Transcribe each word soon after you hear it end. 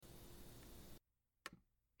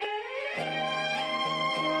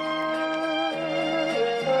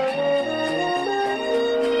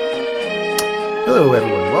Hello,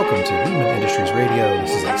 everyone. Welcome to Lumon Industries Radio.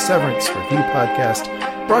 This is a Severance review podcast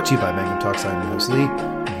brought to you by Mangum Talks. I'm your host, Lee.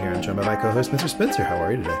 And here I'm joined by my co-host, Mr. Spencer. How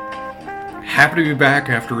are you today? Happy to be back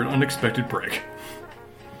after an unexpected break.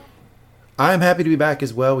 I'm happy to be back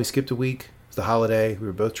as well. We skipped a week. It's the holiday. We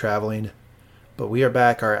were both traveling. But we are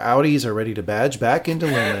back. Our Audis are ready to badge back into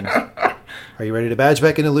Lumon. Are you ready to badge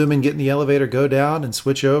back into Lumon, get in the elevator, go down, and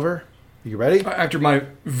switch over? Are you ready? After my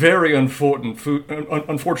very unfortunate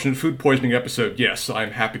food poisoning episode, yes,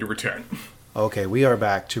 I'm happy to return. Okay, we are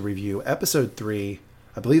back to review episode 3.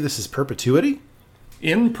 I believe this is Perpetuity?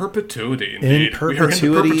 In Perpetuity, indeed. In Perpetuity,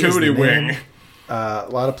 we are in the Perpetuity wing. A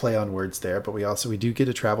lot of play on words there, but we do get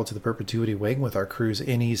to travel to the Perpetuity wing with our cruise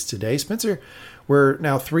innies today. Spencer, we're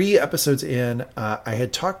now 3 episodes in. I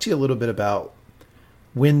had talked to you a little bit about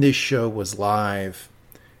when this show was live,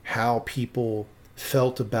 how people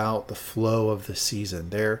felt about the flow of the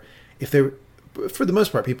season. For the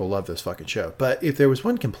most part, people love this fucking show. But if there was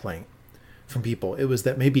one complaint from people, it was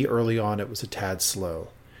that maybe early on it was a tad slow.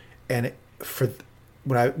 And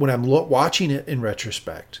when I'm watching it in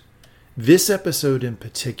retrospect, this episode in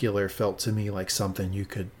particular felt to me like something you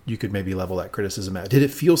could maybe level that criticism at. Did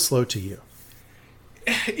it feel slow to you?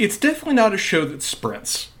 It's definitely not a show that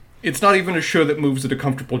sprints. It's not even a show that moves at a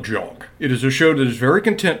comfortable jog. It is a show that is very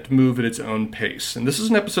content to move at its own pace. And this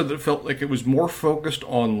is an episode that felt like it was more focused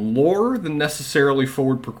on lore than necessarily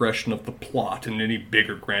forward progression of the plot in any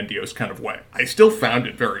bigger, grandiose kind of way. I still found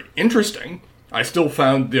it very interesting. I still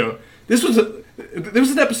found there was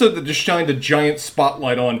an episode that just shined a giant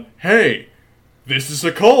spotlight on, hey, this is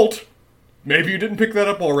a cult. Maybe you didn't pick that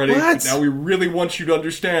up already. What? But now we really want you to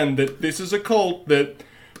understand that this is a cult that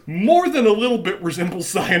more than a little bit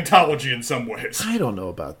resembles Scientology in some ways. I don't know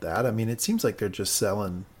about that. I mean, it seems like they're just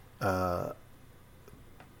selling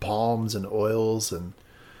balms and oils and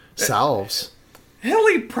salves. Hell,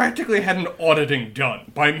 he practically had an auditing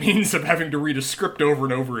done by means of having to read a script over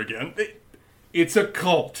and over again. It's a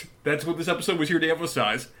cult. That's what this episode was here to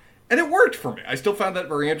emphasize. And it worked for me. I still found that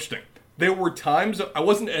very interesting. There were times I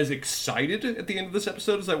wasn't as excited at the end of this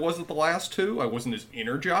episode as I was at the last 2. I wasn't as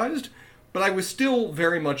energized. But I was still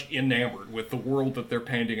very much enamored with the world that they're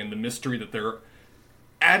painting and the mystery that they're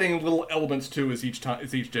adding little elements to as each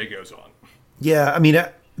day goes on. Yeah, I mean,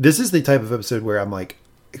 this is the type of episode where I'm like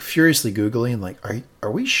furiously Googling, like, are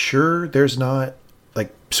we sure there's not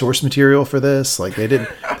like source material for this? Like they're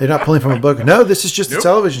not pulling from a book. No, this is just a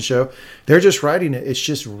television show. They're just writing it. It's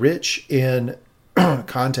just rich in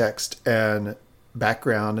context and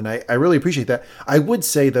background, and I really appreciate that. I would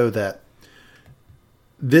say though that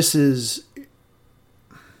this is...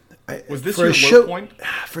 Was this your low point?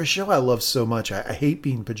 For a show I love so much, I hate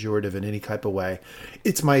being pejorative in any type of way.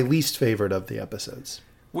 It's my least favorite of the episodes.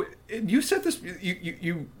 You said this,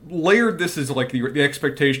 you layered this as like the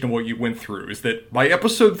expectation of what you went through, is that by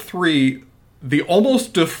episode 3, the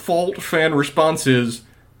almost default fan response is,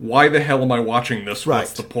 why the hell am I watching this? Right.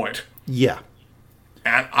 What's the point? Yeah.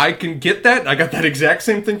 And I can get that. I got that exact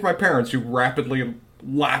same thing from my parents, who rapidly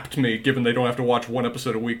lapped me, given they don't have to watch one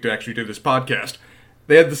episode a week to actually do this podcast.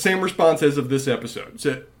 They had the same response as of this episode. So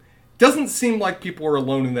it doesn't seem like people are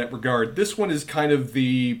alone in that regard. This one is kind of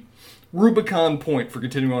the Rubicon point for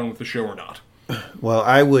continuing on with the show or not. Well,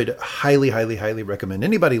 I would highly, highly, highly recommend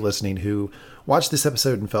anybody listening who watched this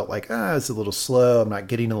episode and felt like, it's a little slow, I'm not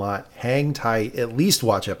getting a lot, hang tight, at least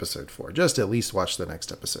watch episode 4. Just at least watch the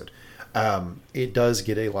next episode. It does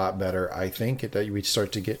get a lot better, I think. We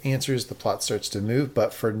start to get answers, the plot starts to move.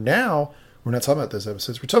 But for now, we're not talking about those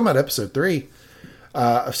episodes. We're talking about episode 3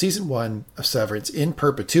 of season 1 of Severance, In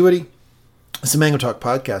Perpetuity. It's a Mangum Talk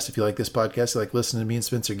podcast. If you like this podcast, you like listening to me and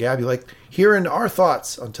Spencer Gab, you like hearing our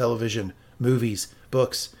thoughts on television, movies,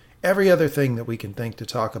 books, every other thing that we can think to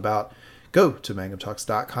talk about, go to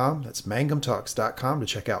mangumtalks.com. That's mangumtalks.com to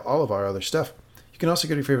check out all of our other stuff. You can also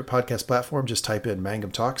go to your favorite podcast platform. Just type in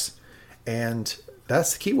Mangum Talks. And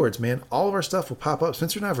that's the keywords, man. All of our stuff will pop up.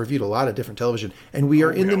 Spencer and I have reviewed a lot of different television, and we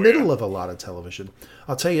are in the middle of a lot of television.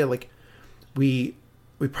 I'll tell you, like, we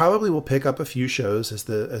probably will pick up a few shows as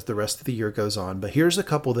the rest of the year goes on, but here's a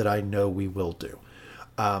couple that I know we will do.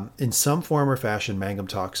 In some form or fashion, Mangum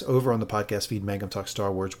Talks, over on the podcast feed, Mangum Talks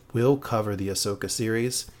Star Wars, will cover the Ahsoka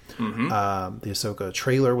series. Mm-hmm. The Ahsoka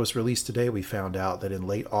trailer was released today. We found out that in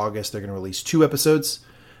late August, they're going to release 2 episodes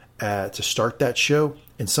to start that show.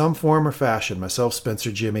 In some form or fashion, myself,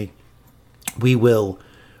 Spencer, Jimmy, we will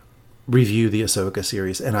review the Ahsoka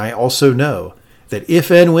series. And I also know that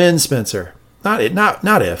if and when, Spencer, not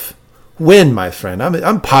if, when, my friend,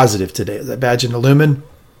 I'm positive today, as I badge into Lumon,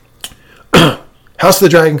 House of the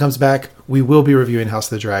Dragon comes back. We will be reviewing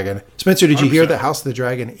House of the Dragon. Spencer, did you 100%. Hear that House of the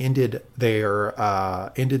Dragon ended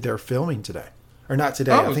their filming today? Or not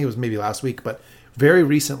today. I think it was maybe last week, but very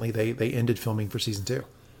recently they ended filming for season 2.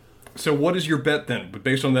 So what is your bet then? But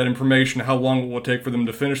based on that information, how long will it take for them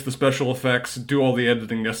to finish the special effects, do all the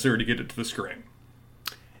editing necessary to get it to the screen?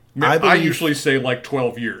 I usually say like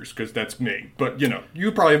 12 years, because that's me. But,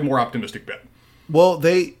 you probably have a more optimistic bet. Well,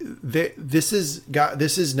 this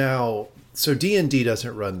is now... So D&D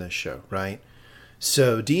doesn't run this show, right?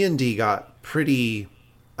 So D&D got pretty,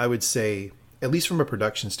 I would say, at least from a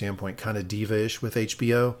production standpoint, kind of diva-ish with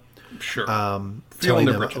HBO. Sure. Telling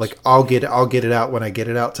them, like, I'll get it out when I get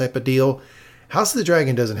it out type of deal. House of the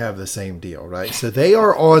Dragon doesn't have the same deal, right? So they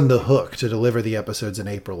are on the hook to deliver the episodes in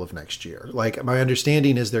April of next year. Like, my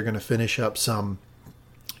understanding is they're going to finish up some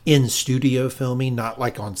in-studio filming, not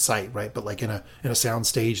like on site, right? But like in a sound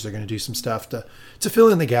stage, they're going to do some stuff to fill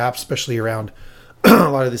in the gaps, especially around a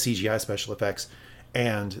lot of the CGI special effects.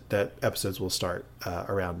 And that episodes will start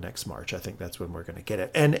around next March. I think that's when we're going to get it.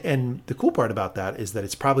 And the cool part about that is that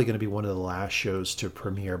it's probably going to be one of the last shows to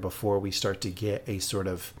premiere before we start to get a sort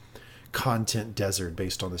of content desert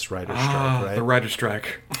based on this writer's strike, right? The writer's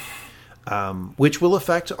strike. Which will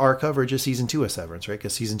affect our coverage of season 2 of Severance, right?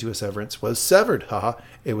 Because season 2 of Severance was severed.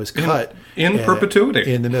 It was cut in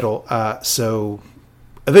perpetuity in the middle. So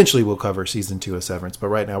eventually we'll cover season 2 of Severance, but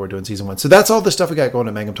right now we're doing season 1. So that's all the stuff we got going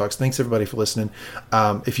at Mangum Talks. Thanks everybody for listening.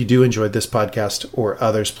 If you do enjoy this podcast or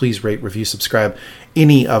others, please rate, review, subscribe.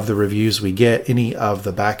 Any of the reviews we get, any of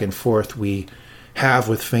the back and forth we have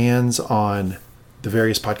with fans on the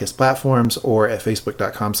various podcast platforms or at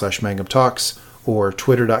facebook.com/Mangum Talks or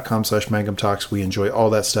twitter.com/Mangum Talks. We enjoy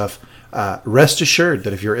all that stuff. Rest assured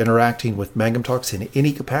that if you're interacting with Mangum Talks in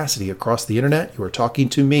any capacity across the internet, you are talking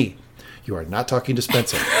to me. You are not talking to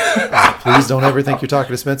Spencer. Please don't ever think you're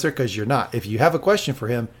talking to Spencer, because you're not. If you have a question for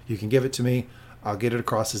him, you can give it to me. I'll get it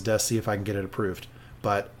across his desk, see if I can get it approved.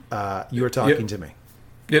 But you are talking to me.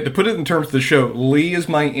 Yeah, to put it in terms of the show, Lee is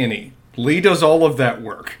my innie. Lee does all of that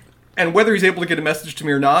work. And whether he's able to get a message to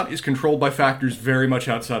me or not is controlled by factors very much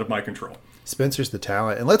outside of my control. Spencer's the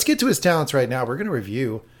talent. And let's get to his talents right now. We're going to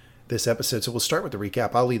review this episode. So we'll start with the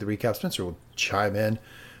recap. I'll lead the recap. Spencer will chime in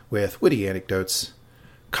with witty anecdotes,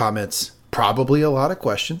 comments, probably a lot of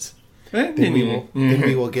questions. Then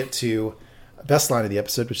we will get to best line of the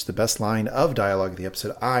episode, which is the best line of dialogue of the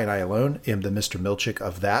episode. I and I alone am the Mr. Milchick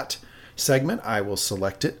of that segment. I will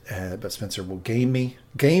select it, but Spencer will gamely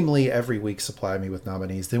every week supply me with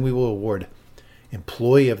nominees. Then we will award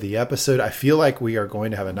Employee of the Episode. I feel like we are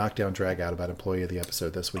going to have a knockdown drag out about Employee of the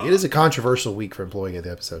Episode this week. It is a controversial week for Employee of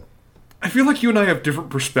the Episode. I feel like you and I have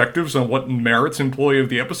different perspectives on what merits Employee of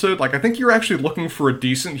the Episode. Like, I think you're actually looking for a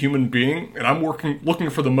decent human being, and I'm looking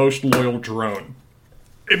for the most loyal drone.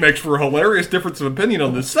 It makes for a hilarious difference of opinion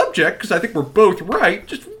on this subject, because I think we're both right,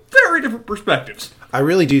 just very different perspectives. I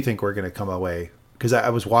really do think we're going to come away, because I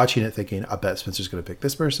was watching it thinking, I bet Spencer's going to pick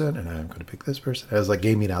this person, and I'm going to pick this person. I was like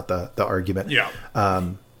gaming out the argument. Yeah.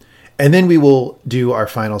 And then we will do our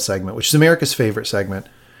final segment, which is America's favorite segment.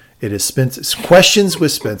 It is Spencer's Questions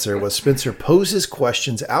with Spencer, where Spencer poses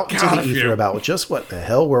questions out into the ether about just what the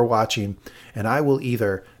hell we're watching, and I will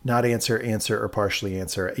either not answer, or partially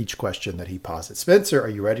answer each question that he posits. Spencer, are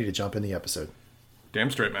you ready to jump in the episode?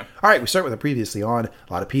 Damn straight, man. All right, we start with a previously on,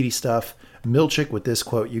 a lot of PD stuff. Milchick with this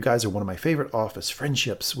quote, "You guys are one of my favorite office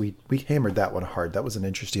friendships." We hammered that one hard. That was an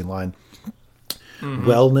interesting line. Mm-hmm.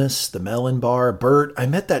 Wellness, the melon bar, Bert. I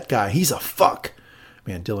met that guy. He's a fuck.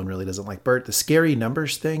 Man, Dylan really doesn't like Bert. The scary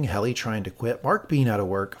numbers thing, Helly trying to quit, Mark being out of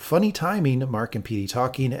work, funny timing, Mark and Petey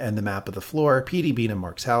talking, and the map of the floor, Petey being in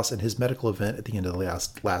Mark's house, and his medical event at the end of the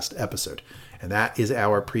last episode. And that is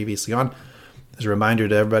our previously on. As a reminder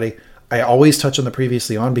to everybody, I always touch on the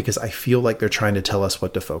previously on because I feel like they're trying to tell us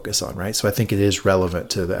what to focus on, right? So I think it is relevant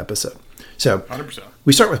to the episode. So 100%.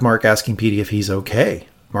 We start with Mark asking Petey if he's okay.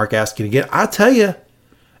 Mark asking again, I tell you,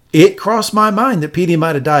 it crossed my mind that Petey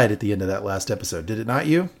might have died at the end of that last episode. Did it not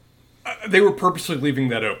you? They were purposely leaving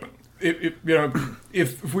that open.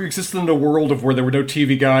 If we existed in a world of where there were no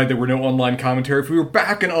TV guide, there were no online commentary, if we were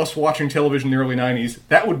back in us watching television in the early 90s,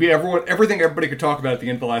 that would be everything everybody could talk about at the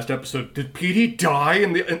end of the last episode. Did Petey die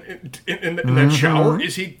in that shower?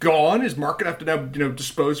 Is he gone? Is Mark going to have to now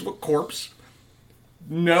dispose of a corpse?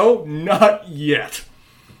 No, not yet.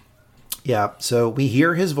 Yeah, so we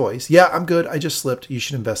hear his voice. Yeah, I'm good. I just slipped. You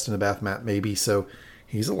should invest in a bath mat, maybe. So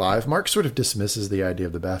he's alive. Mark sort of dismisses the idea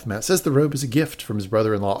of the bath mat. Says the robe is a gift from his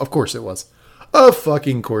brother-in-law. Of course it was. Of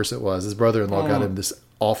fucking course it was. His brother-in-law got him this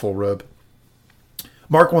awful robe.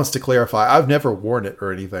 Mark wants to clarify. I've never worn it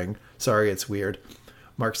or anything. Sorry, it's weird.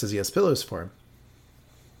 Mark says he has pillows for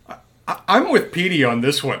him. I'm with Petey on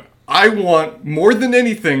this one. I want, more than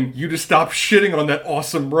anything, you to stop shitting on that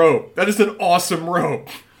awesome robe. That is an awesome robe.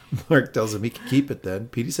 Mark tells him he can keep it then.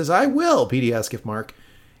 Petey says, I will. Petey asks if Mark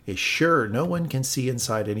is sure no one can see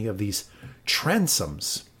inside any of these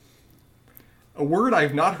transoms. A word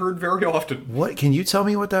I've not heard very often. What? Can you tell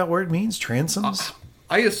me what that word means? Transoms?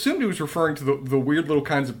 I assumed he was referring to the weird little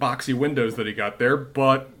kinds of boxy windows that he got there,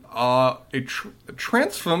 but a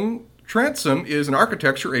transom is in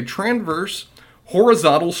architecture a transverse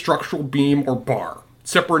horizontal structural beam or bar,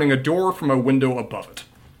 separating a door from a window above it.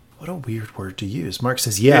 What a weird word to use. Mark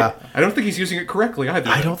says, yeah. I don't think he's using it correctly either.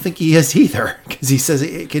 I don't think he is either, because he says,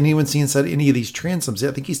 can anyone see inside any of these transoms?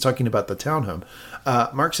 I think he's talking about the townhome.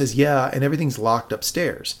 Mark says, yeah, and everything's locked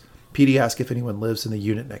upstairs. Petey asks if anyone lives in the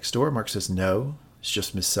unit next door. Mark says, no, it's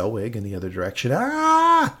just Miss Selwig in the other direction.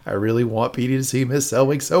 I really want Petey to see Miss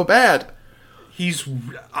Selwig so bad.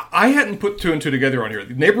 I hadn't put two and two together on here.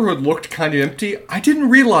 The neighborhood looked kind of empty. I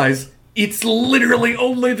didn't realize it's literally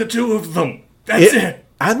only the two of them. That's it.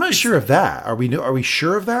 I'm not sure of that. Are we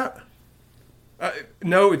sure of that?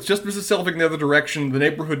 No, it's just Mrs. Selvig in the other direction. The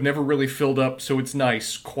neighborhood never really filled up, so it's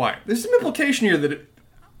nice, quiet. There's some implication here that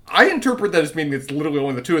I interpret that as meaning it's literally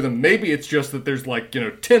only the two of them. Maybe it's just that there's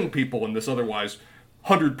 10 people in this otherwise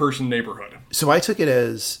 100-person neighborhood. So I took it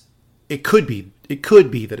as it could be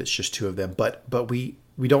that it's just two of them, but we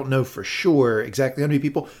don't know for sure exactly how many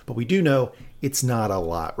people, but we do know it's not a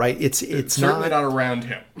lot, right? It's certainly not around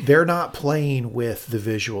him. They're not playing with the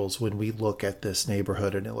visuals when we look at this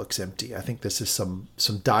neighborhood and it looks empty. I think this is some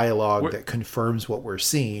dialogue that confirms what we're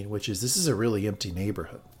seeing, which is this is a really empty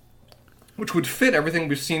neighborhood. Which would fit everything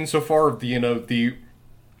we've seen so far of the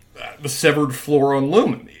severed floor on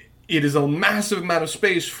Lumon. It is a massive amount of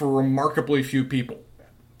space for remarkably few people.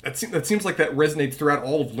 That seems like that resonates throughout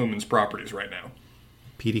all of Lumon's properties right now.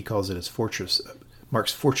 Petey calls it his fortress,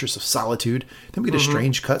 Mark's fortress of solitude. Then we get a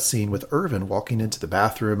strange cutscene with Irvin walking into the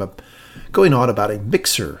bathroom, going on about a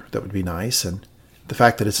mixer that would be nice, and the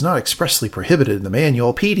fact that it's not expressly prohibited in the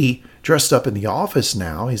manual. Petey, dressed up in the office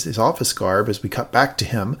now, his office garb, as we cut back to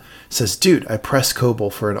him, says, dude, I pressed Coble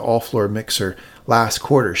for an all-floor mixer last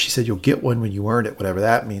quarter. She said you'll get one when you earn it, whatever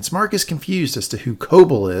that means. Mark is confused as to who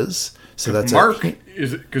Coble is. So that's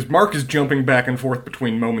because Mark is jumping back and forth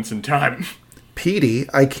between moments in time. Petey,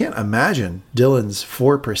 I can't imagine Dylan's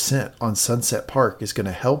 4% on Sunset Park is going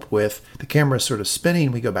to help with the camera sort of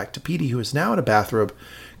spinning. We go back to Petey, who is now in a bathrobe,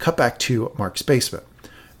 cut back to Mark's basement.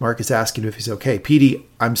 Mark is asking if he's okay. Petey,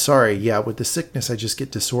 I'm sorry. Yeah, with the sickness, I just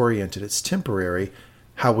get disoriented. It's temporary.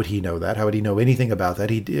 How would he know that? How would he know anything about that?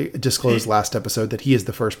 He disclosed last episode that he is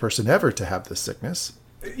the first person ever to have this sickness.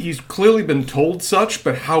 He's clearly been told such,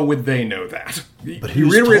 but how would they know that? But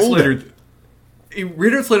who's told him? He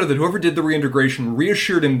reiterates later that whoever did the reintegration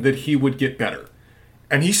reassured him that he would get better.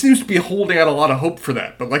 And he seems to be holding out a lot of hope for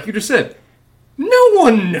that. But like you just said, no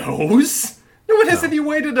one knows. No one has any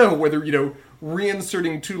way to know whether,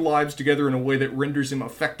 reinserting two lives together in a way that renders him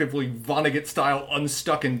effectively Vonnegut-style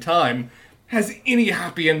unstuck in time has any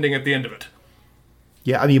happy ending at the end of it.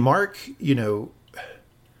 Yeah, I mean, Mark,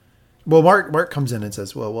 Mark comes in and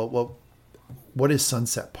says, well, what is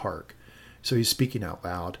Sunset Park? So he's speaking out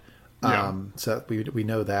loud. Yeah. So we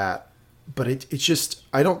know that. But it's just,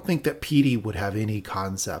 I don't think that Petey would have any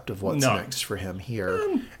concept of what's next for him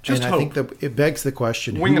here. Just and hope. I think that it begs the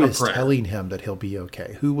question, who is telling him that he'll be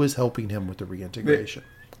okay? Who was helping him with the reintegration?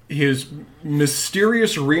 His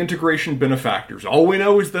mysterious reintegration benefactors. All we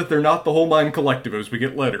know is that they're not the Whole Mind Collective as we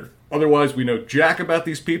get later. Otherwise, we know jack about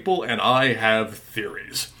these people, and I have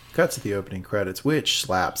theories. Cuts to the opening credits, which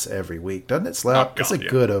slaps every week. Doesn't it slap? It's a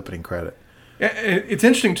good opening credit. It's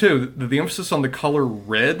interesting, too, the emphasis on the color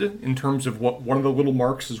red in terms of what one of the little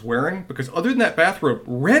Marks is wearing, because other than that bathrobe,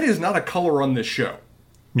 red is not a color on this show.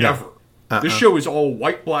 No. Ever. This show is all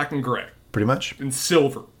white, black, and gray. Pretty much. And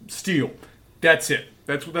silver, steel. That's it.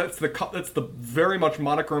 That's the very much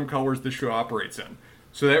monochrome colors this show operates in.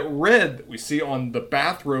 So that red that we see on the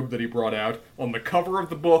bathrobe that he brought out, on the cover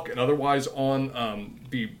of the book, and otherwise on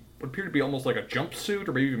what appear to be almost like a jumpsuit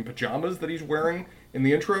or maybe even pajamas that he's wearing in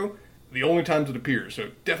the intro, the only times it appears. So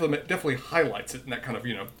it definitely highlights it in that kind of,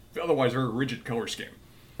 otherwise very rigid color scheme.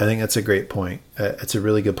 I think that's a great point. It's a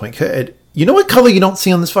really good point. You know what color you don't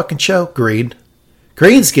see on this fucking show? Green.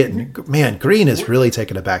 Green is really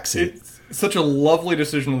taking a backseat. It's such a lovely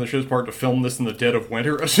decision on the show's part to film this in the dead of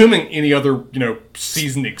winter, assuming any other,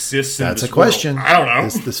 season exists in That's this a question. world. I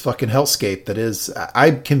don't know. This fucking hellscape that is,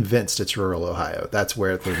 I'm convinced it's rural Ohio. That's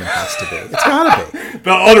where Lumon has to be. It's gotta be.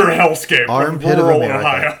 The utter hellscape Armpit of rural of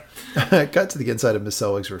America. Ohio. Cut to the inside of Miss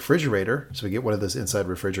Selwig's refrigerator. So we get one of those inside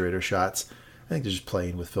refrigerator shots. I think they're just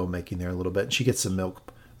playing with filmmaking there a little bit. And she gets some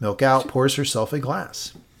milk out, pours herself a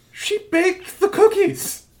glass. She baked the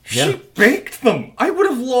cookies. She baked them. I would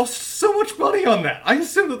have lost so much money on that. I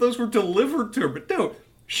assumed that those were delivered to her, but no.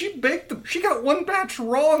 She baked them. She got one batch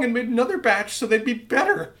wrong and made another batch so they'd be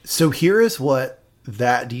better. So here is what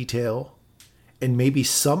that detail and maybe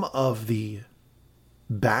some of the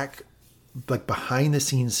behind the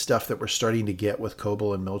scenes stuff that we're starting to get with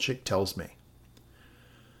Koble and Milchick tells me.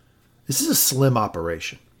 This is a slim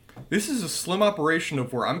operation. This is a slim operation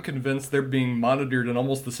of where I'm convinced they're being monitored in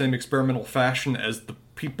almost the same experimental fashion as the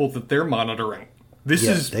people that they're monitoring.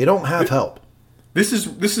 They don't have help. This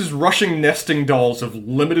is rushing nesting dolls of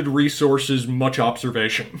limited resources, much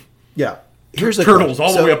observation. Yeah. Here's the turtles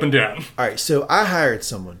all the way up and down. All right, so I hired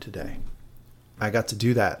someone today. I got to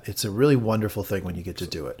do that. It's a really wonderful thing when you get to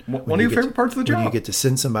do it. One of your favorite parts of the job. When you get to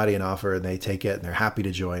send somebody an offer and they take it and they're happy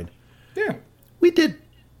to join. Yeah. We did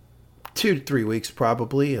 2 to 3 weeks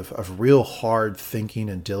probably of real hard thinking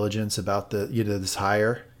and diligence about this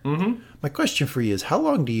hire. Mm-hmm. My question for you is, how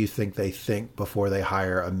long do you think they think before they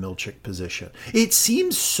hire a Milchick position? It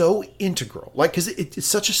seems so integral, because it's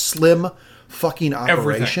such a slim fucking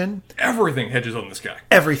operation. Everything hedges on this guy.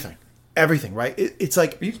 Everything, right? It's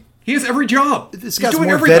like he has every job. This guy's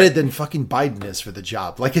more vetted than fucking Biden is for the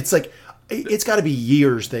job. It's got to be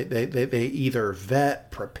years. They either vet,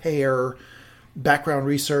 prepare, background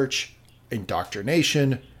research,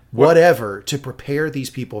 indoctrination, whatever, to prepare these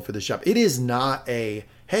people for this job. It is not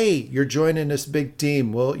hey, you're joining this big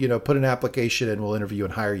team. We'll, put an application and we'll interview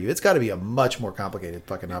and hire you. It's got to be a much more complicated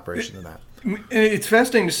fucking operation than that. It's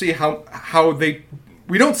fascinating to see how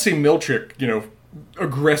we don't see Milchick,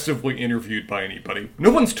 aggressively interviewed by anybody. No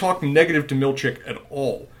one's talked negative to Milchick at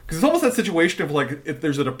all. Because it's almost that situation of if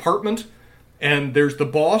there's a department and there's the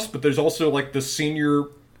boss, but there's also the senior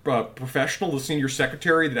professional, the senior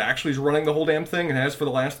secretary that actually is running the whole damn thing and has for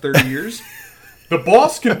the last 30 years. The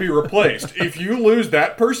boss can be replaced. If you lose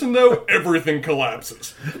that person, though, everything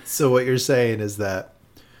collapses. So what you're saying is that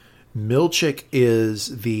Milchick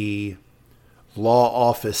is the law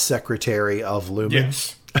office secretary of Lumon?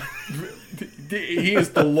 Yes. He is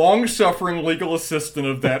the long-suffering legal assistant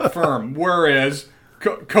of that firm, whereas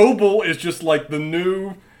Koble is just the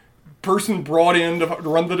new person brought in to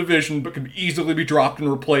run the division, but could easily be dropped and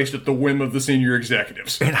replaced at the whim of the senior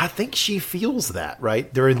executives. And I think she feels that,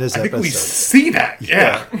 right, during this episode. I think we see that,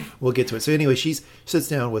 yeah. We'll get to it. So anyway, she sits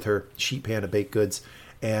down with her sheet pan of baked goods,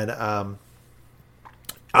 and I'll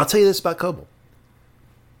tell you this about Koble.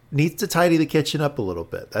 Needs to tidy the kitchen up a little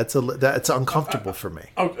bit. That's uncomfortable for me.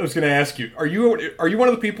 I was going to ask you, are you one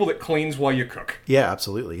of the people that cleans while you cook? Yeah,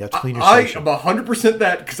 absolutely. You have to clean your station. I am 100%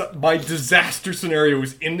 that, because my disaster scenario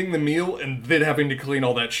was ending the meal and then having to clean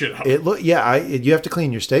all that shit up. You have to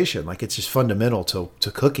clean your station. It's just fundamental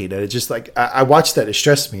to cooking, and it just I watched that. It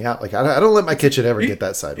stressed me out. I don't let my kitchen ever get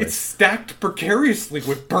that sideways. It's stacked precariously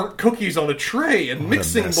with burnt cookies on a tray and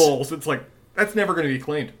mixing bowls. It's that's never going to be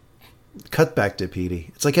cleaned. Cut back to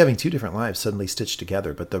Petey. It's like having 2 different lives suddenly stitched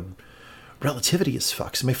together, but the relativity is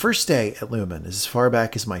fucked. So my first day at Lumon is as far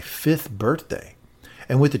back as my 5th birthday.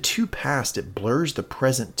 And with the 2 past, it blurs the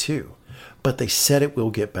present too. But they said it will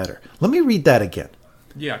get better. Let me read that again.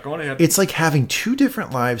 Yeah, go on ahead. It's like having 2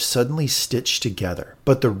 different lives suddenly stitched together,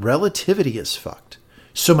 but the relativity is fucked.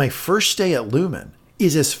 So my first day at Lumon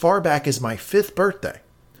is as far back as my 5th birthday.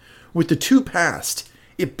 With the 2 past,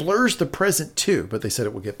 it blurs the present too, but they said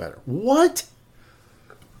it will get better. What?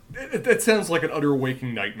 That sounds like an utter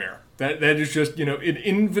waking nightmare. That is just, an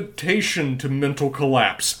invitation to mental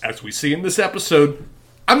collapse. As we see in this episode,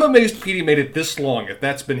 I'm amazed Petey made it this long, if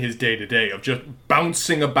that's been his day-to-day, of just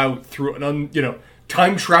bouncing about through an,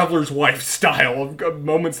 time traveler's wife style of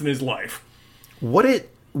moments in his life. What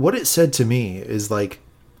it said to me is to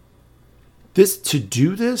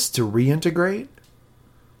reintegrate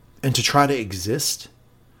and to try to exist.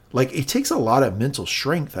 It takes a lot of mental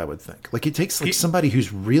strength, I would think. It takes somebody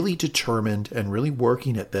who's really determined and really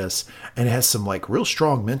working at this and has some real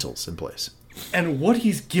strong mentals in place. And what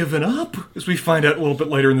he's given up, as we find out a little bit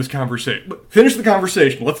later in this conversation. Finish the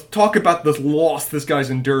conversation. Let's talk about this loss this guy's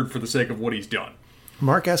endured for the sake of what he's done.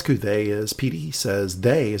 Mark asks who they is. Petey says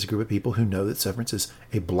they is a group of people who know that severance is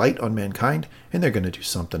a blight on mankind, and they're going to do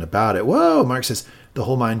something about it. Whoa, Mark says, the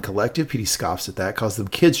Whole Mind Collective. Petey scoffs at that, calls them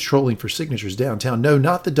kids trolling for signatures downtown. No,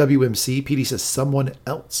 not the WMC. Petey says someone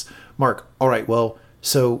else. Mark, all right, well,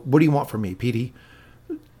 so what do you want from me, Petey?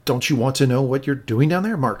 Don't you want to know what you're doing down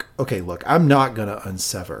there? Mark, okay, look, I'm not going to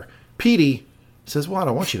unsever. Petey says, well, I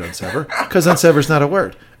don't want you to unsever, because unsever's not a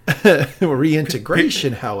word.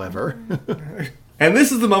 Reintegration, however... And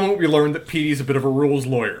this is the moment we learn that Petey's a bit of a rules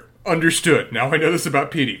lawyer. Understood. Now I know this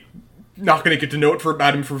about Petey. Not going to get to know it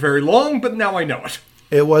about him for very long, but now I know it.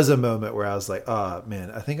 It was a moment where I was like, oh,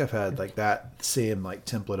 man, I think I've had like that same like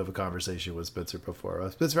template of a conversation with Spencer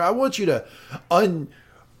before. Spencer, I want you to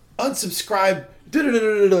unsubscribe,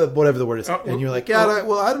 whatever the word is. And you're like, yeah,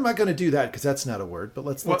 well, I'm not going to do that because that's not a word, but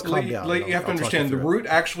let's calm down. You have to understand the root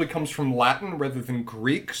actually comes from Latin rather than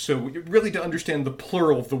Greek, so really to understand the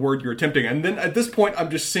plural of the word you're attempting. And then at this point,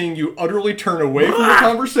 I'm just seeing you utterly turn away from the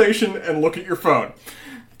conversation and look at your phone.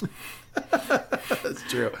 That's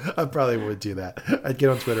true. I probably would do that. I'd get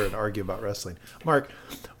on Twitter and argue about wrestling. Mark,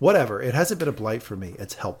 whatever. It hasn't been a blight for me.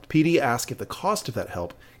 It's helped. PD asked if the cost of that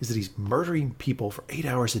help is that he's murdering people for 8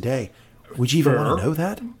 hours a day. Would you even want to know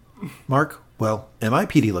that? Mark, well,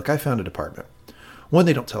 MIPD, look, I found a department. One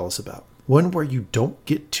they don't tell us about. One where you don't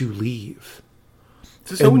get to leave.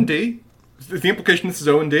 Is this O&D? Is the implication this is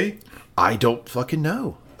O&D? I don't fucking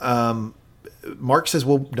know. Mark says,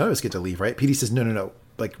 well, none of us get to leave, right? PD says, no.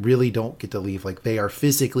 Like, really don't get to leave. Like, they are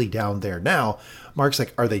physically down there now. Mark's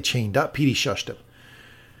like, are they chained up? PD shushed him.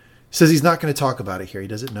 Says he's not going to talk about it here. He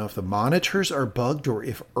doesn't know if the monitors are bugged or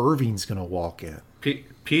if Irving's going to walk in.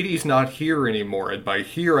 PD's not here anymore. And by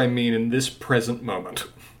here, I mean in this present moment.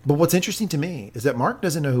 But what's interesting to me is that Mark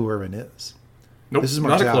doesn't know who Irving is. Nope, this is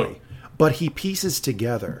Mark's not a clue. alley. But he pieces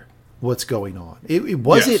together what's going on. It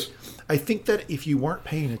wasn't... Yes. I think that if you weren't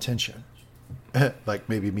paying attention, like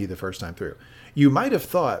maybe me the first time through, you might have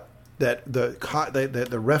thought that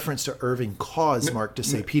the reference to Irving caused Mark to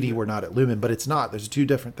say, PD, we're not at Lumon, but it's not. There's two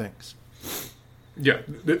different things. Yeah,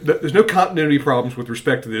 there's no continuity problems with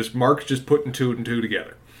respect to this. Mark's just putting two and two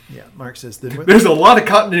together. Yeah, Mark says... There's a lot of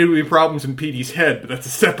continuity problems in PD's head, but that's a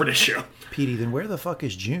separate issue. PD, then where the fuck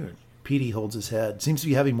is June? PD holds his head. Seems to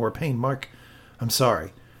be having more pain. Mark, I'm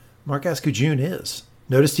sorry. Mark asked who June is.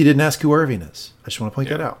 Noticed he didn't ask who Irving is. I just want to point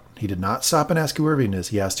that out. He did not stop and ask who Irving is.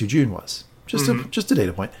 He asked who June was. Just a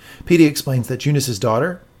data point. PD explains that June is his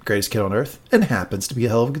daughter, greatest kid on earth, and happens to be a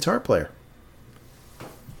hell of a guitar player.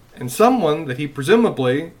 And someone that he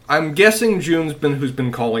presumably, I'm guessing who's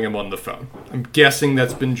been calling him on the phone. I'm guessing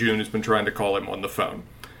that's been June who's been trying to call him on the phone.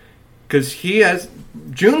 Because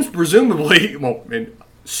June's presumably,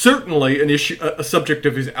 certainly a subject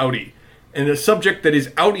of his outie. And a subject that his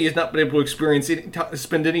outie has not been able to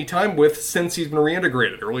spend any time with since he's been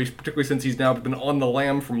reintegrated, or at least particularly since he's now been on the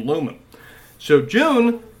lam from Lumon. So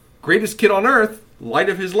June, greatest kid on earth, light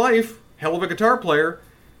of his life, hell of a guitar player,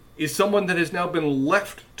 is someone that has now been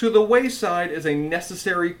left to the wayside as a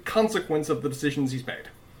necessary consequence of the decisions he's made.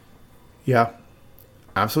 Yeah,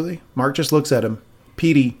 absolutely. Mark just looks at him.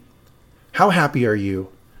 PD, how happy are you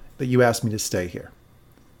that you asked me to stay here?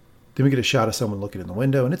 Then we get a shot of someone looking in the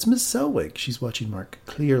window, and it's Miss Selwig. She's watching Mark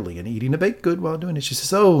clearly and eating a baked good while doing it. She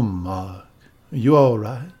says, oh, Mark, are you all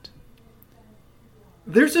right?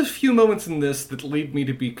 There's a few moments in this that lead me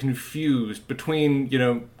to be confused between,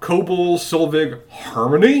 Kobold, Solvig,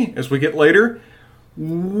 Harmony, as we get later.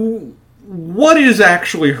 What is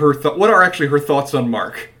actually what are actually her thoughts on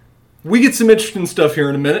Mark? We get some interesting stuff here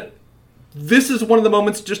in a minute. This is one of the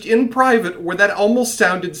moments just in private where that almost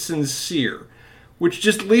sounded sincere, which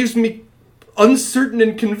just leaves me uncertain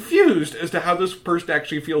and confused as to how this person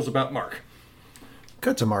actually feels about Mark.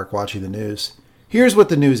 Cut to Mark watching the news. Here's what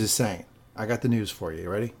the news is saying. I got the news for you. You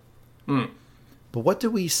ready? But what do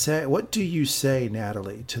we say? What do you say,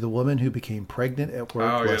 Natalie, to the woman who became pregnant at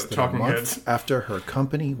work less than a month after her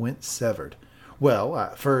company went severed?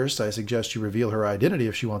 Well, first, I suggest you reveal her identity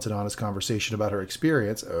if she wants an honest conversation about her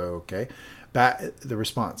experience. Okay. The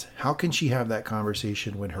response: how can she have that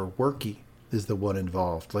conversation when her workie is the one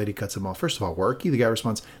involved? Lady cuts him off. First of all, workie. The guy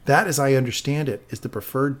responds, that, as I understand it, is the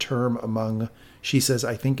preferred term among... She says,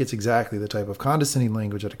 I think it's exactly the type of condescending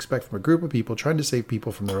language I'd expect from a group of people trying to save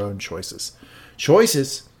people from their own choices.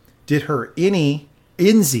 Choices did her any...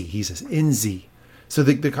 Inzy, he says, Inzy. So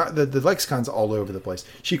the lexicon's all over the place.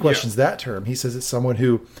 She questions that term. He says it's someone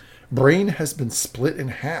who brain has been split in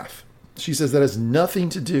half. She says that has nothing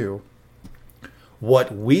to do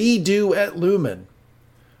what we do at Lumon,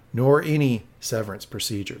 nor any severance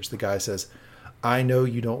procedures. The guy says, I know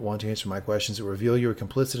you don't want to answer my questions that reveal you are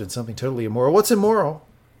complicit in something totally immoral. What's immoral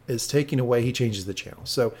is taking away. He changes the channel.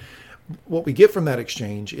 So what we get from that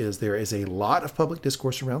exchange is there is a lot of public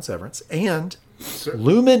discourse around severance, and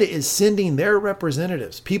Lumon is sending their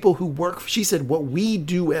representatives, people who work, she said, what we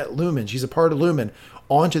do at Lumon, she's a part of Lumon,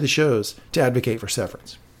 onto the shows to advocate for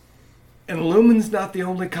severance. And Lumon's not the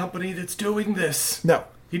only company that's doing this. No.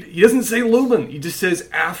 He doesn't say Lumon. He just says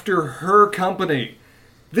after her company.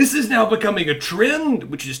 This is now becoming a trend,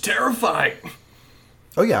 which is terrifying.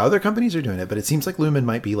 Oh, yeah. Other companies are doing it, but it seems like Lumon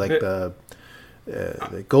might be like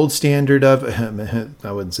the gold standard of,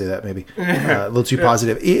 I wouldn't say that, maybe a little too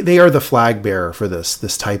positive. They are the flag bearer for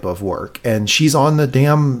this type of work. And she's on the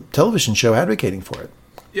damn television show advocating for it.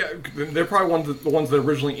 Yeah, they're probably the ones that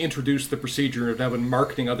originally introduced the procedure and have now been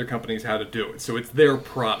marketing other companies how to do it. So it's their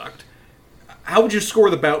product. How would you score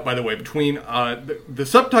the bout, by the way, between the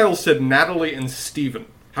subtitles said Natalie and Steven?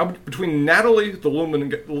 Between Natalie, the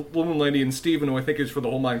Lumon lady, and Steven, who I think is for the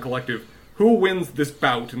Whole Mind Collective, who wins this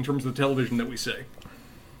bout in terms of the television that we see?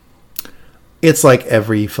 It's like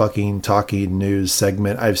every fucking talking news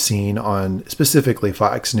segment I've seen on specifically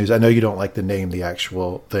Fox News. I know you don't like to name the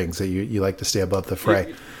actual things, that you like to stay above the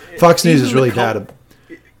fray. Fox News is really bad.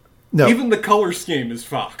 No, even the color scheme is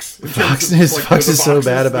Fox. Fox News, like, Fox is so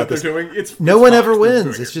bad about this. No one ever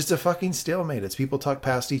wins. It's just a fucking stalemate. It's people talk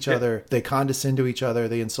past each other. They condescend to each other.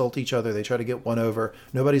 They insult each other. They try to get one over.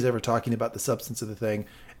 Nobody's ever talking about the substance of the thing.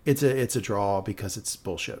 It's a draw because it's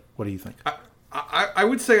bullshit. What do you think? I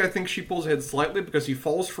would say I think she pulls ahead slightly because he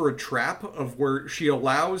falls for a trap of where he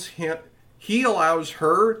allows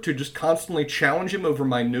her to just constantly challenge him over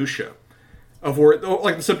minutia. Of where,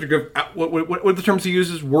 like the subject of what the terms he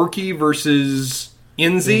uses, worky versus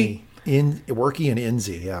INSI. Worky and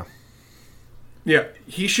INSI, yeah. Yeah,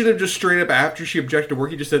 he should have just straight up, after she objected to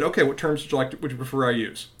work, he just said, okay, what terms would you prefer I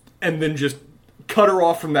use? And then just cut her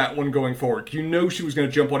off from that one going forward. You know she was going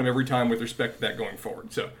to jump on him every time with respect to that going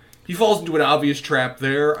forward. So he falls into an obvious trap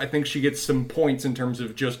there. I think she gets some points in terms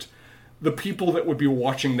of just the people that would be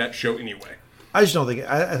watching that show anyway. I just don't think.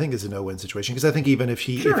 I think it's a no-win situation because I think even if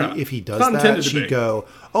he does that, she'd go,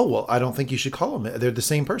 "Oh well, I don't think you should call them. They're the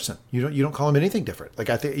same person. You don't call them anything different." Like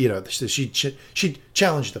I think she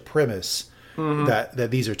challenged the premise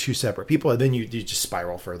that these are two separate people, and then you just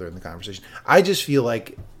spiral further in the conversation. I just feel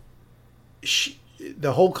like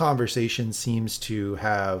the whole conversation seems to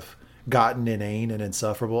have gotten inane and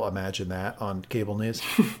insufferable. Imagine that on cable news,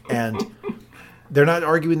 and they're not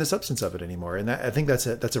arguing the substance of it anymore, and I think that's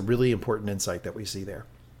a really important insight that we see there.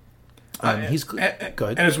 He's good.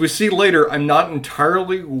 And as we see later, I'm not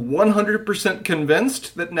entirely 100%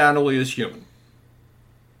 convinced that Natalie is human.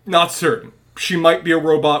 Not certain. She might be a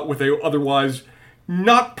robot with a otherwise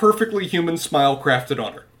not perfectly human smile crafted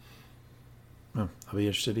on her. I'll be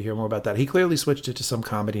interested to hear more about that. He clearly switched it to some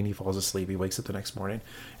comedy, and he falls asleep. He wakes up the next morning,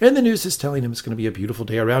 and the news is telling him it's going to be a beautiful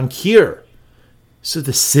day around Kier. So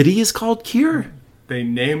the city is called Kier? They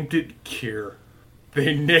named it Kier.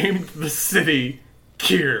 They named the city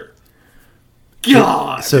Kier.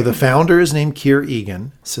 God! So the founder is named Kier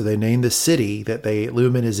Egan. So they named the city that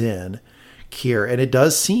Lumon is in Kier. And it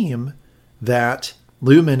does seem that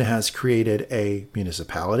Lumon has created a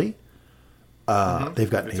municipality. They've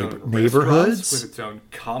got neighborhoods. With its own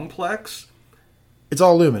complex. It's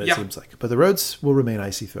all Lumon, it seems like. But the roads will remain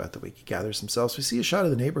icy throughout the week. He gathers himself. So we see a shot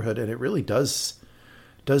of the neighborhood, and it really does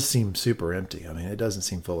seem super empty. I mean, it doesn't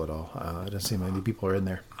seem full at all. It doesn't seem like many people are in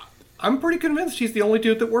there. I'm pretty convinced he's the only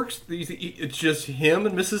dude that works. It's just him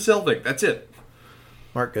and Mrs. Selvig. That's it.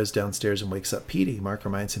 Mark goes downstairs and wakes up Petey. Mark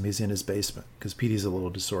reminds him he's in his basement because Petey's a little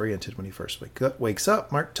disoriented when he first wakes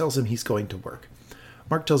up. Mark tells him he's going to work.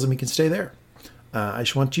 Mark tells him he can stay there. I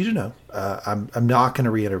just want you to know, I'm not going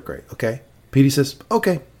to reintegrate, okay? Petey says,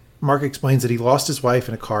 okay. Mark explains that he lost his wife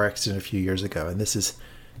in a car accident a few years ago, and this is,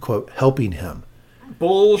 quote, helping him.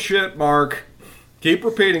 Bullshit, Mark. Keep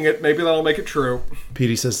repeating it. Maybe that'll make it true.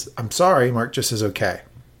 Petey says, I'm sorry. Mark just says, okay.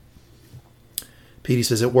 Petey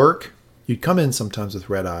says, at work, you'd come in sometimes with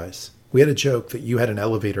red eyes. We had a joke that you had an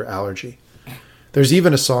elevator allergy. There's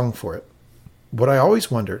even a song for it. What I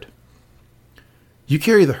always wondered, you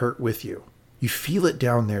carry the hurt with you. You feel it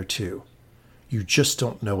down there too. You just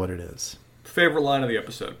don't know what it is. Favorite line of the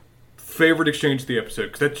episode. Favorite exchange of the episode.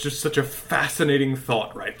 Because that's just such a fascinating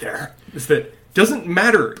thought right there. Is that doesn't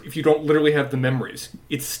matter if you don't literally have the memories.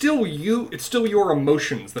 It's still you. It's still your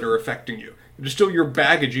emotions that are affecting you. It's still your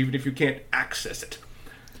baggage, even if you can't access it.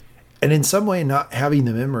 And in some way, not having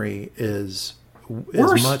the memory is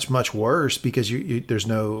much, much worse because there's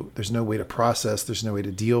no way to process. There's no way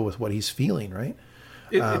to deal with what he's feeling, right?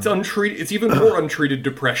 It's untreated. It's even more untreated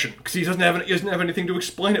depression because he doesn't have anything to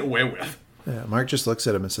explain it away with. Yeah, Mark just looks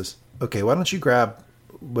at him and says, "Okay, why don't you grab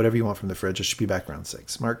whatever you want from the fridge? I should be back around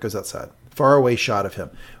 6." Mark goes outside. Far away shot of him.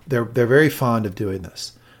 They're very fond of doing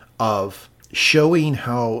this, of showing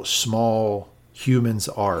how small humans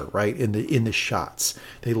are, right? In the shots.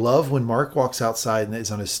 They love when Mark walks outside and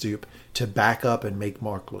is on his stoop to back up and make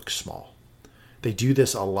Mark look small. They do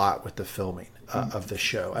this a lot with the filming of the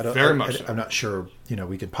show. I'm not sure,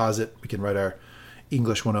 we can pause it. We can write our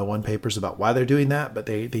English 101 papers about why they're doing that, but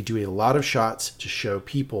they do a lot of shots to show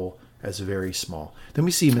people as very small. Then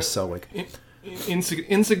we see Miss Selwyn.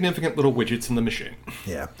 insignificant little widgets in the machine.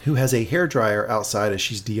 Yeah. Who has a hairdryer outside as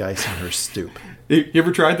she's de-icing her stoop. You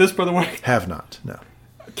ever tried this, by the way? Have not, no.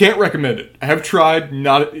 Can't recommend it. I have tried.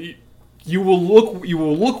 Not. You will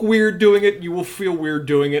look weird doing it. You will feel weird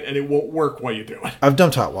doing it, and it won't work while you do it. I've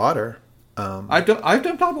dumped hot water. I've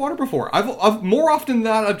done hot water before. I've more often than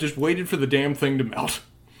not, I've just waited for the damn thing to melt.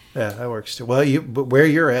 Yeah, that works too. Well, but where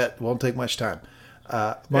you're at won't take much time.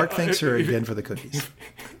 Mark thanks her again for the cookies.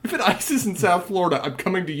 If it ices in South Florida, I'm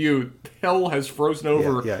coming to you. Hell has frozen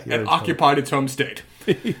over and occupied its home state.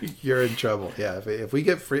 You're in trouble. Yeah,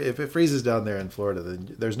 if it freezes down there in Florida,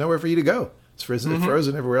 then there's nowhere for you to go. It's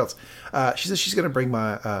frozen everywhere else. She says she's going to bring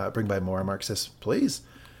by more. Mark says, please.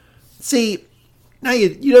 See, now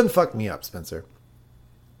you done fucked me up, Spencer.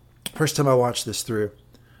 First time I watched this through,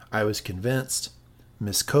 I was convinced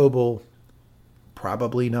Miss Coble,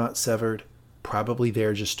 probably not severed, probably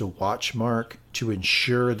there just to watch Mark, to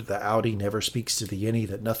ensure that the outie never speaks to the innie,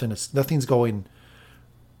 that nothing's going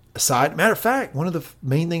aside. Matter of fact, one of the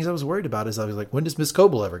main things I was worried about is I was like, when does Miss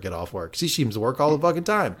Coble ever get off work? She seems to work all the fucking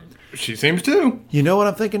time. She seems to. You know what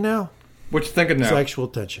I'm thinking now? What you thinking now? Sexual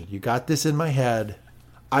tension. You got this in my head.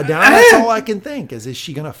 That's all I can think. Is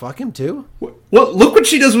she going to fuck him too? Well, look what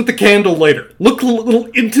she does with the candle later. Look the little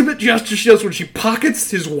intimate gesture she does when she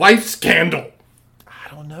pockets his wife's candle. I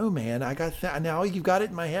don't know, man. I got now you've got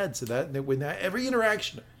it in my head. So that when every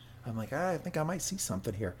interaction, I'm like, I think I might see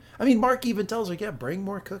something here. I mean, Mark even tells her, yeah, bring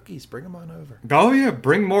more cookies. Bring them on over. Oh, yeah,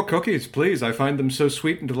 bring more cookies, please. I find them so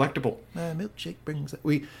sweet and delectable. Milkshake brings it.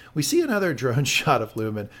 We see another drone shot of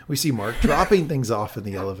Lumon. We see Mark dropping things off in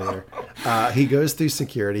the elevator. He goes through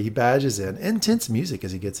security. He badges in. Intense music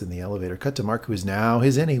as he gets in the elevator. Cut to Mark, who is now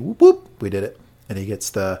his innie. Whoop, whoop. We did it. And he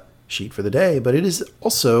gets the sheet for the day. But it is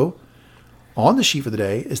also, on the sheet for the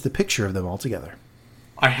day, is the picture of them all together.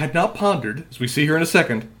 I had not pondered, as we see here in a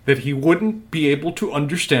second, that he wouldn't be able to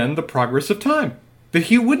understand the progress of time. That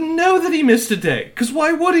he wouldn't know that he missed a day. Because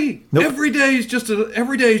why would he? Nope. Every day is just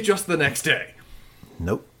the next day.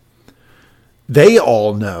 Nope. They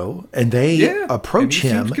all know, and they approach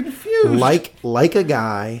him like a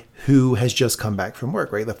guy who has just come back from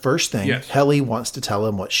work, right? The first thing, Helly wants to tell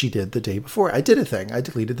him what she did the day before. I did a thing. I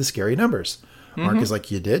deleted the scary numbers. Mark is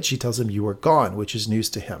like, you did? She tells him you were gone, which is news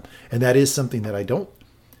to him. And that is something that I don't...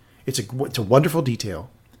 It's a wonderful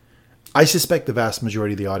detail. I suspect the vast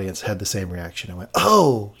majority of the audience had the same reaction. I went,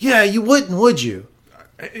 oh, yeah, you wouldn't, would you?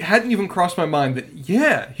 It hadn't even crossed my mind that,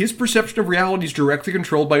 his perception of reality is directly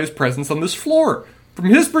controlled by his presence on this floor. From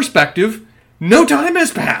his perspective, no time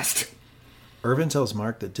has passed. Irvin tells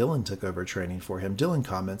Mark that Dylan took over training for him. Dylan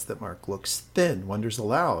comments that Mark looks thin, wonders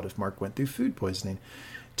aloud if Mark went through food poisoning.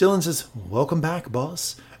 Dylan says, welcome back,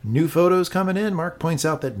 boss. New photos coming in. Mark points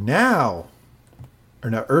out that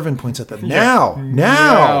Irvin points out that now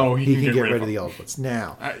he can get rid of the old ones.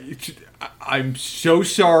 Now. I'm so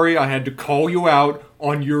sorry I had to call you out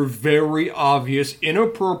on your very obvious,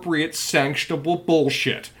 inappropriate, sanctionable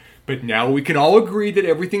bullshit. But now we can all agree that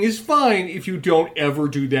everything is fine if you don't ever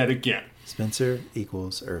do that again. Spencer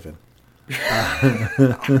equals Irvin. In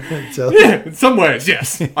some ways,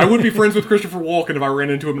 yes. I would be friends with Christopher Walken if I ran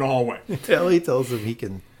into him in the hallway. Ellie tells him he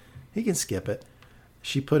can skip it.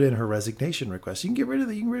 She put in her resignation request. You can get rid of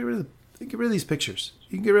these pictures.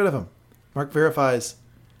 You can get rid of them. Mark verifies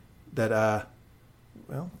that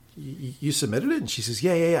you submitted it, and she says,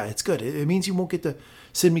 yeah, it's good. It means you won't get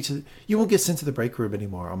sent to the break room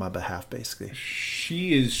anymore on my behalf, basically.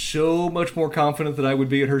 She is so much more confident that I would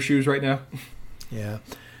be at her shoes right now. Yeah.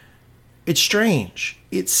 It's strange.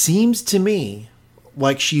 It seems to me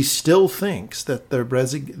like she still thinks that the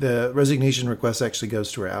resignation request actually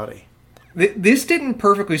goes to her outie. This didn't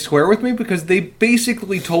perfectly square with me because they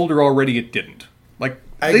basically told her already it didn't. Like,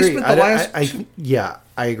 I agree.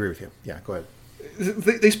 I agree with you. Yeah, go ahead.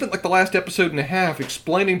 They spent like the last episode and a half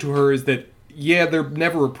explaining to her is that, they're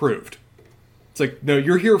never approved. It's like, no,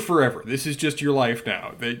 you're here forever. This is just your life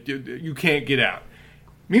now. You can't get out.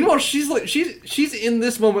 Meanwhile, she's in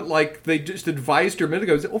this moment like they just advised her a minute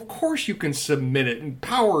ago. Of course you can submit it, and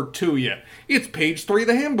power to you. It's page 3 of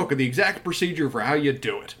the handbook of the exact procedure for how you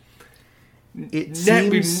do it. It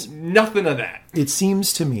seems nothing of that. It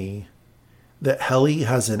seems to me that Helly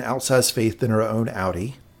has an outsized faith in her own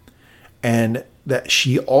outie, and that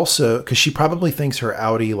she also, because she probably thinks her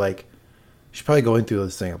outie, like, she's probably going through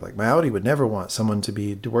this thing of like, my outie would never want someone to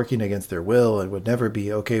be working against their will and would never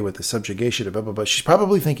be okay with the subjugation of blah, blah, blah. She's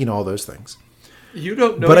probably thinking all those things. You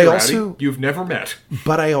don't know your outie. You've never met.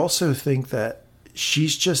 But I also think that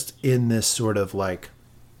she's just in this sort of like...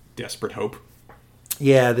 desperate hope.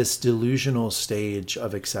 Yeah, this delusional stage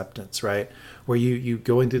of acceptance, right? Where you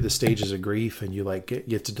going through the stages of grief and you like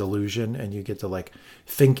get to delusion and you get to like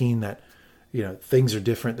thinking that, you know, things are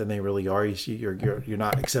different than they really are. You're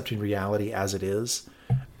not accepting reality as it is.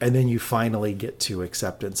 And then you finally get to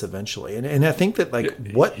acceptance eventually. And I think that like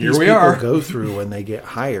what these people go through when they get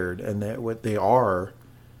hired and that what they are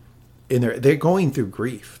they're going through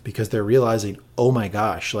grief because they're realizing, oh my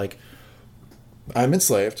gosh, like I'm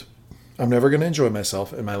enslaved. I'm never going to enjoy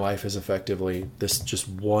myself, and my life is effectively this just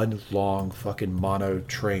one long fucking mono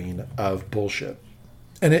train of bullshit.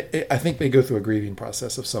 And I think they go through a grieving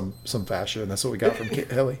process of some fashion, and that's what we got from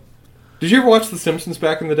Kelly. Did you ever watch The Simpsons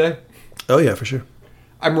back in the day? Oh, yeah, for sure.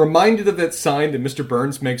 I'm reminded of that sign that Mr.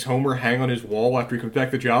 Burns makes Homer hang on his wall after he comes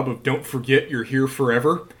back to the job of "Don't forget you're here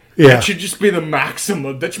forever." Yeah. That should just be the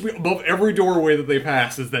maximum. That should be above every doorway that they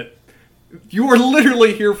pass, is that you are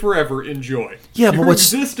literally here forever. Enjoy. Yeah, but your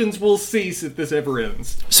existence will cease if this ever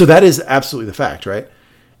ends. So that is absolutely the fact, right?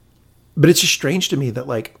 But it's just strange to me that,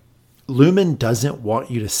 like, Lumon doesn't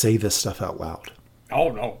want you to say this stuff out loud. Oh,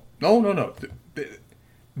 no. No.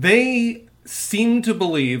 They seem to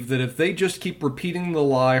believe that if they just keep repeating the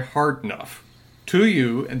lie hard enough to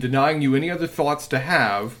you and denying you any other thoughts to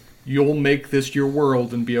have, you'll make this your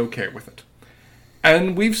world and be okay with it.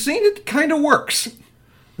 And we've seen it kind of works.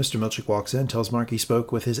 Mr. Milchick walks in, tells Mark he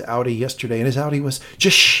spoke with his Audi yesterday, and his Audi was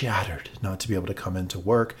just shattered not to be able to come into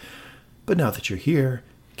work. But now that you're here,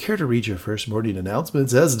 care to read your first morning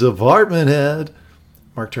announcements as department head?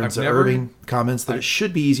 Mark turns to Irving, comments that it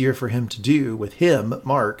should be easier for him to do with him,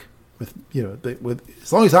 Mark. With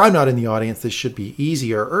as long as I'm not in the audience, this should be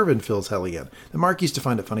easier. Irvin fills Helly in. Then Mark used to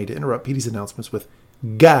find it funny to interrupt Petey's announcements with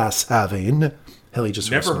gas having. Helly just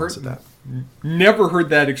responds to that. Never heard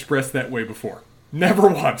that expressed that way before. Never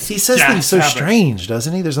once. He says things so strange,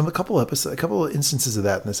 doesn't he? There's a couple of instances of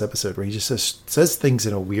that in this episode where he just says things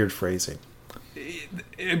in a weird phrasing.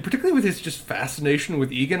 And particularly with his just fascination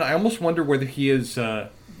with Egan, I almost wonder whether he has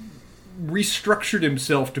restructured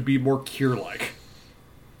himself to be more Kier-like.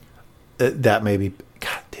 That may be.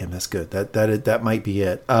 God damn, that's good. That might be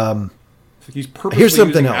it. He's purposely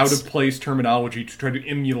using out of place terminology to try to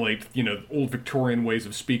emulate, old Victorian ways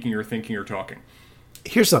of speaking or thinking or talking.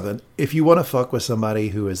 Here's something. If you want to fuck with somebody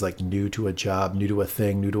who is like new to a job, new to a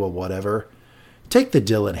thing, new to a whatever, take the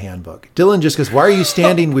Dylan handbook. Dylan just goes, "Why are you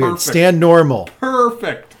standing weird? Stand normal."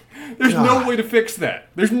 Perfect. There's no way to fix that.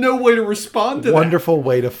 There's no way to respond to that. Wonderful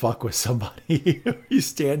way to fuck with somebody. You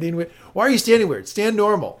standing weird? Why are you standing weird? Stand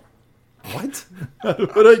normal. What?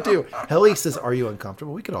 What do I do? Helly says, "Are you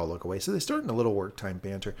uncomfortable?" We could all look away. So they start in a little work time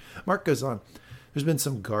banter. Mark goes on. "There's been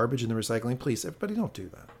some garbage in the recycling. Please, everybody don't do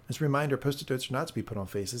that. As a reminder, Post-it notes are not to be put on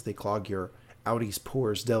faces. They clog your Audi's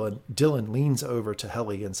pores." Dylan leans over to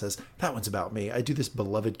Helly and says, "That one's about me. I do this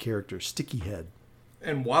beloved character, Sticky Head."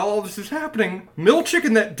 And while all this is happening, Milchick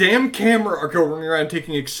and that damn camera are going around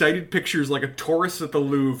taking excited pictures like a tourist at the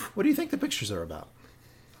Louvre. What do you think the pictures are about?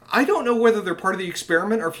 I don't know whether they're part of the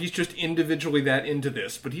experiment or if he's just individually that into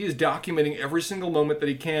this, but he is documenting every single moment that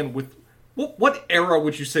he can with... What era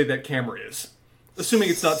would you say that camera is? Assuming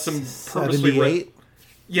it's not some purposely... 78?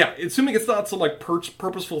 Yeah, assuming it's not some like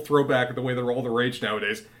purposeful throwback of the way they're all the rage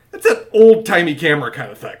nowadays. That's an old-timey camera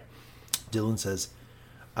kind of thing. Dylan says...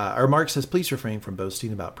 or Mark says, "Please refrain from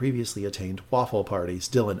boasting about previously attained waffle parties."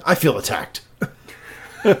 Dylan, "I feel attacked."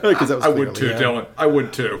 I would too, Dylan. I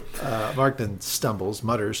would too. Mark then stumbles,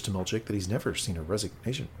 mutters to Milchick that he's never seen a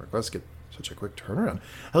resignation request get such a quick turnaround.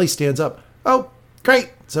 Helly stands up. "Oh,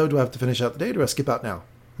 great. So do I have to finish out the day or do I skip out now?"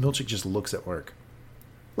 Milchick just looks at Mark.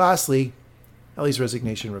 Lastly, Helly's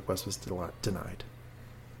resignation request was denied.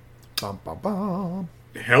 Bum, bum, bum.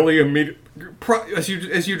 Helly immediately, as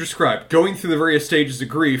you described, going through the various stages of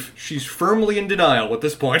grief, she's firmly in denial at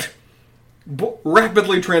this point.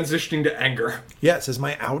 Rapidly transitioning to anger. Yeah, it says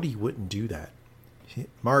my Audi wouldn't do that.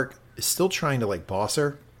 Mark is still trying to like boss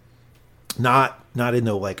her, not in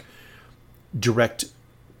the like direct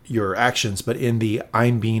your actions, but in the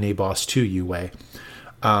 "I'm being a boss to you" way.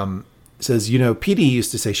 Says, PD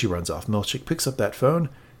used to say she runs off. Milchick picks up that phone,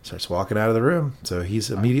 starts walking out of the room. So he's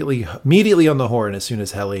immediately on the horn as soon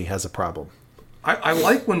as Helly has a problem. I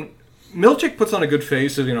like when Milchick puts on a good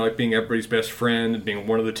face of, like being everybody's best friend and being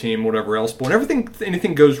one of the team, whatever else. But when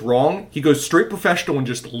anything goes wrong, he goes straight professional and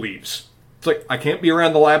just leaves. It's like, I can't be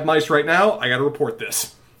around the lab mice right now. I got to report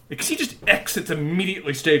this. Because he just exits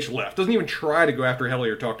immediately stage left. Doesn't even try to go after Helly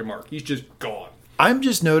or talk to Mark. He's just gone. I'm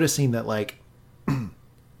just noticing that, like,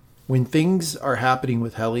 when things are happening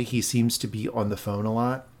with Helly, he seems to be on the phone a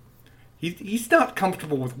lot. He's not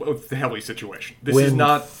comfortable with the Helly situation.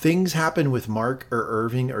 When things happen with Mark or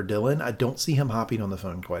Irving or Dylan, I don't see him hopping on the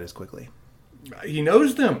phone quite as quickly. He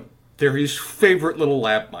knows them. They're his favorite little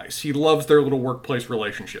lab mice. He loves their little workplace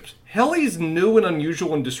relationships. Hell, he's new and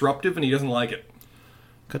unusual and disruptive, and he doesn't like it.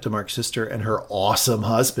 Cut to Mark's sister and her awesome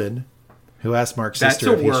husband, who asked Mark's That's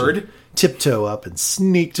sister a if he word. should tiptoe up and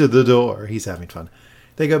sneak to the door. He's having fun.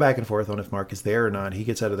 They go back and forth on if Mark is there or not. He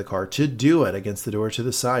gets out of the car to do it against the door to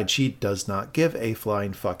the side. She does not give a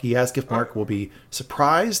flying fuck. He asks if Mark will be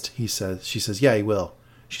surprised. She says, yeah, he will.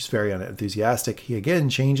 She's very unenthusiastic. He again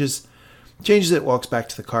changes it, walks back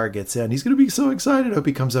to the car, gets in. He's going to be so excited. Hope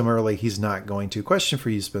he comes home early. He's not going to. Question for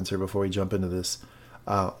you, Spencer, before we jump into this.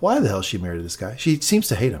 Why the hell is she married to this guy? She seems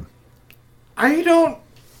to hate him. I don't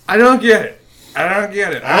get it. I don't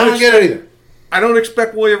get it either. I don't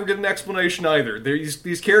expect we'll ever get an explanation either.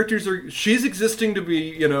 These characters she's existing to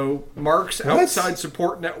be, Mark's outside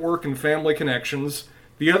support network and family connections.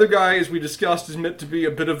 The other guy, as we discussed, is meant to be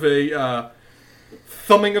a bit of a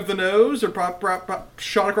thumbing of the nose or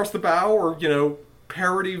shot across the bow or,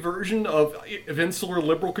 parody version of insular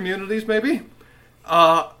liberal communities, maybe.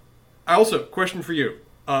 Question for you.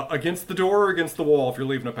 Against the door or against the wall if you're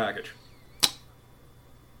leaving a package?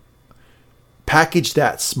 Package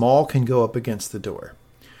that small can go up against the door.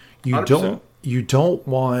 You 100%. don't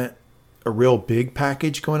want a real big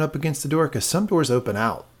package going up against the door because some doors open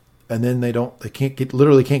out and then they can't get out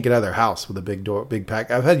of their house with a big pack.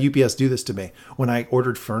 I've had UPS do this to me when I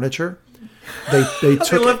ordered furniture. They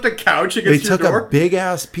left a couch against your door. They took a big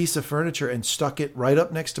ass piece of furniture and stuck it right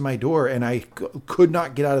up next to my door, and I could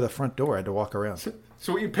not get out of the front door. I had to walk around.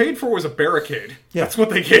 So what you paid for was a barricade. Yeah. That's what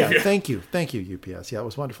they gave you. Thank you, UPS. Yeah, it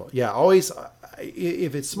was wonderful. Yeah, always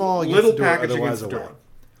if it's small, Little the door, package otherwise against the away. door.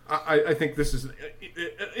 I think this is an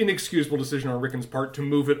inexcusable decision on Rickon's part to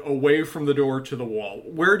move it away from the door to the wall.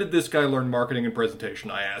 Where did this guy learn marketing and presentation,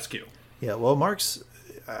 I ask you? Yeah, well,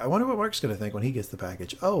 I wonder what Mark's going to think when he gets the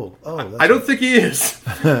package. I don't think he is.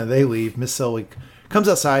 They leave. Miss Selwyn comes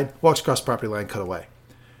outside, walks across the property line, cut away.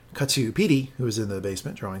 Cut to Petey, who is in the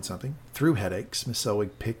basement drawing something. Through headaches, Miss Selwyn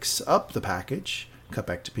picks up the package. Cut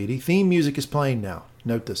back to Petey. Theme music is playing now.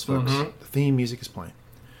 Note this, folks. Mm-hmm. The theme music is playing.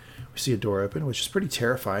 We see a door open, which is pretty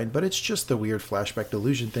terrifying, but it's just the weird flashback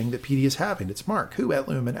delusion thing that Petey is having. It's Mark, who at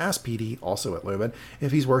Lumon asked Petey, also at Lumon,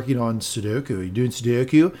 if he's working on Sudoku. Are you doing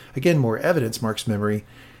Sudoku? Again, more evidence Mark's memory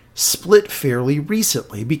split fairly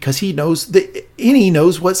recently because he knows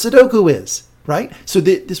what Sudoku is, right? So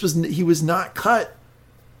he was not cut.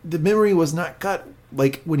 The memory was not cut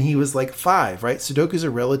like when he was like 5, right? Sudoku is a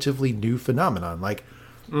relatively new phenomenon. Like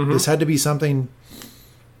This had to be something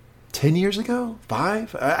 10 years ago,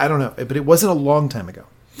 5. I don't know, but it wasn't a long time ago.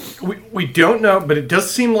 We don't know, but it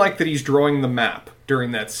does seem like that he's drawing the map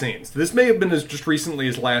during that scene. So this may have been as just recently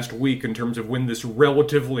as last week in terms of when this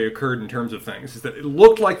relatively occurred in terms of things. Is that it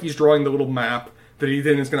looked like he's drawing the little map that he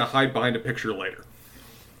then is going to hide behind a picture later.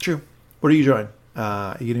 True. What are you drawing?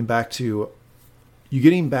 You getting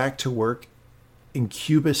back to work in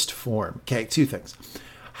cubist form. Okay, 2 things.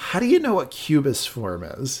 How do you know what cubist form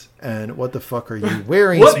is? And what the fuck are you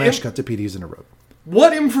wearing? Smash cut to Petey's in a robe.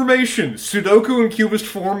 What information? Sudoku and cubist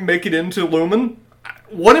form make it into Lumon?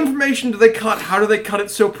 What information do they cut? How do they cut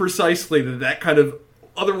it so precisely that kind of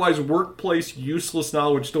otherwise workplace useless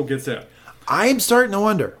knowledge still gets in? I'm starting to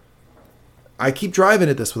wonder. I keep driving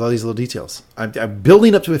at this with all these little details. I'm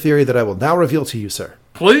building up to a theory that I will now reveal to you, sir.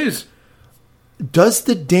 Please. Does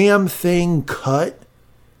the damn thing cut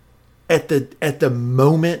at the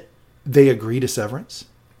moment they agree to severance?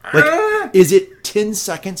 Like, is it 10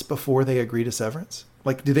 seconds before they agree to severance?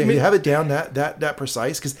 Like, do they have it down that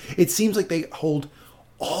precise? Because it seems like they hold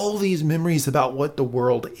all these memories about what the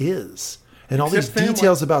world is and all these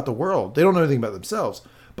details about the world. They don't know anything about themselves,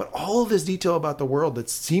 but all of this detail about the world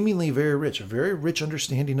that's seemingly very rich, a very rich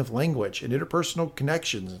understanding of language and interpersonal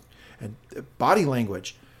connections and body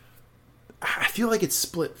language. I feel like it's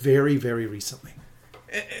split very, very recently.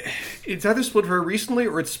 It's either split very recently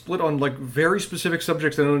or it's split on like very specific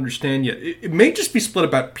subjects I don't understand yet. It may just be split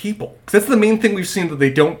about people. Because that's the main thing we've seen that they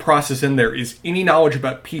don't process in there is any knowledge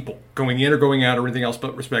about people going in or going out or anything else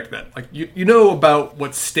but respect that. Like you know about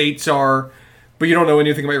what states are, but you don't know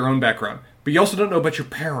anything about your own background. But you also don't know about your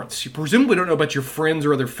parents. You presumably don't know about your friends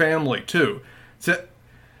or other family too. So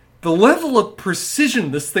the level of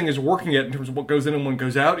precision this thing is working at in terms of what goes in and what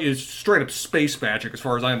goes out is straight up space magic as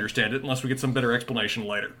far as I understand it, unless we get some better explanation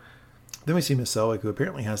later. Then we see Miss Selwick, who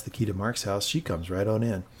apparently has the key to Mark's house. She comes right on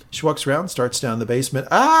in. She walks around, starts down the basement.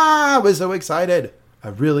 I was so excited. I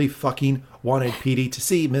really fucking wanted Petey to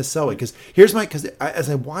see Miss Selwick. Because as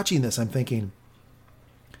I'm watching this, I'm thinking,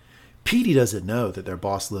 Petey doesn't know that their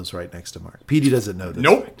boss lives right next to Mark. Petey doesn't know this.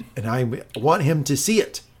 Nope. And I want him to see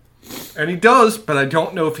it. And he does, but I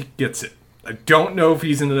don't know if he gets it. I don't know if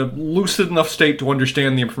he's in a lucid enough state to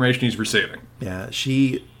understand the information he's receiving. Yeah,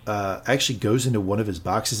 she actually goes into one of his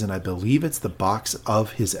boxes, and I believe it's the box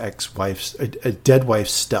of his ex-wife's, a dead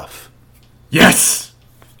wife's stuff. Yes!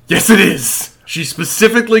 Yes, it is! She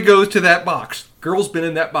specifically goes to that box. Girl's been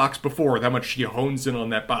in that box before. That much she hones in on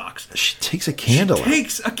that box. She takes a candle. She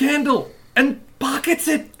takes a candle and pockets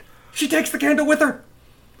it. She takes the candle with her.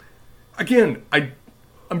 Again,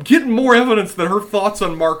 I'm getting more evidence that her thoughts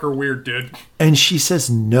on Mark are weird, dude. And she says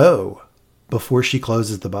no before she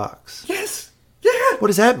closes the box. Yes. Yeah. What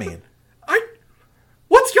does that mean?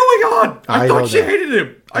 What's going on? I thought she know. hated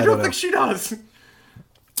him. I don't know. think she does.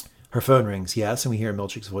 Her phone rings, yes, and we hear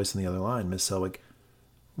Milchick's voice on the other line. Miss Selwick,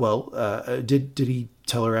 well, did he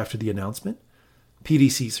tell her after the announcement? PD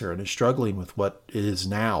sees her and is struggling with what is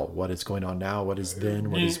now, what is going on now, what is then,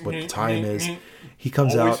 what the time is. He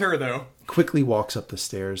comes Always out, her, though. quickly walks up the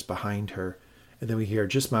stairs behind her, and then we hear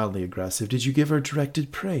just mildly aggressive, did you give her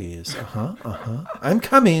directed praise? I'm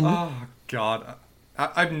coming. Oh, God.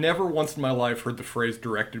 I've never once in my life heard the phrase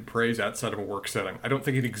directed praise outside of a work setting. I don't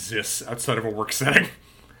think it exists outside of a work setting.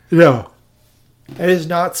 No. It is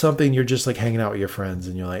not something you're just like hanging out with your friends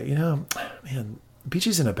and you're like, man,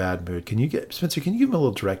 Peachy's in a bad mood. Spencer, can you give him a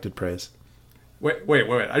little directed praise? Wait.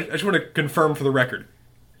 I just want to confirm for the record.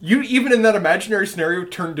 You, even in that imaginary scenario,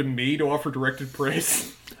 turned to me to offer directed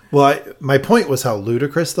praise? Well, my point was how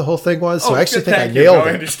ludicrous the whole thing was, so I actually think I you. nailed it.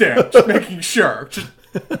 I understand. Just making sure.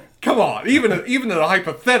 Come on. Even in a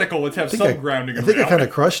hypothetical, let's have some grounding. I think I kind of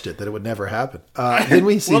crushed it that it would never happen. Then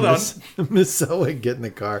we see Miss Selwick get in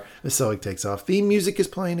the car. Miss Selwick takes off. Theme music is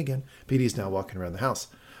playing again. PD's now walking around the house.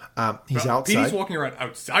 He's outside. PD's walking around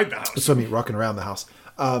outside the house. So I mean, walking around the house.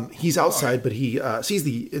 He's outside, but he sees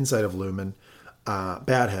the inside of Lumon.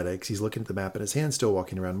 Bad headaches. He's looking at the map, and his hand's still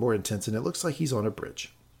walking around more intense, and it looks like he's on a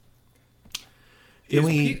bridge.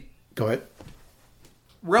 Go ahead.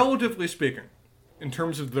 Relatively speaking, in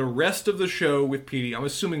terms of the rest of the show with PD, I'm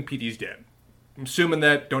assuming PD's dead. I'm assuming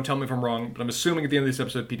that, don't tell me if I'm wrong, but I'm assuming at the end of this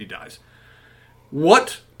episode PD dies.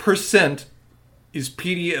 What percent is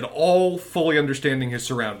PD at all fully understanding his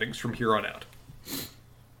surroundings from here on out?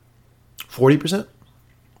 40%?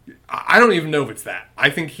 I don't even know if it's that. I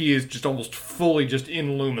think he is just almost fully just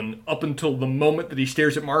in Lumon up until the moment that he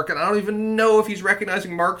stares at Mark, and I don't even know if he's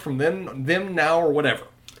recognizing Mark from them now or whatever.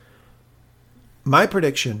 My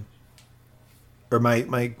prediction, or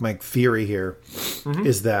my theory here,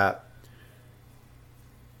 is that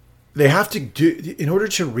they have to do, in order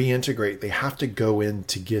to reintegrate, they have to go in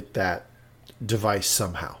to get that device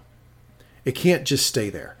somehow. It can't just stay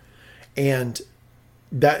there. And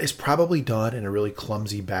that is probably done in a really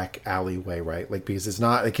clumsy back alleyway, right? Like, because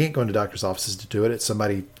they can't go into doctor's offices to do it. It's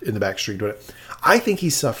somebody in the back street doing it. I think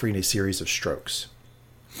he's suffering a series of strokes.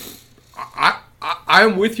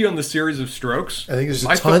 I'm with you on the series of strokes. I think there's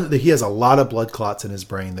a ton that he has a lot of blood clots in his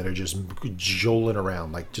brain that are just jolting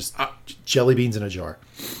around like just jelly beans in a jar.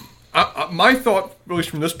 My thought, at least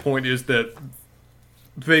from this point, is that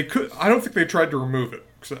they could. I don't think they tried to remove it.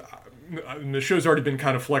 The show's already been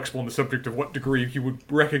kind of flexible on the subject of what degree you would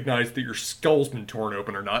recognize that your skull's been torn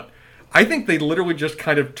open or not. I think they literally just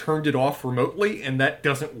kind of turned it off remotely, and that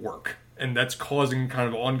doesn't work. And that's causing kind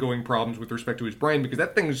of ongoing problems with respect to his brain, because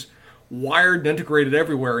that thing's wired and integrated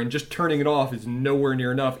everywhere, and just turning it off is nowhere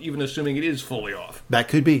near enough, even assuming it is fully off. That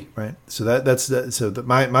could be, right? So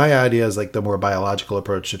my idea is like the more biological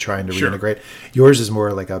approach to trying to reintegrate. Yours is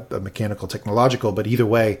more like a mechanical, technological, but either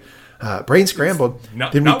way, brain scrambled.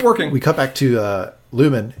 Not working. We cut back to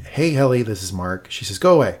Lumon. Hey, Helly, this is Mark. She says,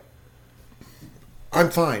 go away. I'm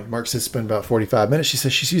fine. Mark says, it's been about 45 minutes. She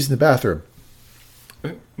says she's using the bathroom.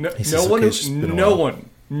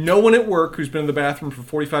 No one at work who's been in the bathroom for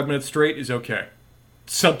 45 minutes straight is okay.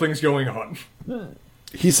 Something's going on.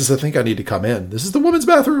 He says, I think I need to come in. This is the woman's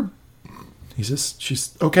bathroom. He says,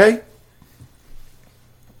 she's okay.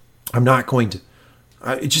 I'm not going to.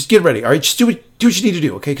 Just get ready. All right, just do what you need to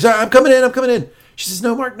do, okay? Because I'm coming in. She says,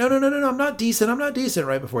 no, Mark, no, I'm not decent.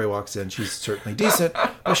 Right before he walks in. She's certainly decent,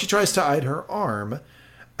 but she tries to hide her arm,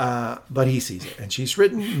 but he sees it. And she's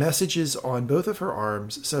written messages on both of her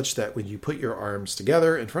arms such that when you put your arms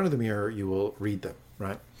together in front of the mirror, you will read them,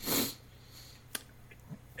 right?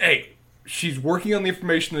 Hey, she's working on the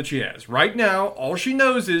information that she has. Right now, all she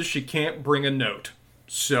knows is she can't bring a note.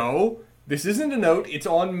 So, this isn't a note, it's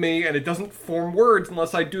on me, and it doesn't form words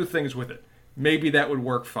unless I do things with it. Maybe that would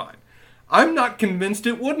work fine. I'm not convinced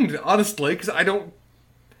it wouldn't, honestly, because I don't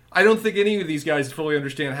think any of these guys fully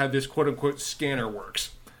understand how this quote-unquote scanner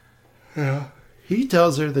works. Yeah. He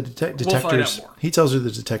tells her the detectors. We'll find out more. He tells her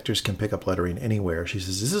the detectors can pick up lettering anywhere. She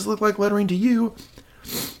says, "Does this look like lettering to you?"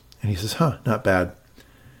 And he says, "Huh, not bad."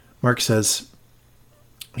 Mark says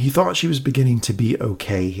he thought she was beginning to be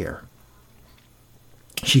okay here.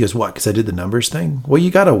 She goes, what? Because I did the numbers thing? Well,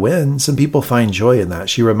 you got to win. Some people find joy in that.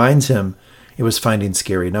 She reminds him it was finding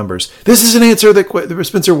scary numbers. This is an answer that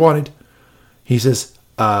Spencer wanted. He says,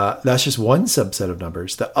 that's just one subset of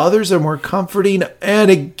numbers. The others are more comforting.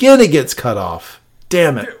 And again, it gets cut off.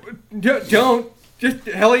 Damn it. Don't. Just,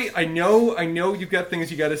 Helly, I know you've got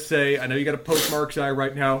things you got to say. I know you got to poke Mark's eye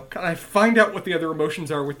right now. Can I find out what the other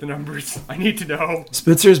emotions are with the numbers? I need to know.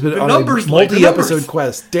 Spencer's been on a multi-episode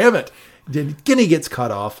quest. Damn it. Again, he gets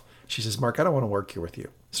cut off. She says, Mark, I don't want to work here with you.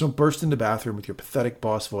 So don't burst into the bathroom with your pathetic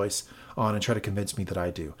boss voice on and try to convince me that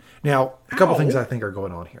I do. Now, a couple things I think are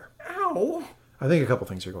going on here. I think a couple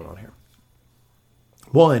things are going on here.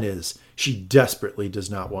 One is she desperately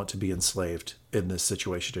does not want to be enslaved in this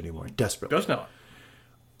situation anymore. Desperately. Does not.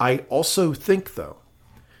 I also think, though,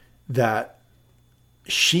 that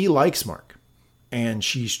she likes Mark and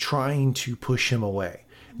she's trying to push him away.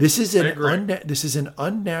 This is an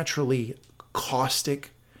unnaturally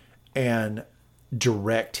caustic and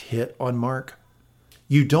direct hit on Mark.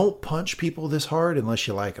 You don't punch people this hard unless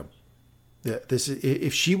you like them. If this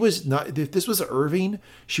was Irving,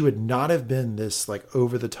 she would not have been this like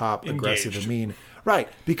over the top, aggressive and mean, right?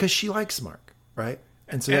 Because she likes Mark, right?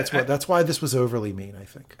 And so that's why this was overly mean, I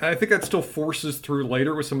think. I think that still forces through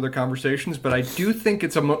later with some of their conversations, but I do think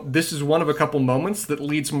this is one of a couple moments that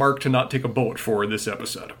leads Mark to not take a bullet for this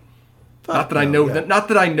episode. Not that I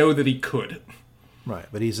know that he could. Right,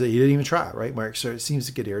 but he didn't even try, right? Mark seems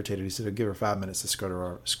to get irritated. He said, "I'll give her 5 minutes to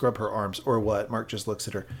scrub her arms," or what? Mark just looks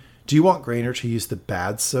at her. Do you want Grainer to use the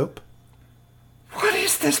bad soap? What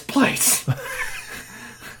is this place?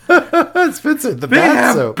 Spencer,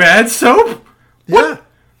 bad soap. Bad soap? Yeah.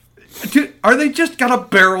 Dude, are they just got a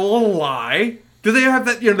barrel of lye? Do they have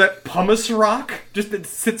that pumice rock just that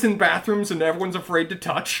sits in bathrooms and everyone's afraid to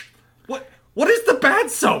touch? What is the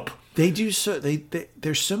bad soap? They do so.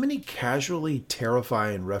 There's so many casually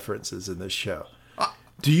terrifying references in this show.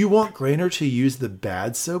 Do you want Grainer to use the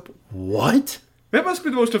bad soap? What? That must be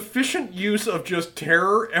the most efficient use of just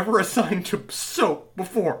terror ever assigned to soap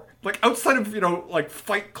before. Like outside of like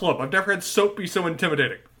Fight Club, I've never had soap be so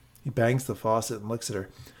intimidating. He bangs the faucet and looks at her.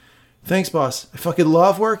 Thanks, boss. I fucking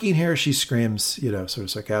love working here, she screams, sort of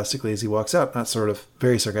sarcastically as he walks out. Not sort of,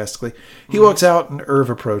 very sarcastically. He walks out and Irv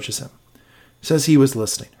approaches him. Says he was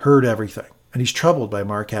listening, heard everything. And he's troubled by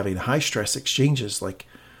Mark having high-stress exchanges like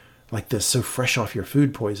this, so fresh off your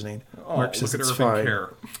food poisoning. Mark says it's fine.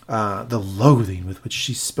 The loathing with which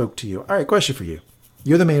she spoke to you. All right, question for you.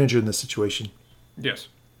 You're the manager in this situation. Yes.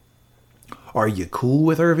 Are you cool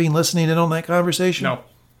with Irving listening in on that conversation? No.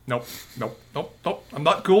 Nope. I'm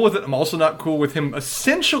not cool with it. I'm also not cool with him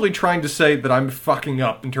essentially trying to say that I'm fucking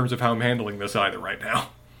up in terms of how I'm handling this either right now.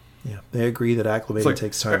 Yeah, they agree that acclimating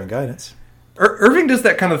takes time and guidance. Irving does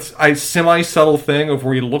that kind of semi-subtle thing of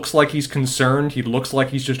where he looks like he's concerned. He looks like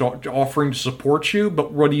he's just offering to support you,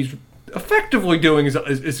 but what he's effectively doing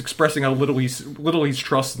is expressing how little he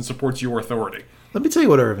trusts and supports your authority. Let me tell you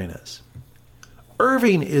what Irving is.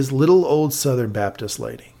 Irving is little old Southern Baptist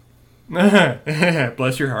lady.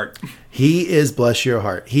 Bless your heart. He is bless your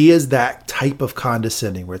heart. He is that type of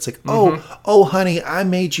condescending where it's like, oh, honey, I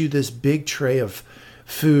made you this big tray of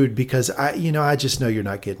food because I just know you're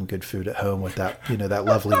not getting good food at home with that, that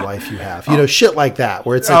lovely wife you have. Shit like that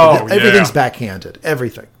where it's like everything's backhanded.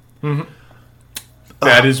 Everything. Mm-hmm.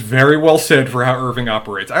 That is very well said for how Irving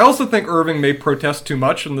operates. I also think Irving may protest too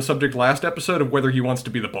much on the subject last episode of whether he wants to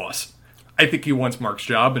be the boss. I think he wants Mark's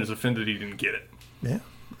job and is offended he didn't get it. Yeah.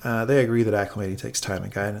 They agree that acclimating takes time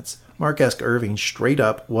and guidance. Mark asked Irving straight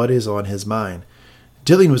up what is on his mind.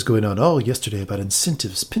 Dilling was going on all yesterday about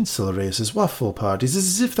incentives, pencil races, waffle parties,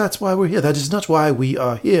 as if that's why we're here. That is not why we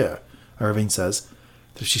are here, Irving says.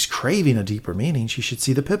 If she's craving a deeper meaning, she should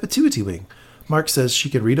see the Perpetuity wing. Mark says she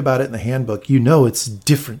could read about it in the handbook. It's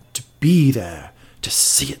different to be there, to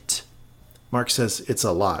see it. Mark says it's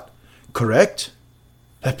a lot. Correct?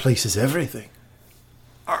 That place is everything.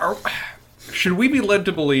 Should we be led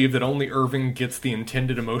to believe that only Irving gets the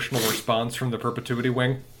intended emotional response from the Perpetuity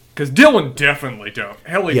wing? Because Dylan definitely don't.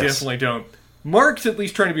 Helly definitely don't. Mark's at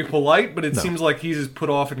least trying to be polite, but it seems like he's as put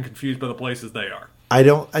off and confused by the places they are.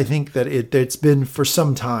 I think that it's been for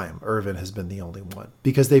some time, Irvin has been the only one.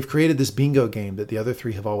 Because they've created this bingo game that the other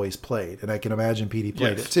three have always played. And I can imagine Petey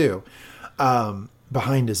played it too.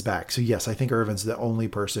 Behind his back. So yes, I think Irvin's the only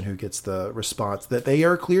person who gets the response that they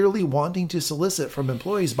are clearly wanting to solicit from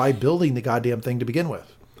employees by building the goddamn thing to begin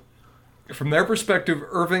with. From their perspective,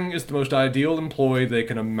 Irving is the most ideal employee they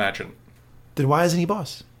can imagine. Then why isn't he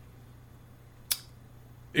boss?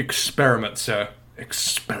 Experiment, sir.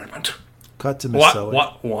 Experiment. Cut to Miss Selwyn.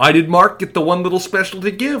 Why did Mark get the one little specialty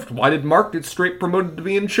gift? Why did Mark get straight promoted to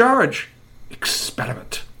be in charge?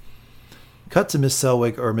 Experiment. Cut to Miss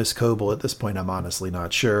Selwyn or Miss Coble. At this point, I'm honestly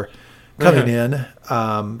not sure. Coming in,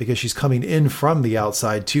 because she's coming in from the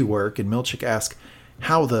outside to work, and Milchick asks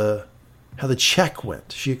how the check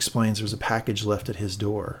went. She explains there's a package left at his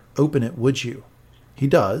door. Open it, would you? He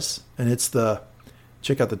does, and it's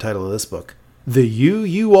check out the title of this book, The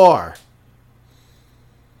You Are.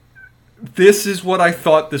 This is what I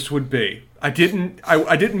thought this would be. I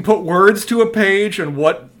didn't put words to a page on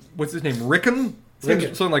what's his name? Rickon?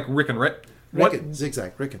 Something like Rickon, right? Rickon,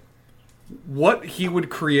 zigzag, Rickon. What he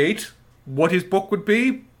would create, what his book would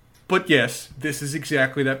be, but yes, this is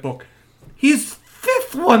exactly that book. His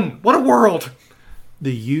fifth one! What a world!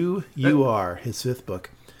 The You Are, his fifth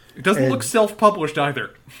book. It doesn't look self-published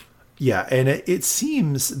either. Yeah, and it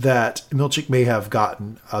seems that Milchick may have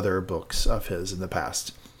gotten other books of his in the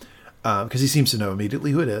past. Because he seems to know immediately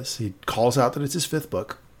who it is. He calls out that it's his fifth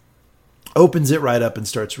book. Opens it right up and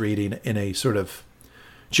starts reading in a sort of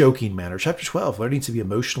joking manner. Chapter 12, Learning to be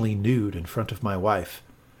Emotionally Nude in Front of My Wife.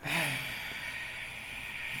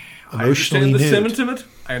 Emotionally nude.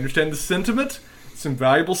 I understand the sentiment. Some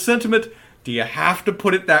valuable sentiment. Do you have to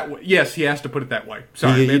put it that way? Yes, he has to put it that way.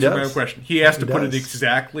 Sorry, I'm answering my own question. He has to put it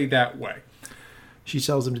exactly that way. She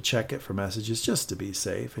tells him to check it for messages just to be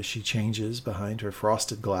safe as she changes behind her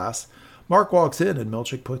frosted glass. Mark walks in and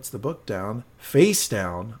Milchick puts the book down, face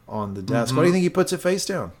down, on the desk. Mm-hmm. Why do you think he puts it face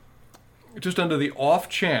down? Just under the off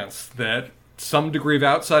chance that some degree of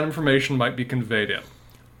outside information might be conveyed in.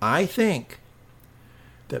 I think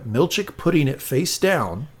that Milchick putting it face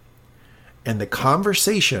down and the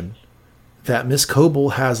conversation that Miss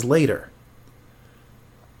Coble has later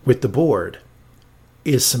with the board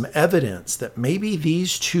is some evidence that maybe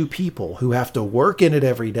these two people who have to work in it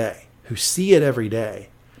every day, who see it every day,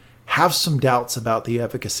 have some doubts about the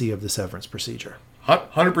efficacy of the severance procedure.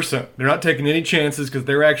 100%. They're not taking any chances because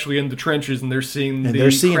they're actually in the trenches and they're seeing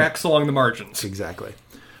the cracks along the margins. Exactly.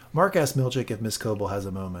 Mark asked Milchick if Miss Coble has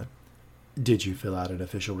a moment. Did you fill out an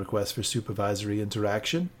official request for supervisory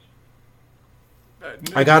interaction?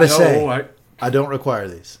 I gotta say, I don't require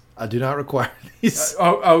these. I do not require these.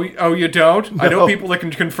 You don't? No. I know people that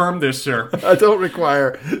can confirm this, sir. I don't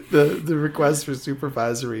require the request for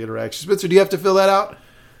supervisory interaction. Spencer, do you have to fill that out?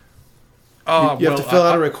 You have to fill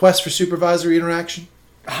out a request for supervisory interaction?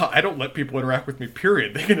 I don't let people interact with me,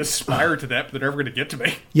 period. They can aspire to that, but they're never going to get to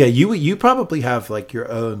me. Yeah, you probably have like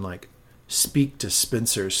your own like speak to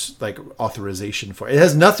Spencer's like authorization for it. It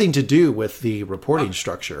has nothing to do with the reporting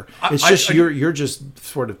structure. It's just you're just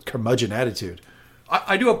sort of curmudgeon attitude.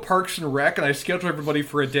 I do a Parks and Rec, and I schedule everybody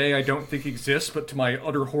for a day I don't think exists, but to my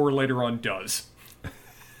utter horror later on does.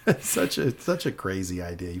 Such a crazy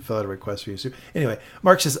idea. You fill out a request for your soup. Anyway,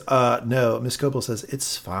 Mark says, no. Miss Coble says,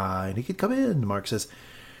 it's fine. He could come in. Mark says,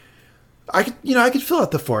 I could fill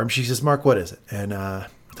out the form. She says, Mark, what is it? And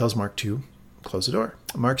tells Mark to close the door.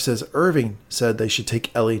 Mark says, Irving said they should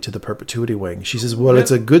take Ellie to the Perpetuity wing. She says, well,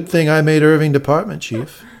 it's a good thing I made Irving department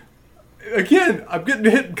chief. Again, I'm getting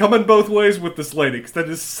hit coming both ways with this lady, because that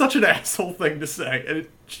is such an asshole thing to say, and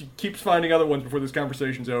she keeps finding other ones before this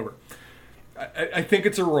conversation's over. I think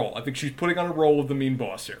it's a role. I think she's putting on a role of the mean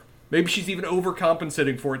boss here. Maybe she's even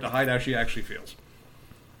overcompensating for it to hide how she actually feels.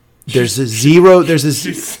 There's a zero.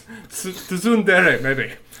 She's tsundere,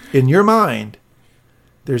 maybe. In your mind,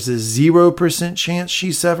 there's a 0% chance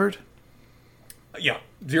she's severed? Yeah,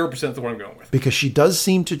 0% is the one I'm going with. Because she does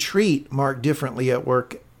seem to treat Mark differently at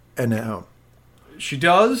work and at home. She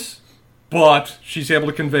does, but she's able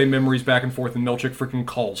to convey memories back and forth, and Milchick freaking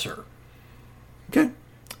calls her. Okay.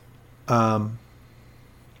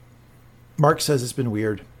 Mark says it's been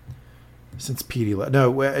weird since Petey left.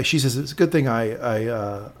 No, she says it's a good thing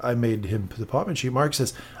I made him the department chief. Mark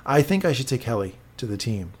says, I think I should take Helly to the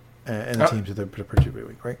team and the team to the Perpetuity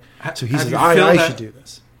week, right? So he says, I should do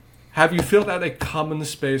this. Have you filled out a common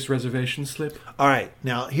space reservation slip? All right.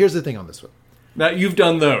 Now, here's the thing on this one. Now, you've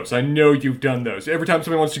done those. I know you've done those. Every time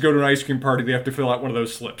somebody wants to go to an ice cream party, they have to fill out one of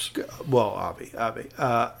those slips. Well, Avi.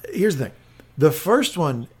 Here's the thing. The first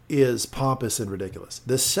one is pompous and ridiculous.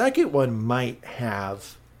 The second one might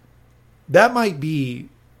be...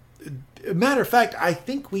 Matter of fact, I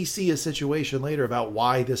think we see a situation later about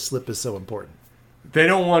why this slip is so important. They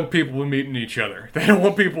don't want people meeting each other. They don't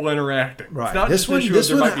want people interacting. Right. This one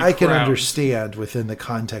I can understand within the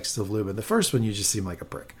context of Lumon. The first one, you just seem like a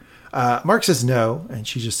prick. Mark says no, and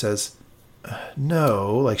she just says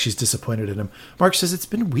no, like she's disappointed in him. Mark says it's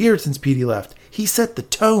been weird since Petey left. He set the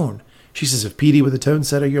tone. She says if Petey with a tone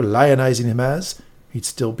setter you're lionizing him as, he'd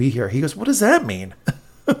still be here. He goes, what does that mean?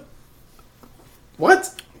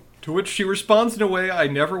 What? To which she responds in a way I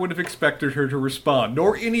never would have expected her to respond,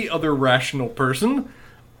 nor any other rational person.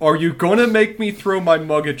 Are you gonna make me throw my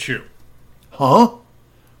mug at you? Huh?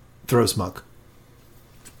 Throws mug.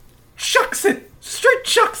 Chucks it! Straight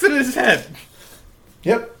chucks it at his head!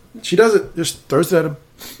 Yep, she does it. Just throws it at him.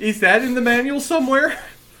 Is that in the manual somewhere?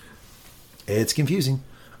 It's confusing.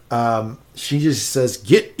 She just says,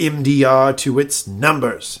 get MDR to its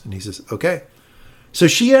numbers. And he says, okay. So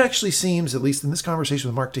she actually seems, at least in this conversation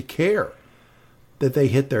with Mark, to care that they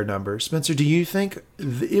hit their numbers. Spencer, do you think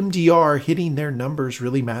the MDR hitting their numbers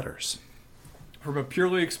really matters? From a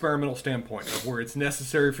purely experimental standpoint, of where it's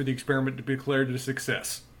necessary for the experiment to be declared a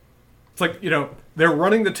success. It's like, they're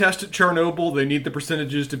running the test at Chernobyl. They need the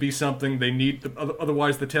percentages to be something.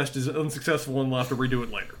 Otherwise the test is unsuccessful and they'll have to redo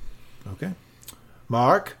it later. Okay.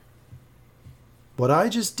 Mark, what I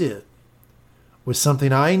just did was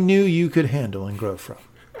something I knew you could handle and grow from.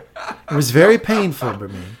 It was very painful for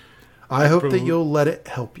me. I hope that you'll let it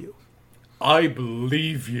help you. I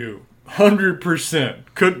believe you.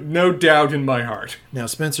 100%. No doubt in my heart. Now,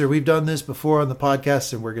 Spencer, we've done this before on the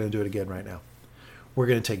podcast, and we're going to do it again right now. We're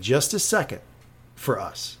going to take just a second for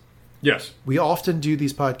us. Yes. We often do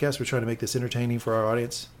these podcasts. We're trying to make this entertaining for our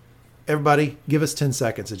audience. Everybody, give us 10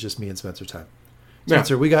 seconds. It's just me and Spencer time.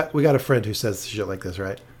 Spencer, we got a friend who says shit like this,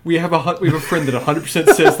 right? We have a friend that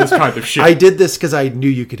 100% says this kind of shit. I did this because I knew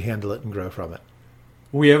you could handle it and grow from it.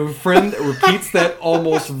 We have a friend that repeats that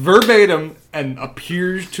almost verbatim and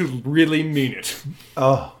appears to really mean it.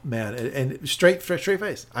 Oh, man. And straight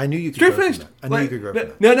face. I knew you could straight grow face. from that. I knew you could grow from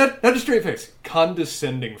that. No, not a straight face.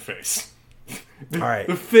 Condescending face. All right.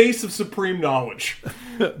 The face of supreme knowledge.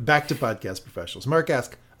 Back to podcast professionals. Mark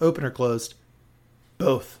asked, open or closed?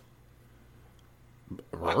 Both.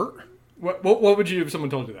 What would you do if someone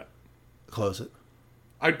told you that? Close it.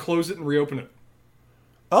 I'd close it and reopen it.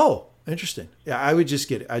 Oh, interesting. Yeah, I'd just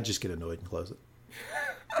get annoyed and close it.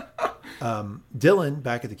 Dylan,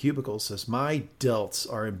 back at the cubicle, says, my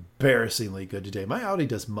delts are embarrassingly good today. My Audi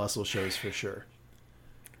does muscle shows for sure.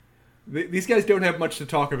 These guys don't have much to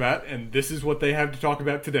talk about, and this is what they have to talk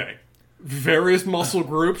about today. Various muscle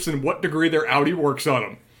groups and what degree their Audi works on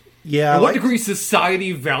them. Yeah. And what degree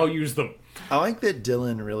society values them. I like that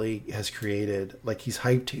Dylan really has created, he's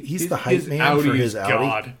hyped. He's the hype man for his Audi.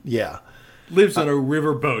 God. Yeah. Lives on a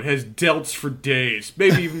riverboat, has delts for days,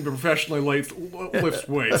 maybe even professionally lifts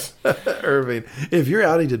weights. Irving, if your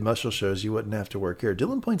Audi did muscle shows, you wouldn't have to work here.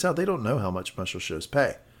 Dylan points out they don't know how much muscle shows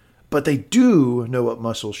pay, but they do know what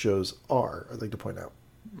muscle shows are, I'd like to point out.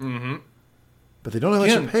 Mm-hmm. But they don't know how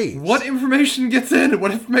much it pays. What information gets in and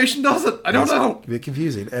what information doesn't? I don't know. It's a bit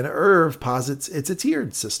confusing. And Irv posits it's a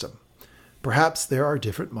tiered system. Perhaps there are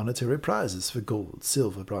different monetary prizes for gold,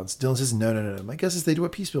 silver, bronze. Dylan says, no. My guess is they do a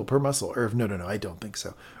piecemeal per muscle. Irv, no, I don't think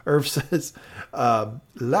so. Irv says,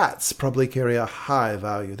 lats probably carry a high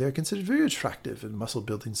value. They're considered very attractive in muscle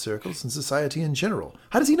building circles and society in general.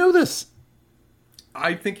 How does he know this?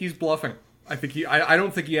 I think he's bluffing. I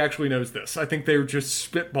don't think he actually knows this. I think they're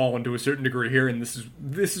just spitballing to a certain degree here, and this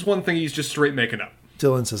is one thing he's just straight making up.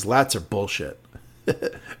 Dylan says, lats are bullshit.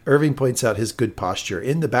 Irving points out his good posture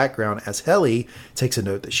in the background as Helly takes a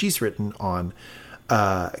note that she's written on,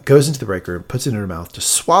 goes into the break room, puts it in her mouth to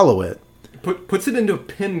swallow it. Puts it into a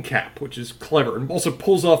pen cap, which is clever, and also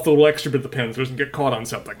pulls off the little extra bit of the pen so it doesn't get caught on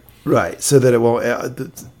something. Right, so that it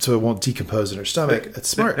won't decompose in her stomach. It's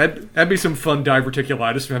smart. That'd be some fun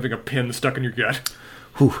diverticulitis from having a pin stuck in your gut.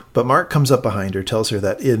 Whew. But Mark comes up behind her, tells her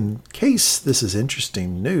that in case this is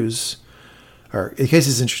interesting news, or in case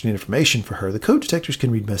it's interesting information for her, the code detectors can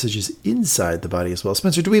read messages inside the body as well.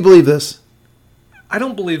 Spencer, do we believe this? I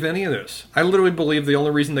don't believe any of this. I literally believe the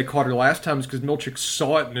only reason they caught her last time is because Milchick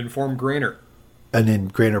saw it and informed Grainer. And then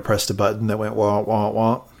Grainer pressed a button that went wah, wah,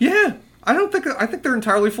 wah. Yeah. I think they're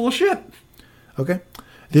entirely full of shit. Okay.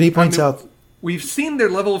 Then he points out... We've seen their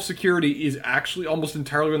level of security is actually almost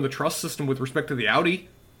entirely in the trust system with respect to the Audi.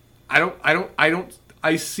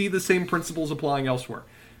 I see the same principles applying elsewhere.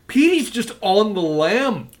 Petey's just on the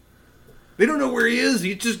lam. They don't know where he is.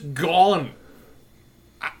 He's just gone.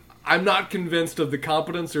 I'm not convinced of the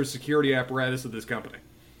competence or security apparatus of this company.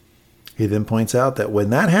 He then points out that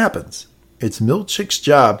when that happens, it's Milchick's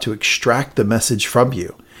job to extract the message from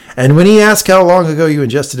you. And when he asks how long ago you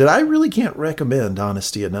ingested it, I really can't recommend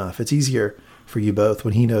honesty enough. It's easier for you both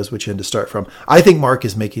when he knows which end to start from. I think Mark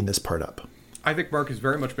is making this part up. I think Mark is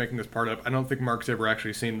very much making this part up. I don't think Mark's ever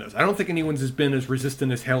actually seen this. I don't think anyone's has been as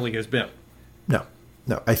resistant as Helly has been. No.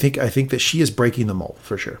 I think that she is breaking the mold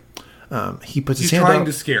for sure. He puts his hand trying out.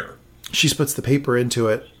 to scare her. She puts the paper into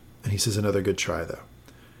it, and he says, another good try, though.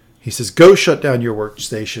 He says, go shut down your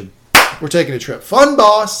workstation. We're taking a trip. Fun,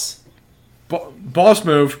 boss! Boss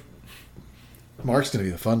move. Mark's going to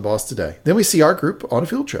be the fun boss today. Then we see our group on a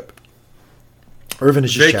field trip. Irvin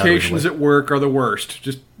is just Vacations at work are the worst.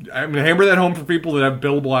 I'm going to hammer that home for people that have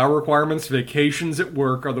billable hour requirements. Vacations at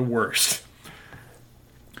work are the worst.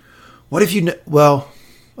 What if you... Well,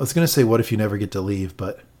 I was going to say, what if you never get to leave,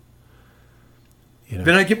 but...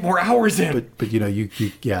 Then I get more hours in. But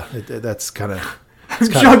that's kind of... I'm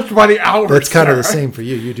judged by the hours. That's kind of the same for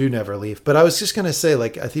you. You do never leave. But I was just going to say,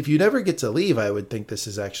 like, if you never get to leave, I would think this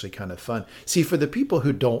is actually kind of fun. See, for the people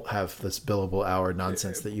who don't have this billable hour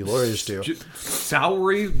nonsense that you lawyers do.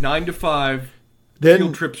 Salary, 9 to 5,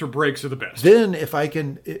 field trips or breaks are the best. Then if I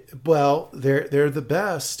can... they're the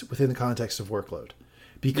best within the context of workload.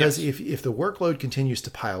 Because if the workload continues to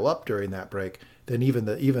pile up during that break... then even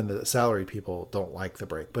the salaried people don't like the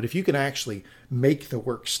break. But if you can actually make the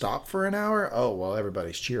work stop for an hour, oh well,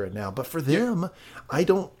 everybody's cheering now. But for them, I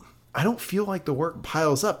don't feel like the work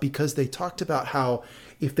piles up because they talked about how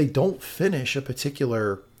if they don't finish a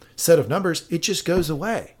particular set of numbers, it just goes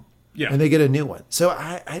away. Yeah. And they get a new one. So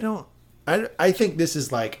I think this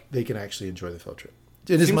is like they can actually enjoy the field trip.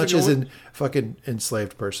 And as much as a fucking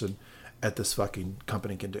enslaved person at this fucking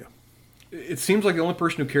company can do. It seems like the only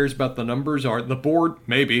person who cares about the numbers are the board,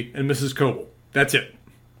 maybe, and Mrs. Coble. That's it.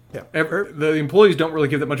 Yeah. The employees don't really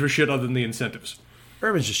give that much of a shit other than the incentives.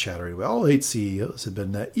 Irvin's just chattering. Well, all 8 CEOs have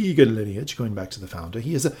been Egan lineage, going back to the founder.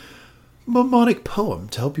 He has a mnemonic poem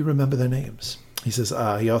to help you remember their names. He says he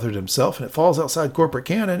authored it himself, and it falls outside corporate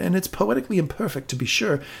canon, and it's poetically imperfect, to be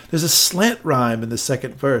sure. There's a slant rhyme in the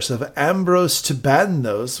second verse of Ambrose to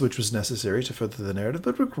Bannos, which was necessary to further the narrative,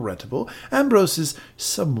 but regrettable. Ambrose is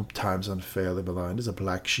sometimes unfairly maligned as a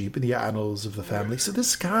black sheep in the annals of the family. So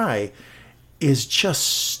this guy is just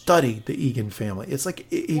studied the Egan family. It's like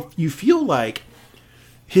if you feel like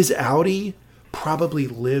his Audi probably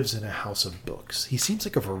lives in a house of books. He seems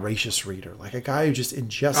like a voracious reader, like a guy who just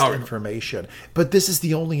ingests information. But this is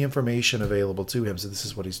the only information available to him, so this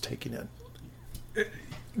is what he's taking in.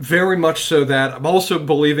 Very much so that. I'm also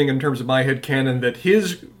believing in terms of my head canon that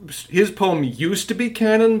his poem used to be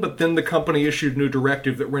canon, but then the company issued a new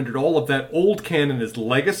directive that rendered all of that old canon as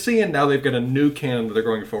legacy, and now they've got a new canon that they're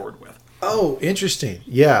going forward with. Oh, interesting.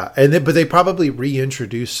 Yeah. But they probably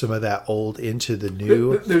reintroduced some of that old into the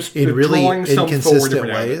new in really inconsistent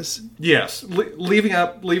ways. Yes. Leaving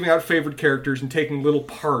out favored characters and taking little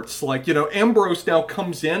parts. Like, Ambrose now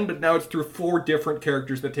comes in, but now it's through 4 different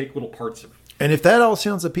characters that take little parts of it. And if that all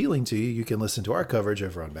sounds appealing to you, you can listen to our coverage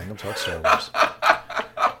over on Mangum Talk Star Wars.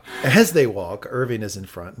 As they walk, Irving is in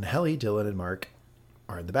front, and Helly, Dylan, and Mark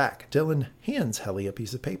are in the back. Dylan hands Helly a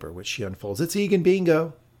piece of paper, which she unfolds. It's Egan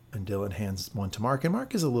Bingo. And Dylan hands one to Mark, and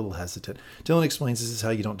Mark is a little hesitant. Dylan explains this is how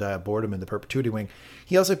you don't die of boredom in the Perpetuity Wing.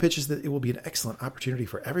 He also pitches that it will be an excellent opportunity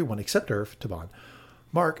for everyone except Irv to bond.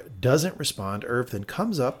 Mark doesn't respond. Irv then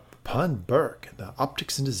comes up upon Burke, the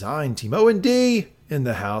optics and design team. O&D in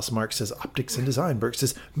the house. Mark says optics and design. Burke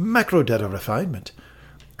says macro data refinement.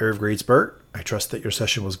 Irv greets Burke. I trust that your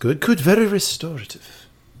session was good. Good, very restorative.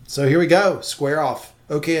 So here we go. Square off.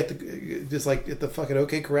 Okay, just like at the fucking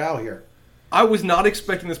OK Corral here. I was not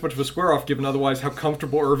expecting this much of a square-off, given otherwise how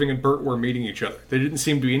comfortable Irving and Bert were meeting each other. There didn't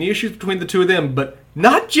seem to be any issues between the two of them, but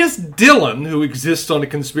not just Dylan, who exists on a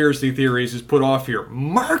conspiracy theories, is put off here.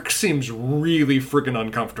 Mark seems really freaking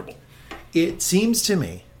uncomfortable. It seems to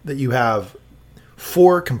me that you have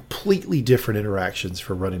 4 completely different interactions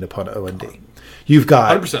for running upon O&D. You've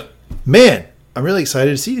got... 100%. Man, I'm really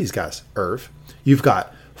excited to see these guys. Irv. You've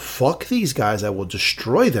got, fuck these guys, I will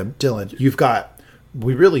destroy them. Dylan. You've got...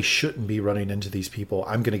 We really shouldn't be running into these people.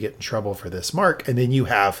 I'm going to get in trouble for this, Mark. And then you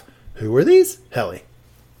have, who are these? Helly.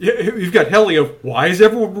 Yeah, you've got Helly of, why is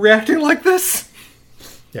everyone reacting like this?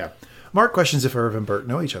 Yeah. Mark questions if Irv and Bert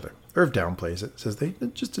know each other. Irv downplays it, says they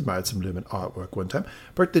just admired some Lumon artwork one time.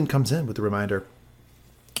 Bert then comes in with the reminder,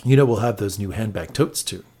 we'll have those new handbag totes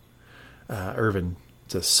too. Irvin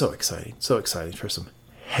says, so exciting for some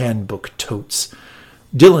handbook totes.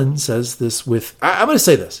 Dylan says this with, I'm going to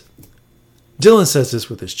say this. Dylan says this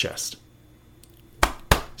with his chest.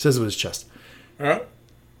 Says it with his chest. Huh?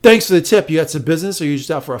 Thanks for the tip. You got some business or you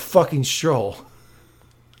just out for a fucking stroll?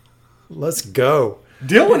 Let's go.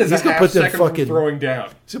 Dylan is a half second from throwing down.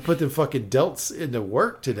 He's going to put them fucking delts into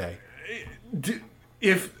work today.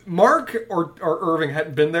 If Mark or Irving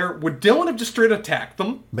hadn't been there, would Dylan have just straight attacked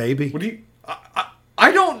them? Maybe. Would he?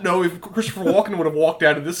 I don't know if Christopher Walken would have walked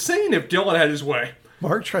out of this scene if Dylan had his way.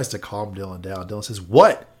 Mark tries to calm Dylan down. Dylan says,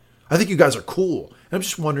 what? I think you guys are cool. And I'm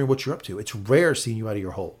just wondering what you're up to. It's rare seeing you out of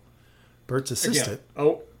your hole. Bert's assistant.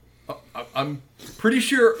 Again, I'm pretty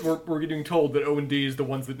sure we're getting told that O&D is the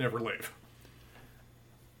ones that never leave.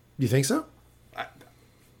 You think so?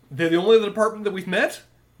 They're the only other department that we've met.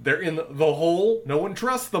 They're in the hole. No one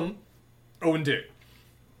trusts them. O&D.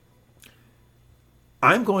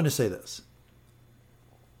 I'm going to say this.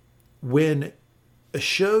 When a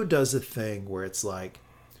show does a thing where it's like,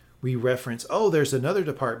 we reference, oh, there's another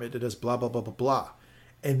department that does blah, blah, blah, blah, blah.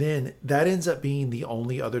 And then that ends up being the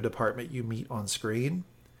only other department you meet on screen.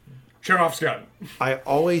 Chekhov's gun. I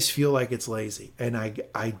always feel like it's lazy. And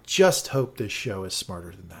I just hope this show is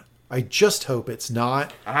smarter than that. I just hope it's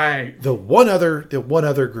not the one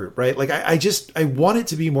other group, right? Like I want it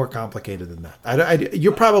to be more complicated than that.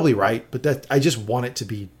 You're probably right, but I just want it to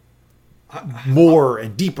be more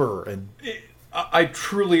and deeper. And I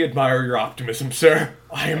truly admire your optimism, sir.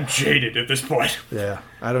 I am jaded at this point. Yeah,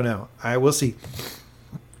 I don't know. I will see.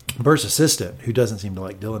 Bert's assistant, who doesn't seem to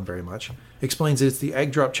like Dylan very much, explains that it's the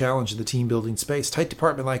egg drop challenge in the team building space. Tight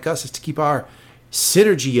department like us is to keep our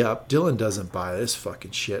synergy up. Dylan doesn't buy this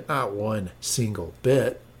fucking shit. Not one single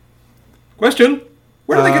bit. Question.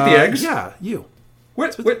 Where do they get the eggs? Yeah, you.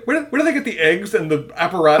 Where do they get the eggs and the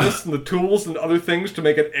apparatus and the tools and other things to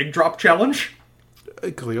make an egg drop challenge?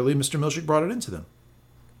 Clearly, Mr. Milchick brought it into them.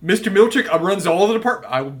 Mr. Milchick runs all the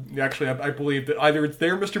department. I believe that either it's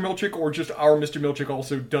their Mr. Milchick or just our Mr. Milchick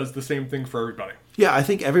also does the same thing for everybody. Yeah, I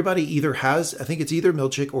think everybody I think it's either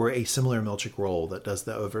Milchick or a similar Milchick role that does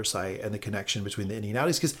the oversight and the connection between the Indy and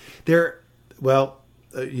Audis. Because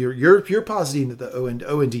you're positing that the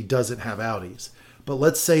O&D doesn't have Audis. But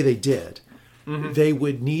let's say they did. Mm-hmm. They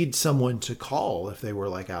would need someone to call if they were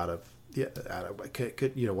like want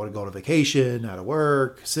to go on a vacation, out of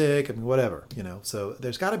work, sick, I mean, whatever, So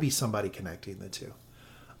there's got to be somebody connecting the two.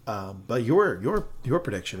 But your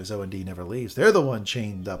prediction is O&D never leaves. They're the one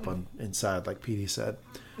chained up on inside, like Petey said.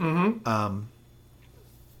 Mm-hmm.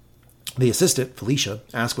 The assistant, Felicia,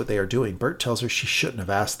 asks what they are doing. Bert tells her she shouldn't have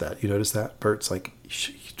asked that. You notice that? Bert's like,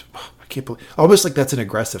 I can't believe, almost like that's an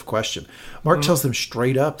aggressive question. Mark tells them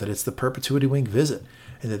straight up that it's the Perpetuity Wing visit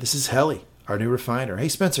and that this is Helly, our new refiner. Hey,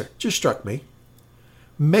 Spencer, just struck me.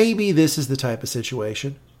 Maybe this is the type of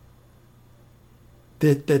situation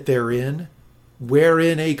that they're in,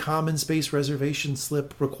 wherein a common space reservation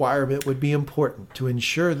slip requirement would be important to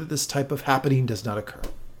ensure that this type of happening does not occur.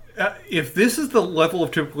 If this is the level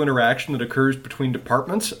of typical interaction that occurs between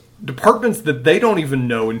departments that they don't even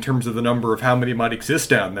know in terms of the number of how many might exist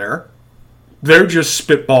down there, they're just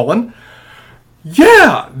spitballing.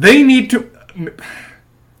 Yeah, they need to...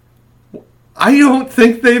 I don't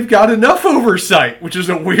think they've got enough oversight, which is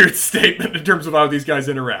a weird statement in terms of how these guys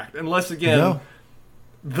interact. Unless, again,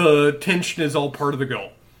 the tension is all part of the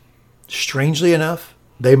goal. Strangely enough,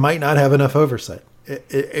 they might not have enough oversight.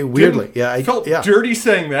 Weirdly. I felt dirty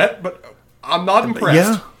saying that, but I'm not impressed.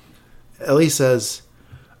 Yeah. Ellie says...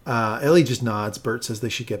 Ellie just nods. Bert says they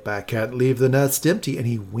should get back. Can't leave the nest empty. And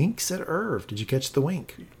he winks at Irv. Did you catch the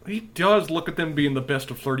wink? He does look at them being the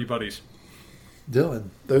best of flirty buddies. Dylan,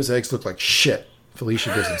 those eggs look like shit.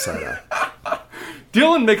 Felicia gives him side eye.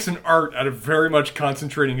 Dylan makes an art out of very much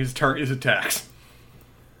concentrating his attacks.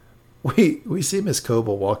 We see Miss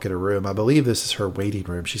Coble walk in a room. I believe this is her waiting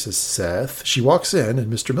room. She says, Seth. She walks in,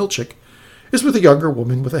 and Mr. Milchick is with a younger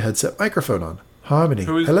woman with a headset microphone on. Harmony.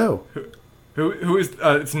 Hello. Who is,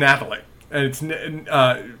 it's Natalie. And it's,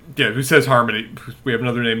 who says Harmony. We have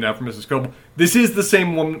another name now for Mrs. Coble. This is the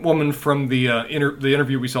same woman from the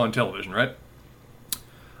interview we saw on television, right?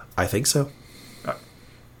 I think so.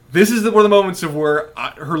 This is one of the moments of where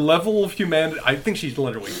her level of humanity, I think she's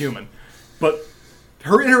literally human, but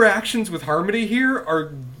her interactions with Harmony here are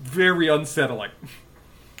very unsettling.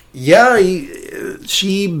 Yeah,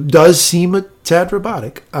 she does seem a tad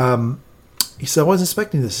robotic. He said, I wasn't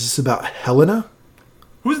expecting this. This is about Helena.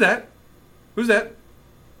 Who's that?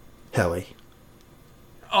 Helly.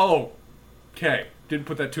 Oh, okay. Didn't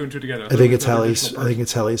put that two and two together. I think it's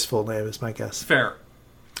Helly's full name is my guess. Fair.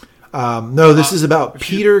 No, this is about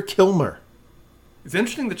Peter Kilmer. It's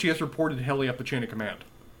interesting that she has reported Helly up the chain of command.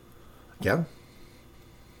 Yeah.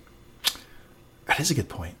 That is a good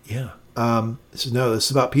point. Yeah. This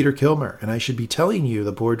is about Peter Kilmer, and I should be telling you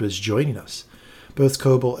the board was joining us. Both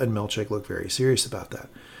Coble and Milchick look very serious about that.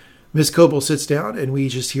 Miss Coble sits down, and we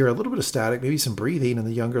just hear a little bit of static, maybe some breathing, and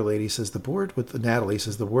the younger lady says, Natalie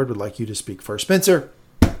says, the board would like you to speak first. Spencer,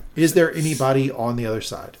 is there anybody on the other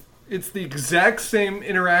side? It's the exact same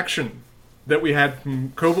interaction that we had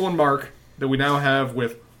from Coble and Mark that we now have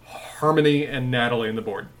with Harmony and Natalie in the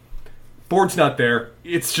board. Board's not there.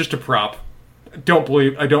 It's just a prop. I don't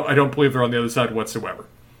believe they're on the other side whatsoever.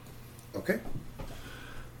 Okay.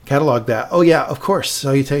 Catalog that. Oh yeah, of course.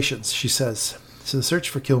 Salutations, she says. So the search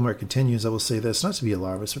for Kilmer continues. I will say this, not to be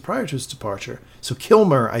alarmist, but prior to his departure. So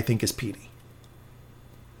Kilmer, I think, is Petey.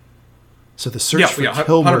 So the search for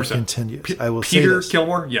Kilmer 100%. continues. I will say Peter this.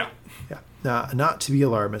 Kilmer, yeah. Yeah. Now, not to be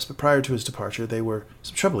alarmist, but prior to his departure, there were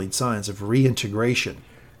some troubling signs of reintegration.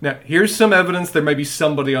 Now, here's some evidence there may be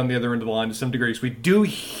somebody on the other end of the line to some degree. So we do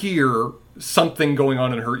hear something going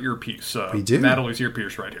on in her earpiece. We do. Natalie's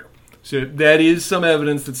earpiece right here. So that is some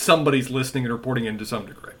evidence that somebody's listening and reporting in to some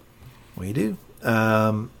degree. We do.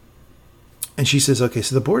 And she says, okay,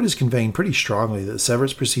 so the board is conveying pretty strongly that the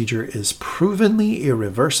severance procedure is provenly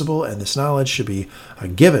irreversible, and this knowledge should be a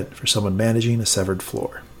given for someone managing a severed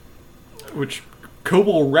floor. Which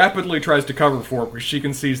Coble rapidly tries to cover for, because she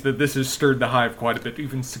concedes that this has stirred the hive quite a bit to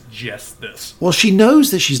even suggest this. Well, she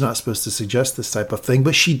knows that she's not supposed to suggest this type of thing,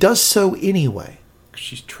 but she does so anyway.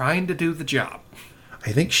 She's trying to do the job.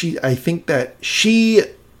 I think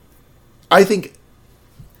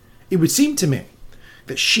it would seem to me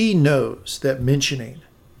that she knows that mentioning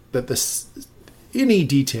that any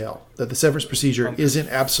detail that the severance procedure isn't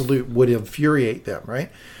absolute would infuriate them,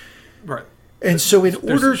 right? Right. And so in order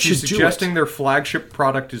to do it... She's suggesting their flagship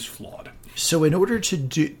product is flawed. So in order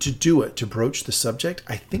to broach the subject,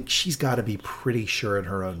 I think she's got to be pretty sure in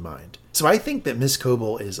her own mind. So I think that Miss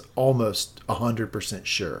Coble is almost 100%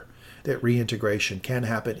 sure that reintegration can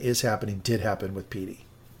happen, is happening, did happen with Petey.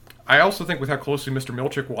 I also think with how closely Mr.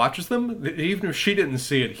 Milchick watches them, even if she didn't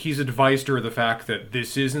see it, he's advised her of the fact that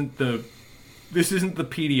this isn't the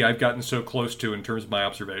Petey I've gotten so close to in terms of my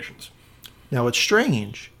observations. Now what's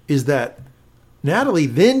strange is that Natalie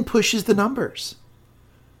then pushes the numbers.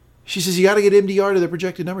 She says, you got to get MDR to the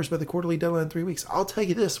projected numbers by the quarterly deadline in 3 weeks. I'll tell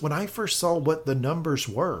you this, when I first saw what the numbers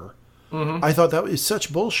were, I thought that was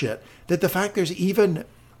such bullshit that the fact there's even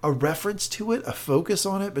a reference to it, a focus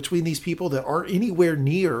on it between these people that aren't anywhere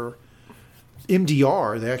near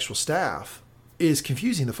MDR, the actual staff, is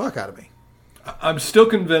confusing the fuck out of me. I'm still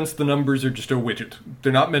convinced the numbers are just a widget.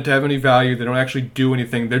 They're not meant to have any value. They don't actually do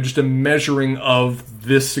anything. They're just a measuring of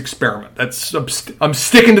this experiment. I'm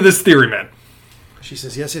sticking to this theory, man. She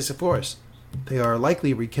says, yes, of course. They are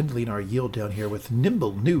likely rekindling our yield down here with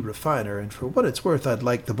nimble new refiner, and for what it's worth,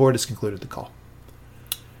 the board has concluded the call.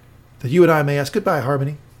 That you and I may ask goodbye,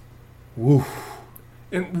 Harmony. Woo.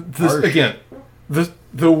 And this, again,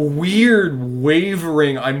 the weird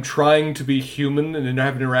wavering, I'm trying to be human and then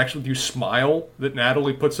have an interaction with you smile that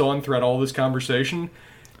Natalie puts on throughout all this conversation.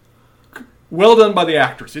 Well done by the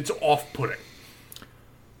actress. It's off-putting.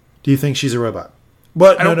 Do you think she's a robot?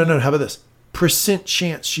 What? No. How about this? Percent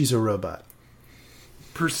chance she's a robot.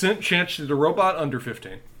 Percent chance she's a robot? Under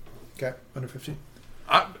 15. Okay, under 15.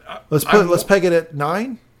 Let's peg it at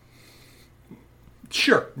 9.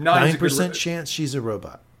 Sure, 9% chance she's a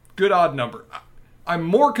robot. Good odd number. I'm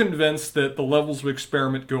more convinced that the levels of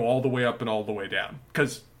experiment go all the way up and all the way down,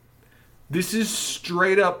 because this is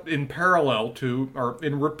straight up in parallel to, or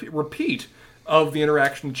in repeat of the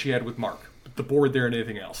interaction that she had with Mark, the board there and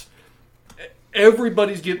anything else.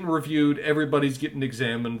 Everybody's getting reviewed, everybody's getting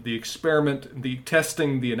examined, the experiment, the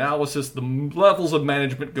testing, the analysis, the levels of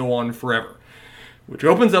management go on forever. Which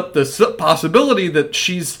opens up the possibility that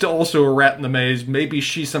she's also a rat in the maze. Maybe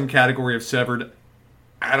she's some category of severed.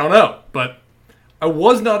 I don't know. But I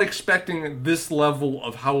was not expecting this level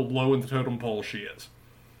of how low in the totem pole she is.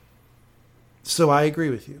 So I agree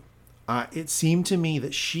with you. It seemed to me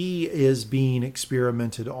that she is being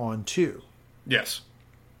experimented on too. Yes.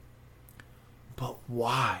 But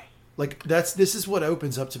why? This is what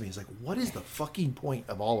opens up to me. It's like, what is the fucking point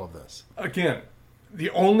of all of this? Again, the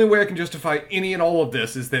only way I can justify any and all of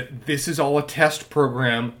this is that this is all a test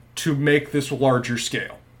program to make this larger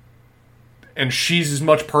scale. And she's as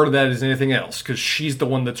much part of that as anything else, because she's the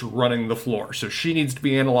one that's running the floor. So she needs to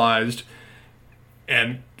be analyzed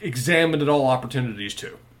and examined at all opportunities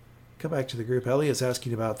too. Come back to the group. Ellie is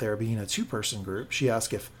asking about there being a 2-person group. She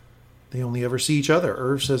asked if they only ever see each other.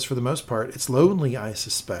 Irv says for the most part, it's lonely, I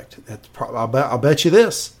suspect. I'll bet you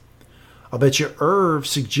this. I'll bet you Irv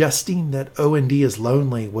suggesting that O&D is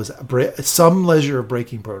lonely was some measure of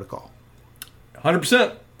breaking protocol.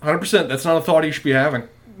 100%. 100%. That's not a thought you should be having.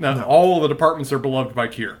 Now, no. All of the departments are beloved by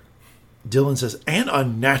Kier. Dylan says, and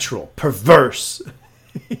unnatural, perverse.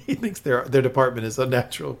 He thinks their department is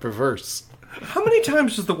unnatural, perverse. How many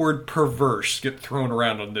times does the word perverse get thrown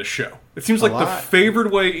around on this show? It seems like the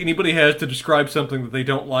favored way anybody has to describe something that they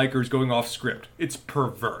don't like or is going off script. It's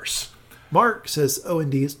perverse. Mark says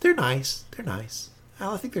O&D is, they're nice. They're nice.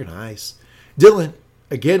 I think they're nice. Dylan,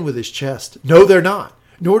 again with his chest, no, they're not.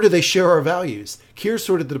 Nor do they share our values. Kier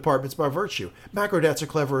sorted the departments by virtue. Macrodats are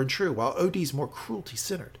clever and true, while OD's more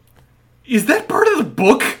cruelty-centered. Is that part of the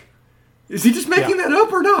book? Is he just making that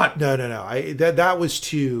up or not? No. That was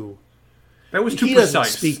too... That was too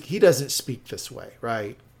precise. He doesn't speak this way,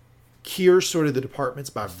 right? Kier sorted the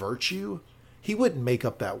departments by virtue. He wouldn't make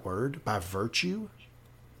up that word by virtue.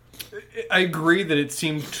 I agree that it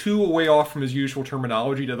seemed too way off from his usual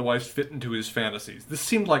terminology to otherwise fit into his fantasies. This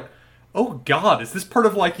seemed like, oh God, is this part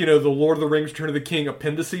of like, the Lord of the Rings Return of the King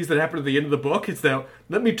appendices that happened at the end of the book? It's now,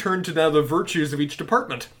 let me turn to now the virtues of each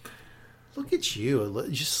department. Look at you.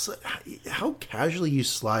 Just how casually you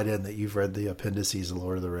slide in that you've read the appendices of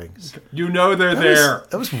Lord of the Rings. You know they're there.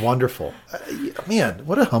 That was wonderful. Man,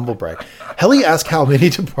 what a humble brag. Helly asked how many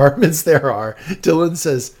departments there are. Dylan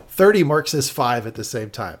says 30. Mark says 5 at the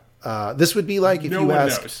same time. This would be like if you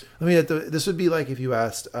asked... this would be like if you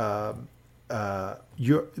asked...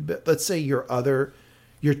 let's say your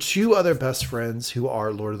 2 other best friends who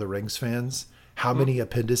are Lord of the Rings fans, how many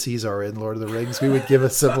appendices are in Lord of the Rings? We would give a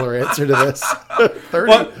similar answer to this.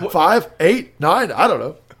 30, 5, 8, 9, I don't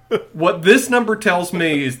know. What this number tells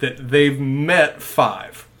me is that they've met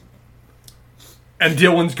 5. And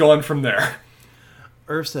Dylan's gone from there.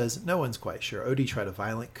 Irv says, no one's quite sure. Odie tried a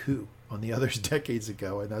violent coup on the others decades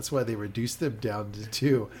ago, and that's why they reduced them down to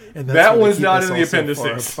 2. And that's that one's not in the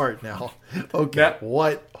appendices. So apart now. Okay,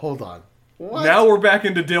 what? Hold on. What? Now we're back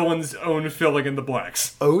into Dylan's own filling in the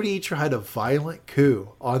blanks. Odie tried a violent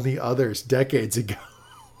coup on the others decades ago.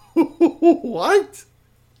 What?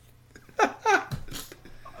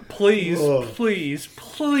 Please let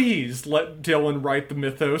Dylan write the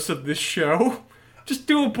mythos of this show. Just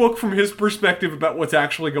do a book from his perspective about what's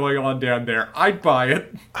actually going on down there. I'd buy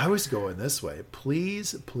it. I was going this way.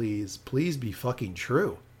 Please be fucking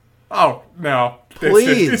true. Oh, no.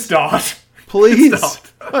 Please. It's not. Please. It's not.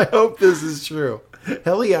 I hope this is true.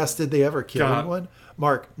 Helly asked, did they ever kill anyone?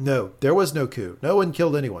 Mark, no. There was no coup. No one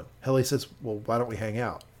killed anyone. Helly says, well, why don't we hang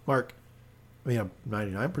out? Mark, I'm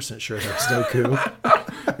 99% sure there was no coup.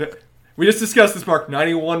 We just discussed this, Mark.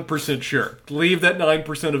 91% sure. Leave that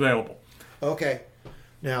 9% available. Okay.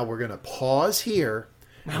 Now we're going to pause here.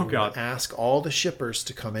 Oh, God. Ask all the shippers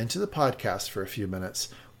to come into the podcast for a few minutes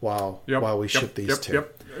while we ship these two.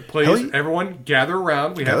 Yep. Please, everyone, gather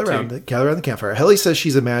around. Gather around the campfire. Helly says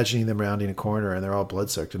she's imagining them rounding a corner and they're all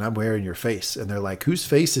blood-soaked, and I'm wearing your face. And they're like, whose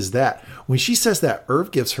face is that? When she says that,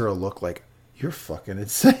 Irv gives her a look like, you're fucking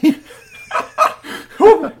insane.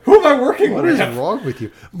 Who am I working with? What is wrong with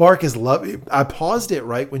you? Mark is loving. I paused it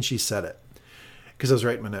right when she said it because I was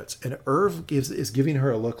writing my notes. And Irv is giving her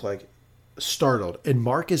a look like startled. And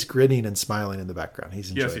Mark is grinning and smiling in the background. He's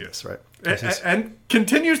enjoying this, right? And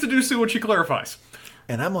continues to do so when she clarifies.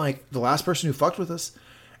 And I'm like, the last person who fucked with us.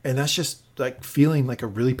 And that's just like feeling like a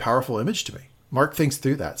really powerful image to me. Mark thinks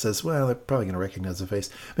through that, says, well, they're probably going to recognize the face.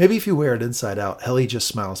 Maybe if you wear it inside out. Helly just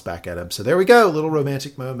smiles back at him. So there we go. Little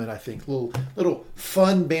romantic moment, I think. Little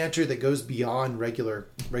fun banter that goes beyond regular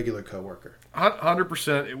coworker.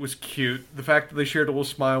 100%. It was cute. The fact that they shared a little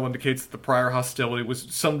smile indicates that the prior hostility was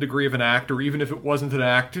some degree of an act, or even if it wasn't an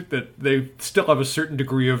act, that they still have a certain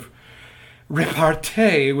degree of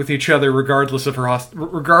repartee with each other, regardless of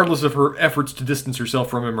her efforts to distance herself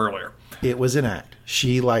from him earlier. It was an act.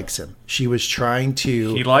 She likes him. She was trying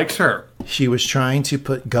to... He likes her. She was trying to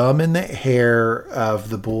put gum in the hair of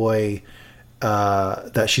the boy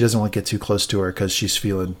that she doesn't want to get too close to her because she's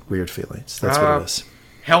feeling weird feelings. That's what it is.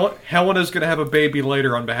 Helena's going to have a baby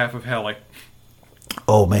later on behalf of Helly.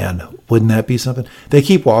 Oh, man. Wouldn't that be something? They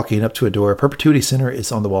keep walking up to a door. Perpetuity Center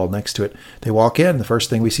is on the wall next to it. They walk in. The first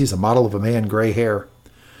thing we see is a model of a man, gray hair.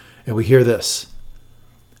 And we hear this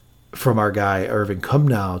from our guy, Irving. Come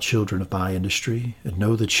now, children of my industry, and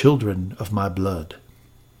know the children of my blood.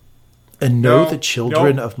 And know the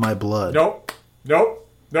children of my blood. Nope.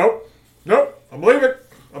 I'm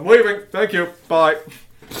leaving. Thank you. Bye.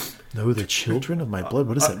 Know the children of my blood?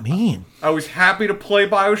 What does that mean? I was happy to play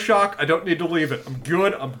BioShock. I don't need to leave it. I'm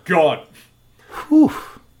good. I'm gone. Whew.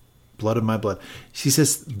 Blood of my blood. She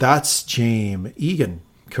says, that's James Egan,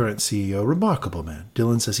 current CEO. Remarkable man.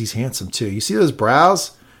 Dylan says he's handsome too. You see those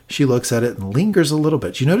brows? She looks at it and lingers a little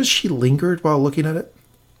bit. You notice she lingered while looking at it?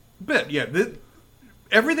 A bit, yeah.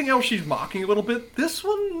 Everything else she's mocking a little bit. This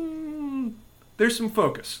one, there's some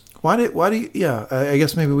focus. Why do you? Yeah, I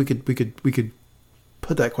guess maybe we could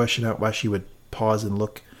put that question out. Why she would pause and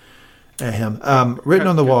look at him. Written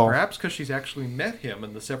on the wall. Perhaps because she's actually met him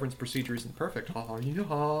and the severance procedure isn't perfect.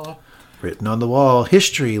 Written on the wall.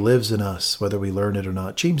 History lives in us, whether we learn it or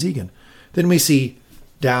not. James Egan. Then we see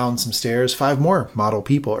down some stairs, 5 more model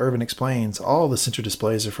people. Irvin explains all the center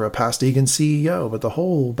displays are for a past Egan CEO, but the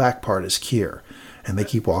whole back part is Kier. And they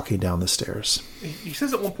keep walking down the stairs. He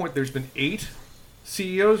says at one point there's been 8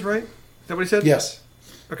 CEOs, right? Is that what he said? Yes.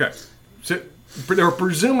 Okay. So there are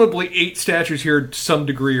presumably 8 statues here to some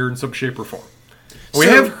degree or in some shape or form. We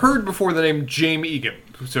have heard before the name James Egan.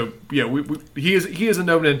 So, yeah, he is a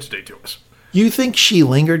known entity to us. You think she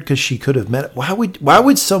lingered because she could have met? Why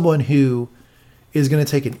would someone who is going to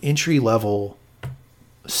take an entry level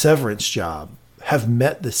severance job have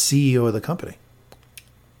met the CEO of the company?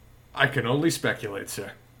 I can only speculate,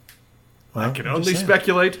 sir. Well, I can only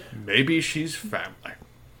speculate. Maybe she's family.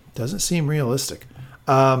 Doesn't seem realistic.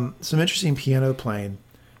 Some interesting piano playing,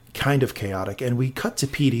 kind of chaotic, and we cut to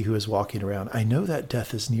Petey, who is walking around. I know that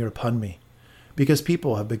death is near upon me, because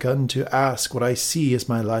people have begun to ask what I see as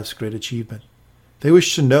my life's great achievement. They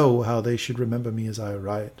wish to know how they should remember me as I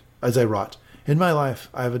rot. In my life,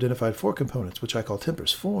 I have identified 4 components, which I call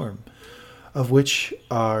tempers, form, of which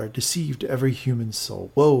are deceived every human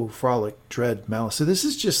soul. Woe, frolic, dread, malice. So this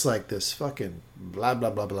is just like this fucking blah, blah,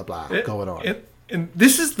 blah, blah, blah going on. And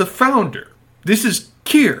this is the founder. This is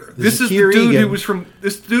Keir. This is the dude who was from the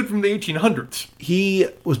 1800s. He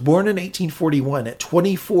was born in 1841. At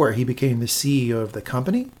 24, he became the CEO of the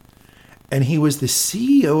company. And he was the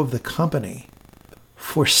CEO of the company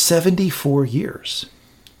for 74 years.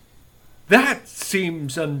 That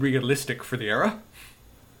seems unrealistic for the era.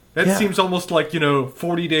 That seems almost like, 40 days and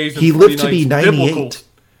 40 nights. He lived to be 98.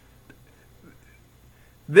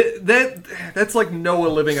 That's like Noah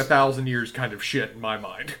living 1,000 years kind of shit in my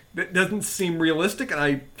mind. That doesn't seem realistic, and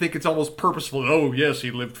I think it's almost purposeful. Oh, yes,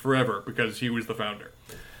 he lived forever because he was the founder.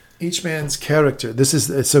 Each man's character.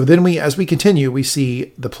 So then as we continue, we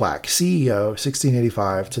see the plaque. CEO,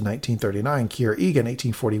 1685 to 1939. Keir Egan,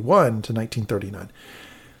 1841 to 1939.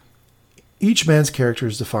 Each man's character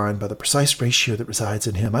is defined by the precise ratio that resides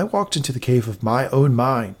in him. I walked into the cave of my own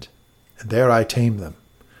mind, and there I tamed them.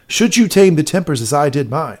 Should you tame the tempers as I did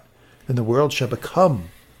mine, then the world shall become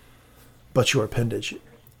but your appendage.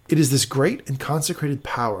 It is this great and consecrated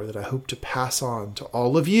power that I hope to pass on to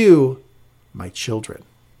all of you, my children.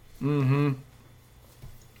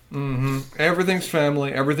 Everything's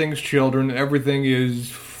family, everything's children, everything is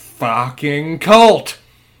fucking cult.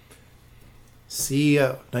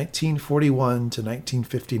 CEO, 1941 to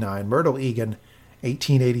 1959. Myrtle Egan,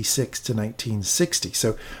 1886 to 1960.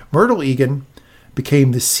 So Myrtle Egan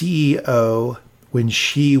became the CEO when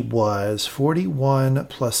she was 41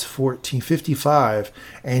 plus 14, 55,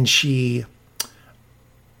 and she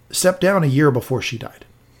stepped down a year before she died.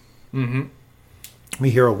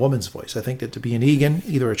 We hear a woman's voice. I think that to be an Egan,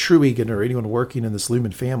 either a true Egan or anyone working in this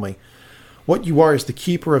Lumon family, what you are is the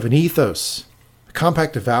keeper of an ethos, a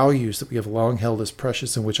compact of values that we have long held as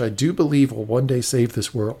precious and which I do believe will one day save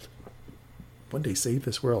this world. One day save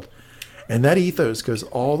this world. And that ethos goes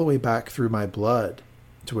all the way back through my blood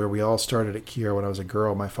to where we all started at Keir when I was a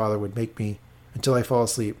girl. My father would make me, until I fall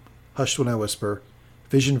asleep, hushed when I whisper,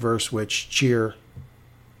 vision verse which cheer,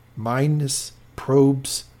 mindness,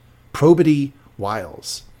 probes, probity,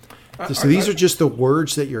 wiles. So these are just the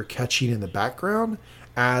words that you're catching in the background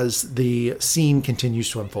as the scene continues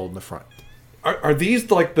to unfold in the front. Are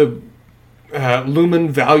these like the Lumon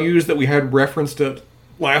values that we had referenced at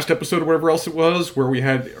last episode or whatever else it was, where we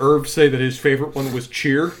had Irv say that his favorite one was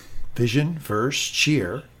cheer? Vision, verse,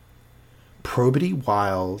 cheer, probity,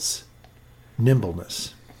 wiles,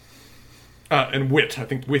 nimbleness. And wit. I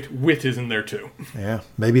think wit is in there too. Yeah,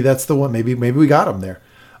 maybe that's the one. Maybe we got him there.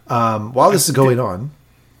 While this is going on...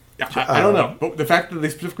 I don't know, but the fact that they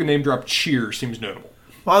specifically name dropped cheer seems notable.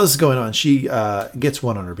 While this is going on, she gets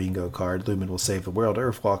one on her bingo card. Lumon will save the world.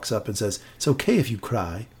 Irv walks up and says, it's okay if you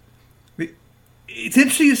cry. It's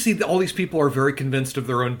interesting to see that all these people are very convinced of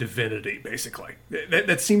their own divinity, basically.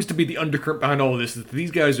 That seems to be the undercurrent behind all of this, is that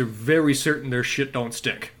these guys are very certain their shit don't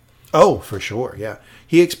stink. Oh, for sure, yeah.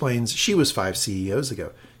 He explains she was 5 CEOs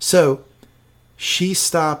ago. So she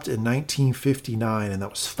stopped in 1959, and that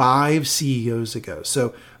was 5 CEOs ago. So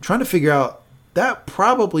I'm trying to figure out, that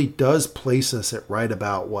probably does place us at right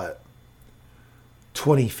about, what,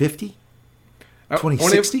 2050?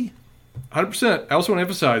 2060? 100%. I also want to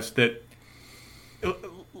emphasize that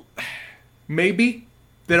maybe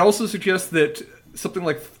that also suggests that something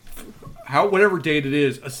like whatever date it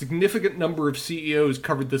is, a significant number of CEOs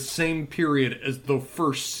covered the same period as the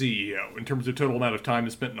first CEO in terms of total amount of time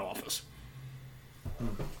spent in office.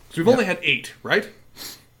 So we've only had 8, right?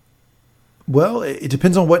 Well, it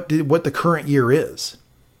depends on what the current year is.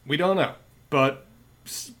 We don't know, but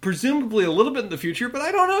presumably a little bit in the future, but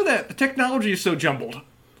I don't know that. The technology is so jumbled.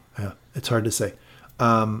 Yeah, it's hard to say.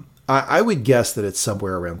 I would guess that it's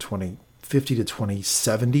somewhere around 2050 to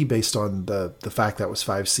 2070 based on the fact that was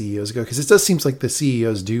 5 CEOs ago, because it does seem like the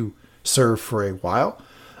CEOs do serve for a while.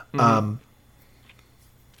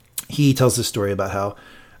 He tells this story about how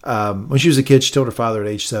when she was a kid, she told her father at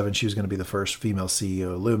age 7 she was going to be the first female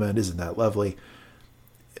CEO of Lumon. Isn't that lovely?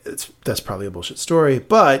 That's probably a bullshit story,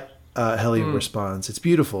 but Helly responds, "It's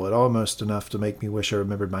beautiful. It almost enough to make me wish I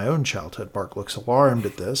remembered my own childhood." Mark looks alarmed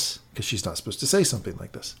at this because she's not supposed to say something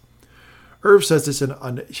like this. Irv says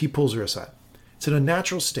he pulls her aside. It's an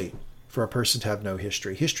unnatural state for a person to have no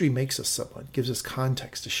history. History makes us someone, gives us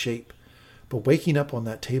context, a shape. But waking up on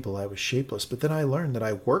that table, I was shapeless. But then I learned that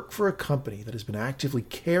I work for a company that has been actively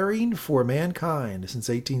caring for mankind since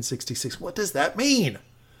 1866. What does that mean?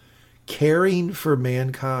 Caring for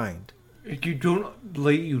mankind. You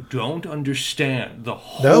don't understand the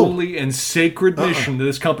holy and sacred mission that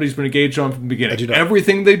this company's been engaged on from the beginning. I do not.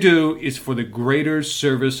 Everything they do is for the greater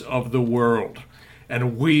service of the world.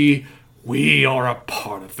 And we are a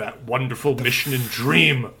part of that wonderful mission and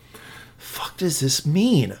dream. Fuck does this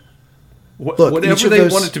mean? Look, whatever they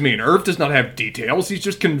want it to mean. Irv does not have details. He's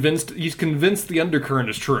just convinced. He's convinced the undercurrent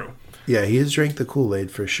is true. Yeah, he has drank the Kool-Aid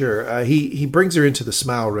for sure. He brings her into the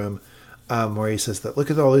smile room where he says that, look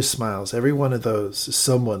at all those smiles. Every one of those is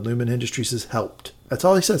someone Lumon Industries has helped. That's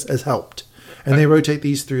all he says, has helped. And they rotate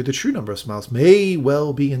these through. The true number of smiles may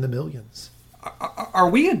well be in the millions. Are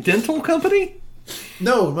we a dental company?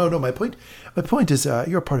 No. My point is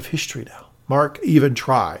you're a part of history now. Mark even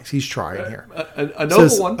tries. He's trying here. A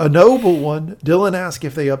noble one. A noble one. Dylan asked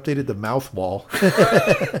if they updated the mouth wall.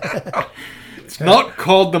 It's not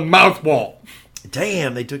called the mouth wall.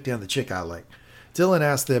 Damn, they took down the chick I like. Dylan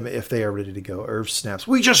asked them if they are ready to go. Irv snaps,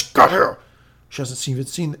 "We just got here. She hasn't even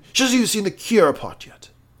seen the cure part yet."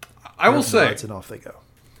 I will say, and off they go.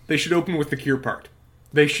 They should open with the cure part.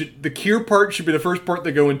 The cure part should be the first part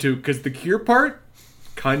they go into, because the cure part,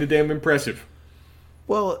 kind of damn impressive.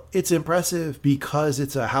 Well, it's impressive because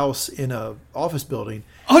it's a house in a office building.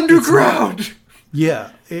 Underground!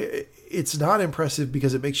 It's not impressive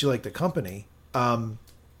because it makes you like the company.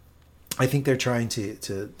 I think they're trying to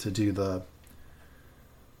do the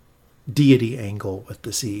deity angle with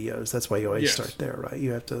the CEOs. That's why you always start there, right?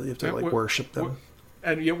 You have to worship them.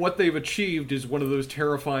 And yet what they've achieved is one of those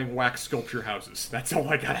terrifying wax sculpture houses. That's all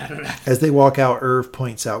I got out of that. As they walk out, Irv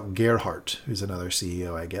points out Gerhardt, who's another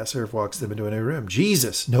CEO, I guess. Irv walks them into a new room.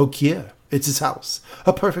 Jesus, no Kia. It's his house.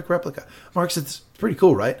 A perfect replica. Mark said, it's pretty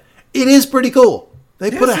cool, right? It is pretty cool. They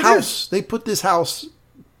put a house. They put this house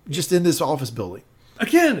just in this office building.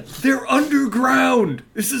 Again, they're underground.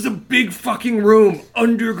 This is a big fucking room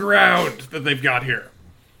underground that they've got here.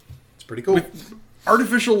 It's pretty cool. With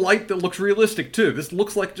artificial light that looks realistic, too. This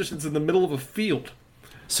looks like just it's in the middle of a field.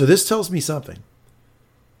 So this tells me something.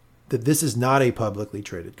 That this is not a publicly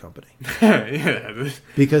traded company.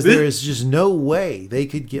 Because there is just no way they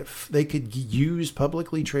could use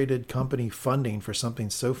publicly traded company funding for something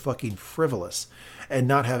so fucking frivolous and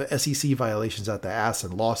not have SEC violations out the ass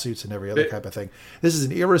and lawsuits and every other type of thing. This is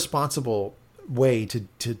an irresponsible way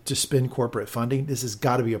to spend corporate funding. This has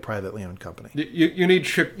got to be a privately owned company. You need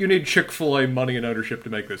Chick-fil-A money and ownership to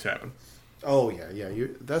make this happen. Oh yeah.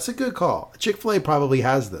 That's a good call. Chick-fil-A probably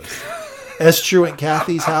has this. S. Truant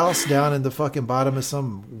Kathy's house down in the fucking bottom of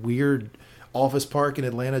some weird office park in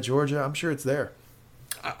Atlanta, Georgia. I'm sure it's there.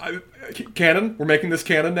 Canon? We're making this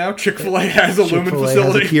canon now? Chick-fil-A has a Lumon facility. Chick-fil-A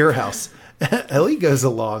has a Cure house. Ellie goes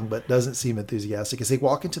along but doesn't seem enthusiastic. As they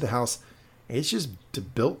walk into the house, it's just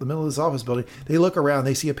built in the middle of this office building. They look around.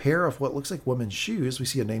 They see a pair of what looks like women's shoes. We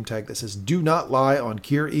see a name tag that says, "Do not lie on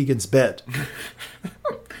Keir Egan's bed."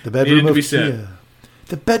 The bedroom of Keir.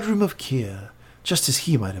 The bedroom of Keir, just as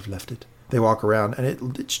he might have left it. They walk around, and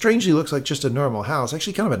it strangely looks like just a normal house.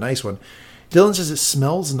 Actually, kind of a nice one. Dylan says it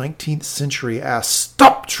smells 19th century ass.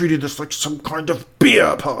 Stop treating this like some kind of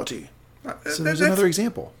beer party. So there's another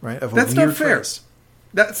example, right? Of a that's weird not fair. phrase.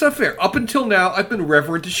 That's not fair. Up until now, I've been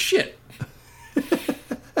reverent as shit.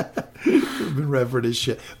 You've been reverent as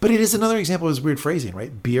shit. But it is another example of this weird phrasing,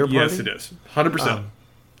 right? Beer party? Yes, it is. 100%.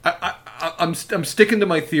 I'm sticking to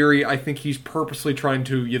my theory. I think he's purposely trying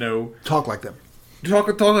to, talk like them. Talk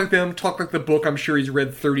like them, talk like the book I'm sure he's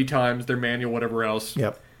read 30 times, their manual, whatever else.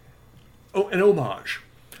 Yep. Oh, an homage.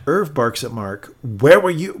 Irv barks at Mark. Where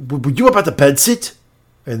were you? Were you about to bed sit?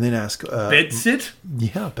 And then ask... bed sit?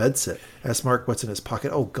 Yeah, bed sit. Ask Mark what's in his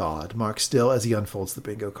pocket. Oh, God. Mark still, as he unfolds the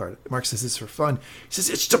bingo card. Mark says it's for fun. He says,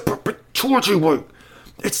 it's the Perpetuity work.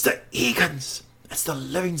 It's the Egans. It's the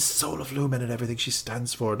living soul of Lumon and everything she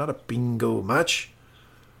stands for. Not a bingo match.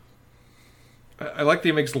 I like that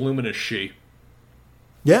he makes Lumon a she.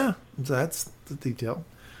 Yeah, that's the detail.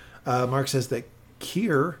 Mark says that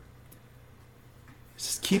Keir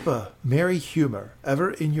says, keep a merry humor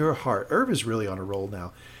ever in your heart. Irv is really on a roll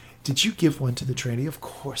now. Did you give one to the trainee? Of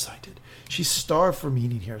course I did. She's starved for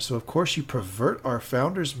meaning here, so of course you pervert our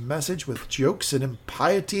founder's message with jokes and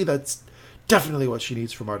impiety. That's definitely what she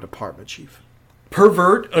needs from our department chief.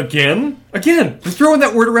 Pervert again? Again! They're throwing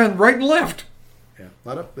that word around right and left.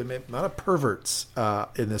 Yeah, a lot of perverts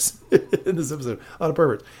in this in this episode. A lot of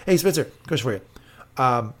perverts. Hey, Spencer, question for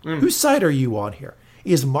you. Whose side are you on here?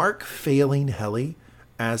 Is Mark failing Helly,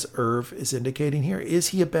 as Irv is indicating here? Is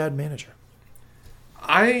he a bad manager?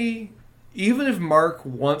 Even if Mark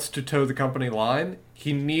wants to toe the company line,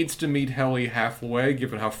 he needs to meet Helly halfway,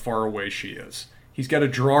 given how far away she is. He's got to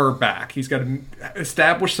draw her back. He's got to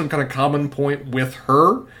establish some kind of common point with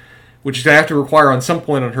her, which is going to have to require on some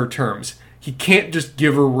point on her terms. He can't just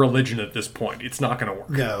give her religion at this point. It's not going to work.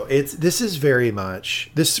 No,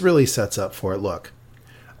 this really sets up for it. Look,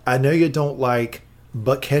 I know you don't like,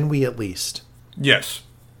 but can we at least? Yes.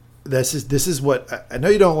 This is what I know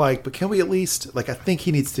you don't like, but can we at least, like, I think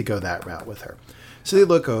he needs to go that route with her. So they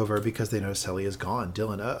look over because they notice Helly is gone.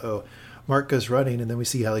 Dylan, Mark goes running, and then we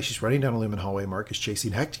see Helly. She's running down a Lumon hallway. Mark is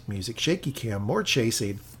chasing. Hectic music, shaky cam, more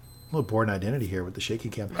chasing. A little Born Identity here with the shaky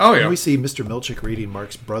cam. Oh, yeah. And we see Mr. Milchick reading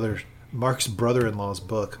Mark's brother-in-law's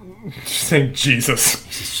book. Saying Jesus.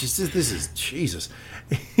 This is Jesus.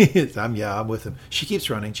 I'm with him. She keeps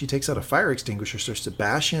running. She takes out a fire extinguisher, starts to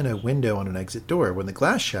bash in a window on an exit door. When the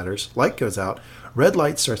glass shatters, light goes out. Red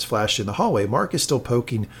light starts flashing in the hallway. Mark is still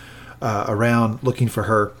poking around, looking for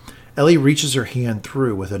her. Ellie reaches her hand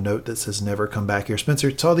through with a note that says, "Never come back here." Spencer,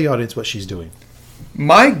 tell the audience what she's doing.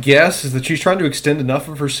 My guess is that she's trying to extend enough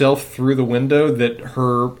of herself through the window that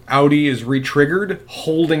her outie is re-triggered,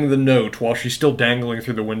 holding the note while she's still dangling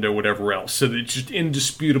through the window, whatever else. So that it's just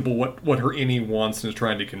indisputable what her innie wants and is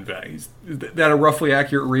trying to convey. Is that a roughly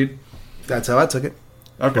accurate read? That's how I took it.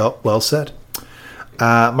 Okay. Well said.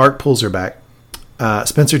 Mark pulls her back.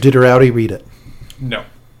 Spencer, did her outie read it? No.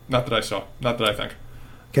 Not that I saw. Not that I think.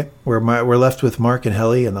 Okay. We're left with Mark and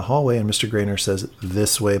Helly in the hallway, and Mr. Grainer says,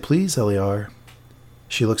 "This way, please, Eliar."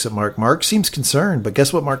 She looks at Mark. Mark seems concerned, but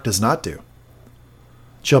guess what Mark does not do?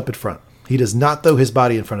 Jump in front. He does not throw his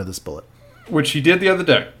body in front of this bullet. Which he did the other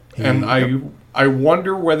day. I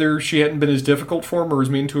wonder whether she hadn't been as difficult for him or as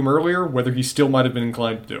mean to him earlier, whether he still might have been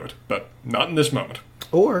inclined to do it. But not in this moment.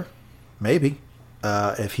 Or maybe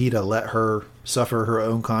if he'd have let her suffer her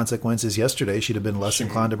own consequences yesterday, she'd have been less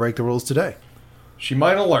inclined to break the rules today. She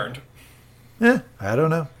might have learned. I don't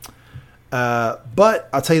know. But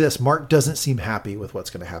I'll tell you this, Mark doesn't seem happy with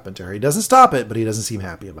what's going to happen to her. He doesn't stop it, but he doesn't seem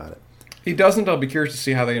happy about it. He doesn't. I'll be curious to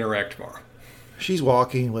see how they interact tomorrow. She's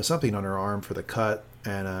walking with something on her arm for the cut,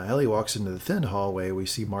 and Ellie walks into the thin hallway. We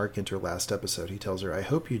see Mark enter last episode. He tells her, "I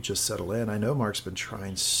hope you just settle in. I know Mark's been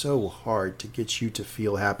trying so hard to get you to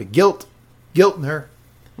feel happy." Guilt in her.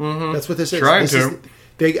 Mm-hmm. That's what this is. Trying to.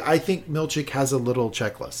 I think Milchick has a little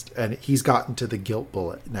checklist, and he's gotten to the guilt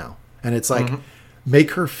bullet now. And it's like,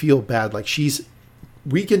 make her feel bad. Like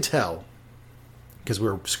we can tell, because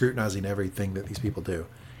we're scrutinizing everything that these people do,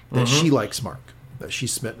 that she likes Mark, that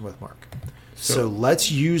she's smitten with Mark. So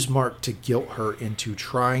let's use Mark to guilt her into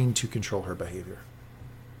trying to control her behavior.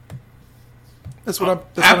 That's what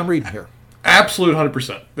I'm reading here. Absolute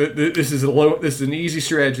 100%. This is an easy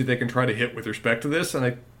strategy they can try to hit with respect to this, and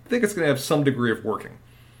I think it's going to have some degree of working.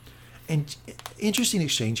 And interesting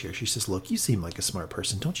exchange here. She says, "Look, you seem like a smart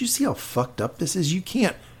person. Don't you see how fucked up this is? You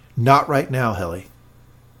can't." "Not right now, Helly."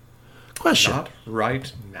 Question. Not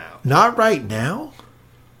right now. Not right now?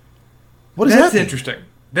 What does that mean? That's interesting.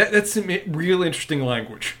 That's some real interesting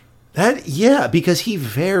language. Because he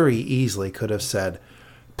very easily could have said,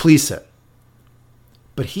 "Please sit."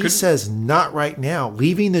 But he says, "Not right now,"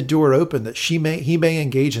 leaving the door open that he may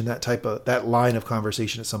engage in that line of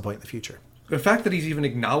conversation at some point in the future. The fact that he's even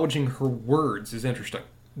acknowledging her words is interesting.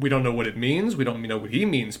 We don't know what it means. We don't know what he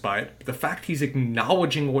means by it. But the fact he's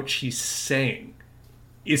acknowledging what she's saying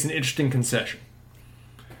is an interesting concession.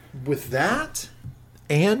 With that,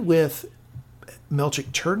 and with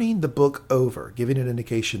Milchick turning the book over, giving an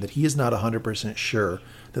indication that he is not 100% sure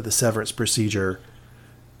that the severance procedure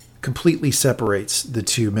completely separates the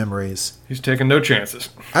two memories. He's taking no chances.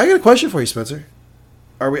 I got a question for you, Spencer.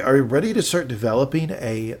 Are we ready to start developing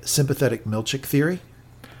a sympathetic Milchick theory?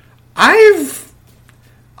 I'm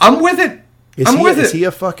with it.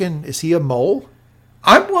 Is he a mole?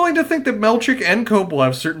 I'm willing to think that Milchick and Cope will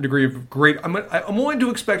have a certain degree of I'm willing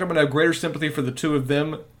to expect I'm going to have greater sympathy for the two of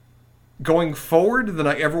them going forward than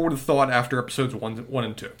I ever would have thought after episodes 1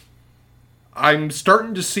 and 2. I'm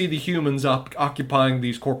starting to see the humans occupying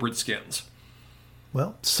these corporate skins.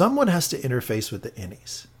 Well, someone has to interface with the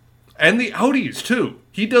innies. And the outies, too.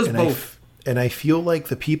 He does both. And I feel like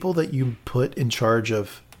the people that you put in charge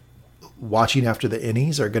of watching after the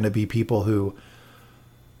innies are going to be people who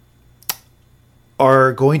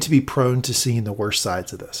are going to be prone to seeing the worst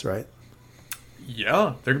sides of this, right?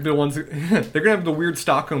 Yeah, they're going to be the ones they're going to have the weird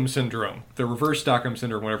Stockholm syndrome, the reverse Stockholm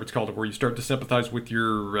syndrome, whatever it's called, where you start to sympathize with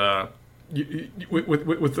your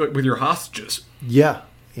with your hostages. Yeah.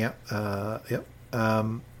 Yeah. Yep.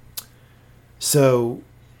 So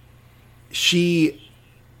she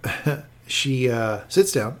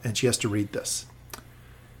sits down and she has to read this.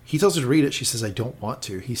 He tells her to read it. She says, I don't want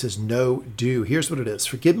to. He says, no, do. Here's what it is.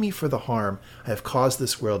 Forgive me for the harm I have caused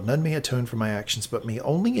this world. None may atone for my actions but me.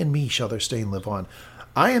 Only in me shall their stain live on.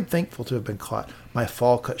 I am thankful to have been caught, my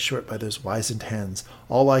fall cut short by those wizened hands.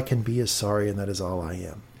 All I can be is sorry, and that is all I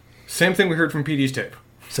am. Same thing we heard from PD's tape.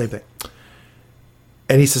 Same thing.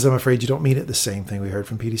 And he says, I'm afraid you don't mean it. The same thing we heard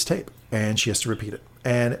from PD's tape. And she has to repeat it.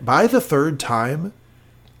 And by the third time,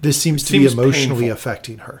 this seems to be emotionally painful.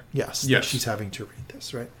 Affecting her. Yes. She's having to read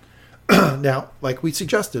this, right? Now, like we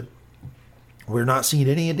suggested, we're not seeing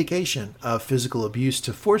any indication of physical abuse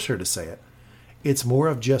to force her to say it. It's more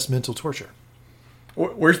of just mental torture.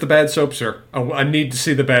 Where's the bad soap, sir? I need to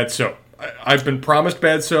see the bad soap. I've been promised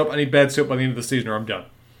bad soap. I need bad soap by the end of the season or I'm done.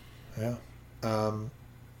 Yeah.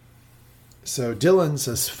 So Dylan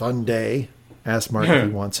says, fun day. Asks Mark if he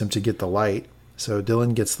wants him to get the light. So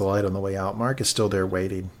Dylan gets the light on the way out. Mark is still there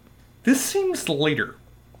waiting. This seems later.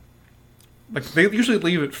 Like, they usually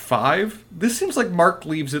leave at 5. This seems like Mark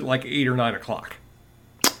leaves at like 8 or 9 o'clock.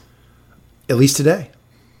 At least today.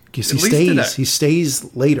 Because he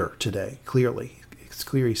stays later today, clearly. It's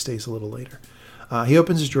clear he stays a little later. He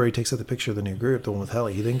opens his drawer, he takes out the picture of the new group, the one with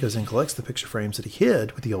Helly. He then goes and collects the picture frames that he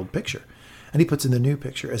hid with the old picture. And he puts in the new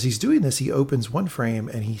picture. As he's doing this, he opens one frame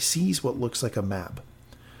and he sees what looks like a map.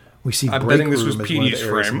 We see I'm break betting this was room as one of the PD's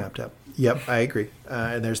areas frame. mapped out. Yep, I agree.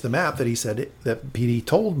 And there's the map that he said that PD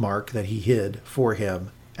told Mark that he hid for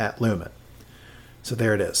him at Lumon. So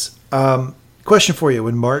there it is. Question for you: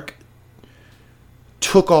 when Mark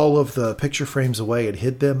took all of the picture frames away and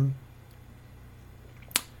hid them,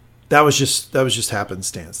 that was just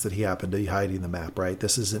happenstance that he happened to be hiding the map, right?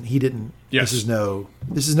 This isn't. He didn't. Yes.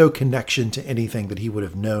 This is no connection to anything that he would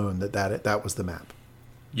have known that was the map.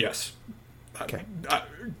 Yes. Okay.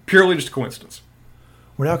 Purely just coincidence.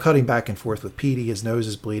 We're now cutting back and forth with Petey. His nose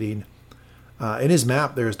is bleeding. In his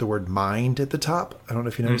map, there's the word mind at the top. I don't know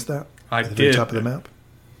if you noticed that. At the very top of the map.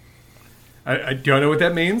 I don't know what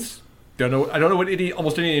that means. I don't know what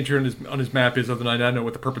almost any entry on his map is, other than I know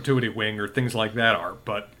what the Perpetuity wing or things like that are.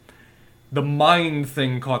 But the mind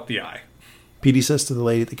thing caught the eye. Petey says to the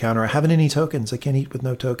lady at the counter, I haven't any tokens. I can't eat with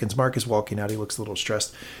no tokens. Mark is walking out. He looks a little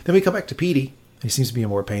stressed. Then we come back to Petey. He seems to be in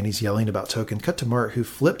more pain. He's yelling about token. Cut to Mark, who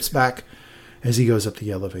flips back as he goes up the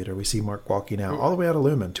elevator. We see Mark walking out all the way out of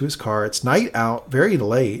Lumon to his car. It's night out, very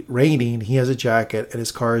late, raining. He has a jacket, and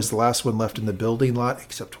his car is the last one left in the building lot,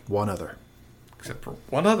 except one other. Except for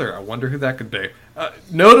one other. I wonder who that could be.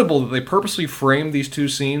 Notable that they purposely framed these two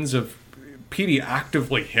scenes of Petey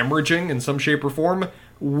actively hemorrhaging in some shape or form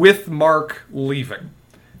with Mark leaving.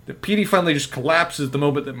 That Petey finally just collapses the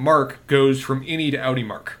moment that Mark goes from innie to outie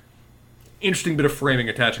Mark. Interesting bit of framing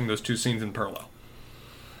attaching those two scenes in parallel.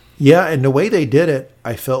 Yeah, and the way they did it,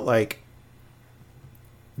 I felt like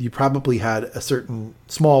you probably had a certain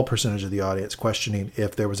small percentage of the audience questioning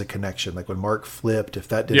if there was a connection. Like when Mark flipped, if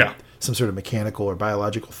that did some sort of mechanical or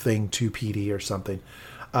biological thing to PD or something.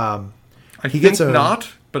 I think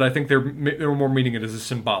not, but I think they were more meaning it as a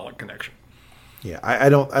symbolic connection. Yeah, I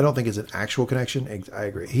don't think it's an actual connection. I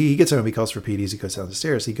agree. He gets home, he calls for PD as he goes down the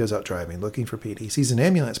stairs. He goes out driving, looking for PD. He sees an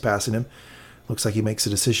ambulance passing him. Looks like he makes a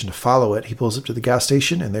decision to follow it. He pulls up to the gas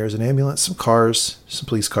station, and there's an ambulance, some cars, some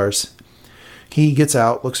police cars. He gets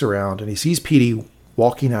out, looks around, and he sees PD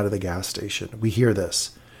walking out of the gas station. We hear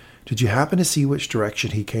this. Did you happen to see which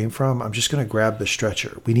direction he came from? I'm just going to grab the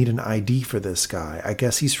stretcher. We need an ID for this guy. I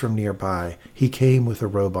guess he's from nearby. He came with a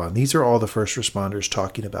robe on. These are all the first responders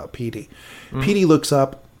talking about PD. PD looks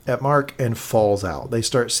up at Mark and falls out. They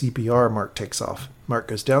start CPR. Mark takes off. Mark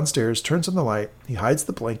goes downstairs, turns on the light. He hides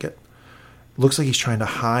the blanket. Looks like he's trying to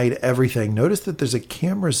hide everything. Notice that there's a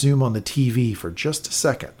camera zoom on the TV for just a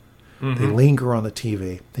second. They linger on the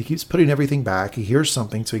TV. He keeps putting everything back. He hears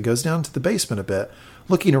something, so he goes down to the basement a bit,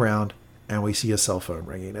 looking around, and we see a cell phone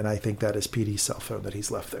ringing. And I think that is PD's cell phone that he's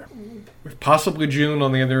left there. With possibly June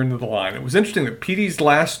on the other end of the line. It was interesting that PD's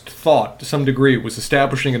last thought, to some degree, was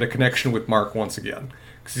establishing a connection with Mark once again.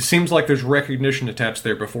 Because it seems like there's recognition attached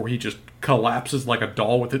there before he just collapses like a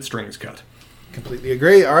doll with its strings cut. Completely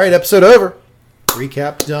agree. All right, episode over.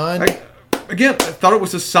 Recap done. I thought it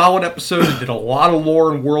was a solid episode. It did a lot of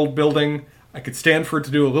lore and world building. I could stand for it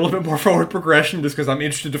to do a little bit more forward progression just because I'm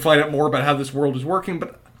interested to find out more about how this world is working,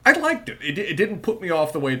 but I liked it. It didn't put me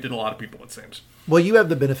off the way it did a lot of people, it seems. Well, you have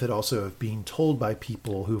the benefit also of being told by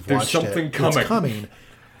people who've watched it. There's something coming. It's coming.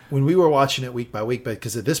 When we were watching it week by week,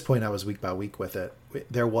 because at this point I was week by week with it,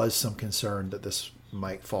 there was some concern that this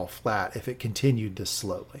might fall flat if it continued this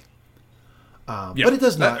slowly. But it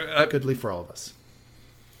does not. Goodly for all of us.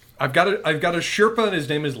 I've got a Sherpa, and his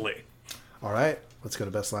name is Lee. All right. Let's go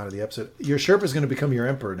to best line of the episode. Your Sherpa is going to become your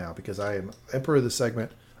emperor now because I am emperor of the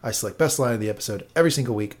segment. I select best line of the episode every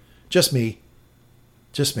single week. Just me.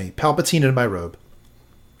 Palpatine in my robe.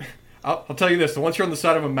 I'll tell you this: once you're on the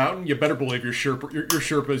side of a mountain, you better believe your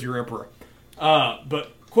Sherpa is your emperor.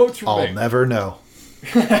 But quotes from me. I'll never know.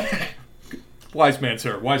 Wise man,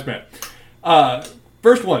 sir. Wise man.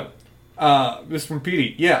 First one. This is from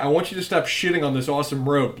Petey. Yeah, I want you to stop shitting on this awesome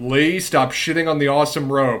robe. Lee, stop shitting on the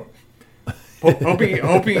awesome robe.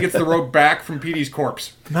 Hoping he gets the robe back from Petey's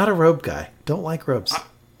corpse. I'm not a robe guy. Don't like robes.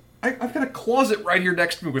 I've got a closet right here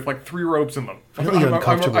next to me with like 3 robes in them. Really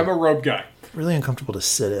uncomfortable. I'm a robe guy. Really uncomfortable to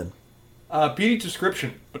sit in. Petey's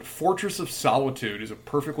description, but Fortress of Solitude is a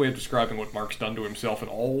perfect way of describing what Mark's done to himself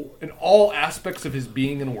in all aspects of his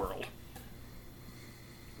being and world.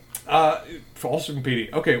 Also from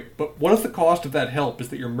Petey. Okay, but what if the cost of that help is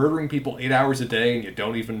that you're murdering people 8 hours a day and you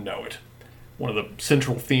don't even know it? One of the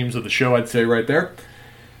central themes of the show, I'd say, right there.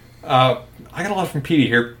 I got a lot from Petey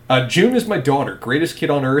here. June is my daughter, greatest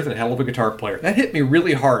kid on earth and a hell of a guitar player. That hit me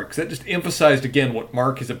really hard, because that just emphasized again what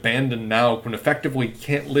Mark has abandoned now when effectively he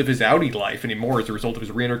can't live his outie life anymore as a result of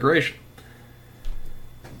his reintegration.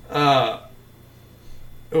 This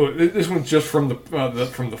one's just from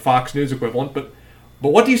the Fox News equivalent, but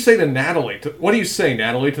what do you say to Natalie? What do you say,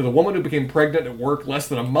 Natalie, to the woman who became pregnant at work less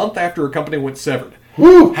than a month after her company went severed?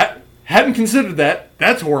 Woo! Hadn't considered that.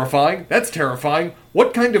 That's horrifying. That's terrifying.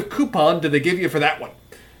 What kind of coupon did they give you for that one?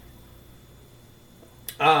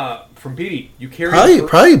 From Petey, you carry...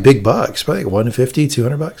 Probably big bucks. Probably like $150,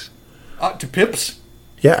 $200. To Pips?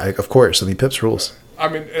 Yeah, of course. I mean, Pips rules. I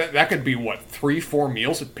mean, that could be, 3-4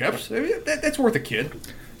 meals at Pips? I mean, that's worth a kid.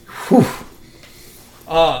 Whew.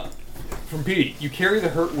 From Petey, you carry the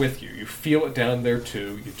hurt with you. You feel it down there,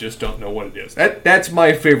 too. You just don't know what it is. That's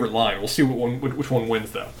my favorite line. We'll see which one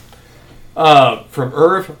wins, though. From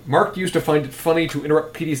Irv, Mark used to find it funny to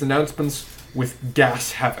interrupt Petey's announcements with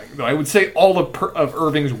gas having. Though I would say all of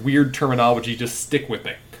Irving's weird terminology just stick with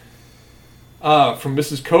me. From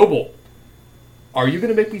Mrs. Coble, are you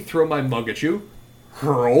going to make me throw my mug at you?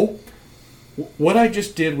 Hurl. What I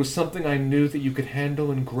just did was something I knew that you could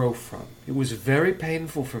handle and grow from. It was very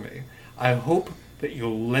painful for me. I hope that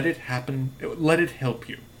you'll let it happen. Let it help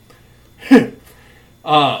you.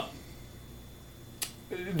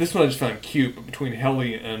 This one I just found cute, but between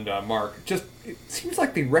Helly and Mark, it seems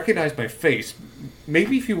like they recognize my face.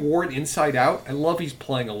 Maybe if you wore it inside out. I love he's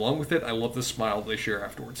playing along with it. I love the smile they share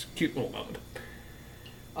afterwards. Cute little moment.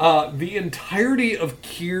 The entirety of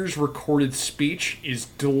Kier's recorded speech is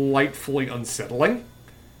delightfully unsettling.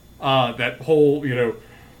 That whole,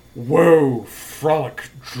 woe, frolic,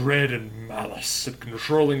 dread, and malice at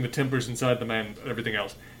controlling the tempers inside the man and everything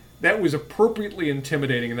else. That was appropriately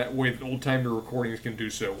intimidating in that way that old-timer recordings can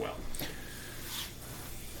do so well.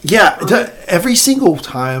 Yeah, every single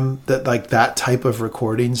time that that type of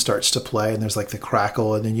recording starts to play and there's the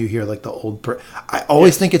crackle and then you hear the old... I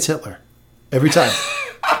always think it's Hitler. Every time.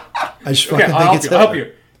 I just fucking think it's Hitler. I'll help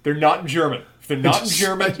you. They're not in German. If they're not in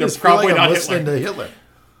German, they're probably not listening to Hitler.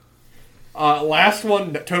 Last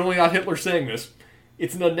one, totally not Hitler saying this.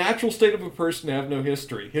 It's an unnatural state of a person to have no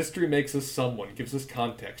history. History makes us someone, gives us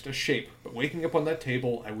context, a shape. But waking up on that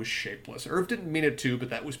table, I was shapeless. Irv didn't mean it to, but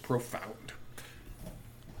that was profound.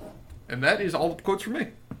 And that is all the quotes from me.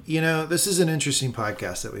 This is an interesting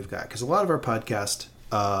podcast that we've got, because a lot of our podcast,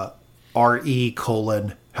 RE: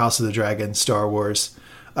 House of the Dragon, Star Wars,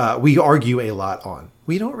 we argue a lot on.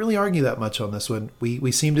 We don't really argue that much on this one.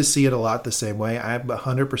 We seem to see it a lot the same way. I'm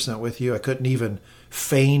 100% with you. I couldn't even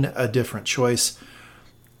feign a different choice.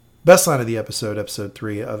 Best line of the episode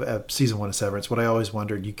 3 of season 1 of Severance. What I always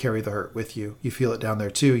wondered, you carry the hurt with you. You feel it down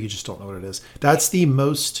there too. You just don't know what it is. That's the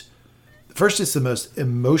most... First, it's the most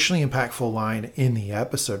emotionally impactful line in the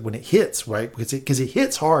episode when it hits, right? Because it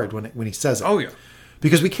hits hard when he says it. Oh, yeah.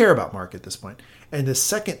 Because we care about Mark at this point. And the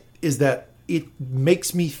second is that it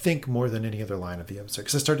makes me think more than any other line of the episode.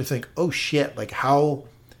 Because I start to think, oh shit, how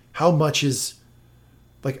much is...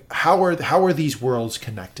 how are these worlds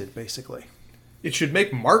connected, basically? It should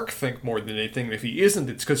make Mark think more than anything. If he isn't,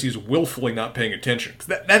 it's because he's willfully not paying attention.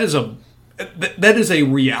 That is a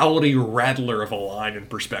reality rattler of a line in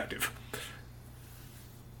perspective.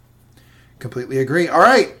 Completely agree. All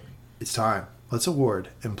right, it's time. Let's award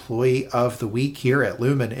Employee of the Week here at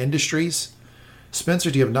Lumon Industries. Spencer,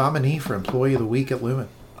 do you have a nominee for Employee of the Week at Lumon?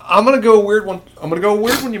 I'm going to go a weird one.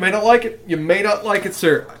 You may not like it. You may not like it,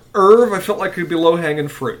 sir. Irv, I felt like he'd be low-hanging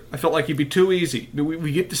fruit. I felt like he'd be too easy.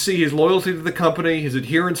 We get to see his loyalty to the company, his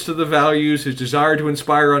adherence to the values, his desire to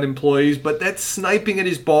inspire on employees, but that's sniping at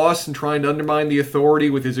his boss and trying to undermine the authority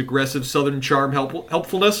with his aggressive Southern charm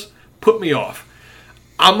helpfulness put me off.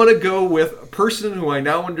 I'm going to go with a person who I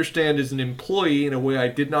now understand is an employee in a way I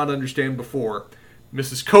did not understand before.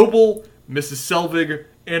 Mrs. Coble, Mrs. Selvig,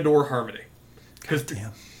 and or Harmony. Because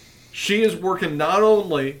she is working not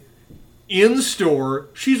only in store,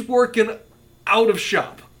 she's working out of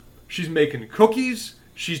shop. She's making cookies,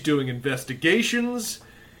 she's doing investigations,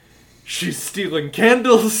 she's stealing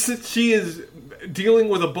candles, she is dealing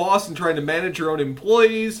with a boss and trying to manage her own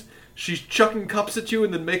employees, she's chucking cups at you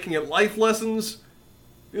and then making it life lessons.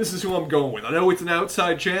 This is who I'm going with. I know it's an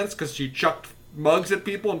outside chance because she chucked mugs at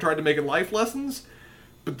people and tried to make it life lessons,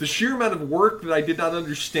 but the sheer amount of work that I did not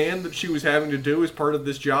understand that she was having to do as part of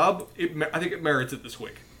this job, I think it merits it this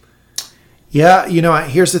week. Yeah,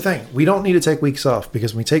 here's the thing. We don't need to take weeks off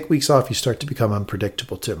because when we take weeks off, you start to become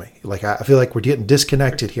unpredictable to me. Like, I feel like we're getting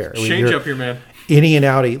disconnected here. Change up here, man. Inny and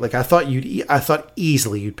outy. Like, I thought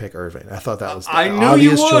easily you'd pick Irving. I thought that was the I knew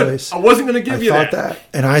obvious you would. choice. I wasn't going to give you that.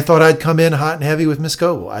 And I thought I'd come in hot and heavy with Miss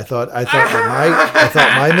Coble. I thought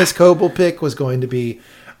my Miss Coble pick was going to be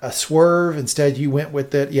a swerve. Instead, you went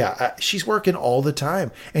with it. Yeah, she's working all the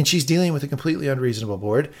time, and she's dealing with a completely unreasonable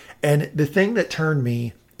board. And the thing that turned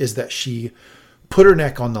me is that she put her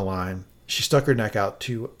neck on the line. She stuck her neck out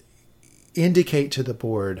to indicate to the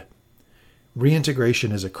board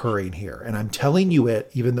reintegration is occurring here. And I'm telling you it,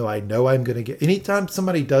 even though I know I'm going to get... Anytime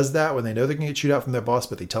somebody does that, when they know they're going to get chewed out from their boss,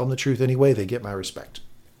 but they tell them the truth anyway, they get my respect.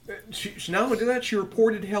 She not only did that, she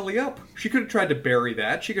reported Helly up. She could have tried to bury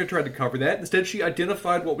that. She could have tried to cover that. Instead, she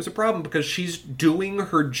identified what was a problem because she's doing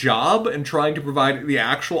her job and trying to provide the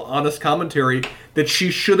actual honest commentary that she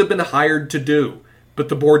should have been hired to do, but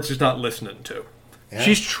the board's just not listening to. Yeah.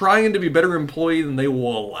 She's trying to be a better employee than they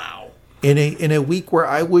will allow. In a week where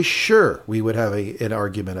I was sure we would have an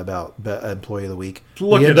argument about Employee of the Week,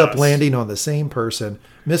 we end up landing on the same person,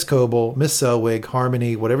 Miss Coble, Miss Selwig,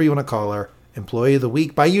 Harmony, whatever you want to call her, Employee of the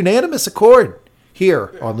Week by unanimous accord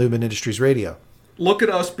here on Lumon Industries Radio. Look at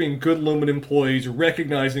us being good Lumon employees,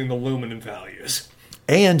 recognizing the Lumon values.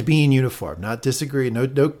 And being uniform, not disagree. No,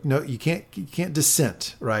 you can't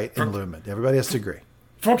dissent, right, in Lumon. Everybody has to agree.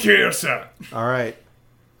 Fuck you, sir. All right.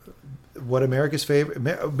 What America's favorite...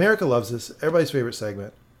 America loves this. Everybody's favorite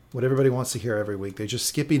segment. What everybody wants to hear every week. They're just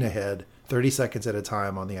skipping ahead 30 seconds at a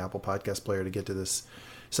time on the Apple Podcast Player to get to this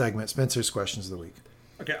segment. Spencer's Questions of the Week.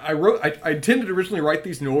 Okay, I intended to originally write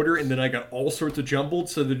these in order, and then I got all sorts of jumbled,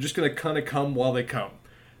 so they're just going to kind of come while they come.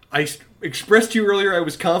 I expressed to you earlier I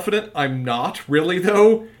was confident. I'm not, really,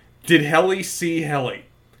 though. Did Helly see Helly?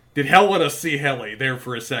 Did Helena see Helly there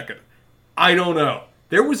for a second? I don't know.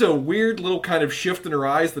 There was a weird little kind of shift in her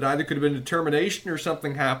eyes that either could have been determination or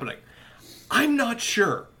something happening. I'm not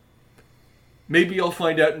sure. Maybe I'll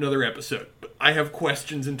find out in another episode, but I have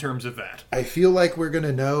questions in terms of that. I feel like we're going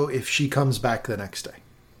to know if she comes back the next day.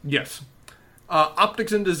 Yes.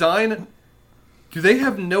 Optics and design, do they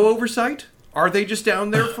have no oversight? Are they just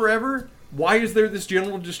down there forever? Why is there this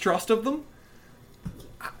general distrust of them?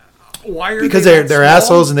 Why are because they're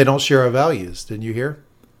assholes and they don't share our values. Didn't you hear?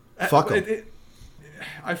 Fuck them.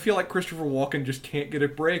 I feel like Christopher Walken just can't get a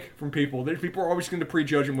break from people. People are always going to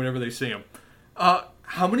prejudge him whenever they see him.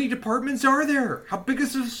 How many departments are there? How big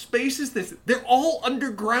is the space is this? They're all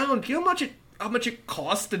underground. Do you know how much it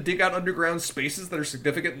costs to dig out underground spaces that are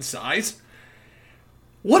significant in size?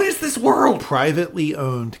 What is this world? Privately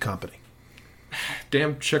owned company.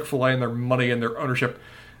 Damn Chick-fil-A and their money and their ownership.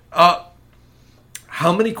 How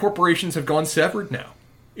many corporations have gone severed now?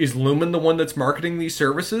 Is Lumon the one that's marketing these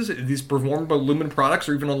services? Are these performed by Lumon products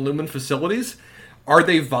or even on Lumon facilities? Are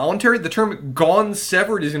they voluntary? The term gone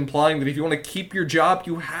severed is implying that if you want to keep your job,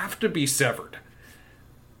 you have to be severed.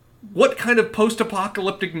 What kind of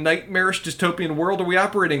post-apocalyptic, nightmarish, dystopian world are we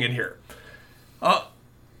operating in here?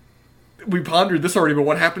 We pondered this already, but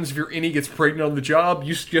what happens if your innie gets pregnant on the job?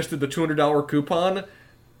 You suggested the $200 coupon.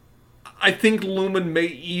 I think Lumon may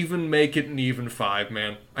even make it an even 5,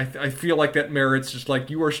 man. I feel like that merits just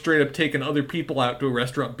like you are straight up taking other people out to a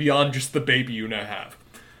restaurant beyond just the baby you now have.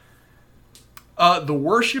 The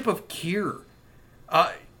worship of Kier.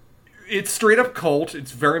 It's straight up cult.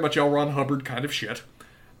 It's very much L. Ron Hubbard kind of shit.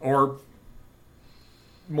 Or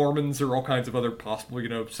Mormons or all kinds of other possible,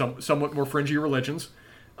 somewhat more fringy religions.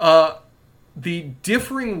 The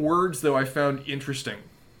differing words, though, I found interesting.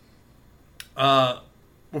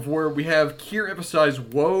 Of where we have Kier emphasize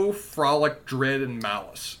woe, frolic, dread, and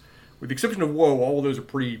malice. With the exception of woe, all of those are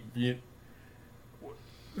pretty...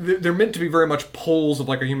 They're meant to be very much poles of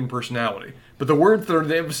like a human personality. But the words that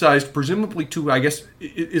are emphasized, presumably to, I guess,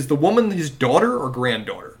 is the woman his daughter or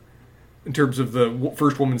granddaughter? In terms of the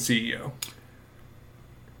first woman CEO.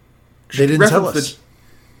 They didn't tell us.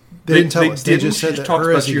 They didn't tell us. They just said that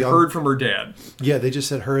her as a young... heard from her dad. Yeah, they just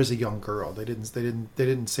said her as a young girl. They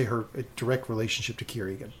didn't say her direct relationship to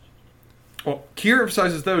Kieran. Well, Kier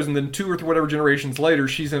emphasizes those, and then 2 or whatever generations later,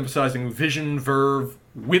 she's emphasizing vision, verve,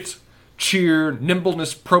 wit, cheer,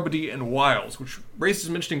 nimbleness, probity, and wiles, which raises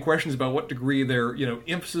some interesting questions about what degree their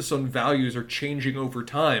emphasis on values are changing over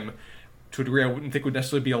time, to a degree I wouldn't think would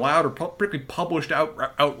necessarily be allowed or particularly published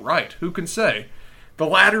outright. Who can say? The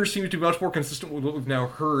latter seems to be much more consistent with what we've now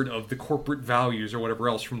heard of the corporate values or whatever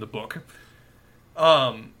else from the book.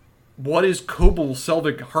 What is Cobel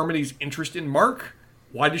Selvig Harmony's interest in Mark?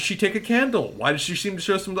 Why did she take a candle? Why does she seem to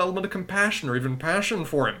show some element of compassion or even passion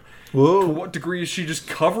for him? Whoa. To what degree is she just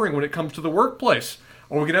covering when it comes to the workplace?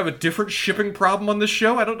 Are we going to have a different shipping problem on this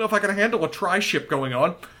show? I don't know if I can handle a tri-ship going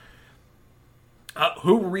on.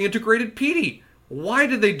 Who reintegrated Petey? Why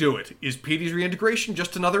did they do it? Is Petey's reintegration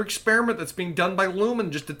just another experiment that's being done by Lumon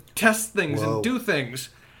just to test things and do things?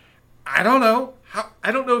 I don't know.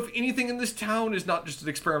 I don't know if anything in this town is not just an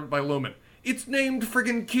experiment by Lumon. It's named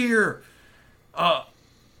friggin' Kier.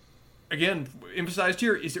 Again, emphasized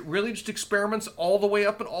here, is it really just experiments all the way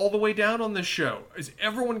up and all the way down on this show? Is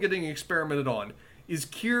everyone getting experimented on? Is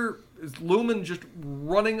Lumon just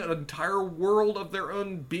running an entire world of their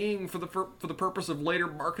own being for the purpose of later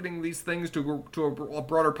marketing these things to a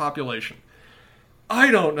broader population?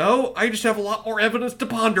 I don't know. I just have a lot more evidence to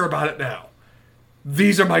ponder about it now.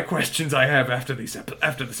 These are my questions I have after this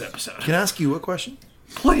episode. Can I ask you a question?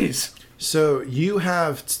 Please. So you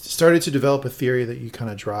have started to develop a theory that you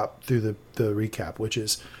kind of dropped through the recap, which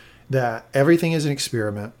is that everything is an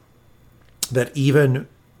experiment, that even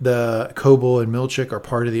the Cobel and Milchick are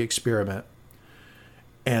part of the experiment,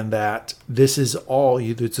 and that this is what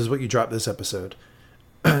you dropped this episode,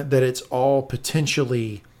 that it's all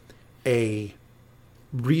potentially a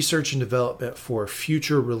research and development for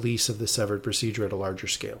future release of the severed procedure at a larger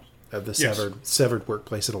scale, of the severed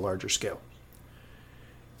workplace at a larger scale.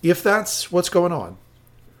 If that's what's going on,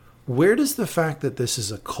 where does the fact that this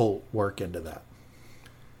is a cult work into that?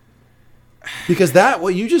 Because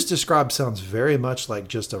what you just described sounds very much like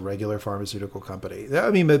just a regular pharmaceutical company. I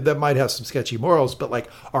mean, that might have some sketchy morals, but like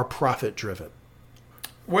are profit driven.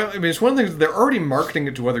 Well, I mean, it's one of the things, they're already marketing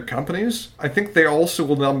it to other companies. I think they also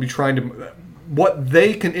will now be trying to... What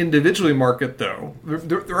they can individually market, though,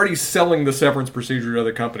 they're already selling the severance procedure to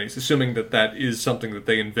other companies, assuming that is something that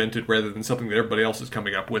they invented rather than something that everybody else is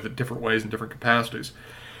coming up with in different ways and different capacities.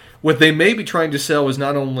 What they may be trying to sell is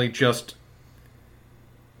not only just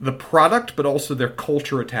the product, but also their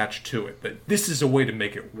culture attached to it. That this is a way to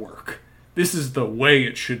make it work. This is the way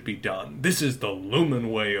it should be done. This is the Lumon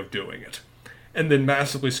way of doing it. And then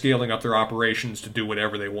massively scaling up their operations to do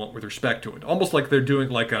whatever they want with respect to it. Almost like they're doing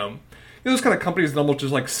like those kind of companies that almost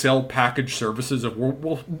just like sell package services of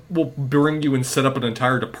we'll bring you and set up an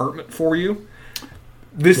entire department for you.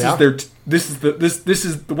 This is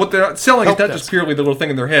what they're not selling. It's not just purely the little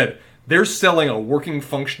thing in their head. They're selling a working,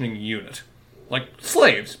 functioning unit, like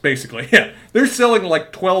slaves, basically. Yeah, they're selling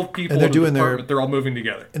like 12 people in a department. They're all moving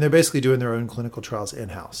together, and they're basically doing their own clinical trials in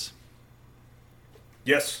house.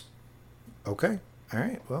 Yes. Okay. All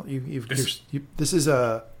right. Well, this is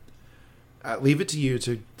a. I leave it to you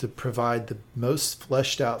to provide the most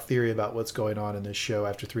fleshed out theory about what's going on in this show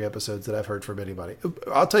after 3 episodes that I've heard from anybody.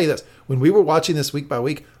 I'll tell you this. When we were watching this week by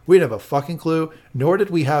week, we didn't have a fucking clue, nor did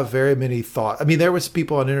we have very many thoughts. I mean, there was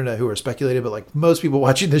people on the internet who were speculating, but like most people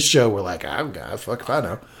watching this show were like, I'm gonna fuck if I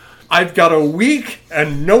know. I've got a week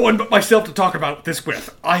and no one but myself to talk about this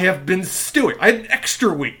with. I have been stewing. I had an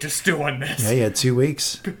extra week to stew on this. Yeah, you had 2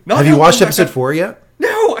 weeks. Have you watched episode 4 yet?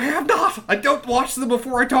 No, I have not. I don't watch them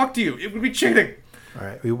before I talk to you. It would be cheating. All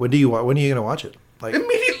right. When are you going to watch it? Like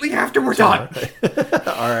immediately after we're done.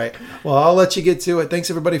 All right. Well, I'll let you get to it. Thanks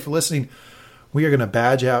everybody for listening. We are going to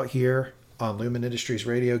badge out here on Lumon Industries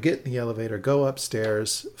Radio. Get in the elevator, go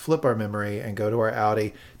upstairs, flip our memory, and go to our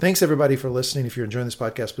Audi. Thanks everybody for listening. If you're enjoying this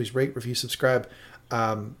podcast, please rate, review, subscribe.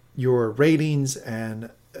 Your ratings and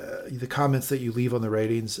the comments that you leave on the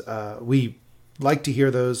ratings, we like to hear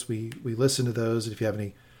those. We listen to those. If you have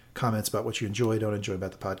any comments about what you enjoy, don't enjoy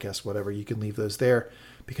about the podcast, whatever, you can leave those there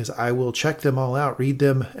because I will check them all out, read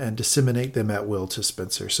them, and disseminate them at will to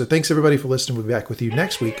Spencer. So thanks everybody for listening. We'll be back with you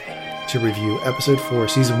next week to review episode 4,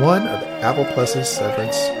 season 1 of Apple Plus's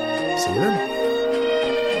Severance. See you then.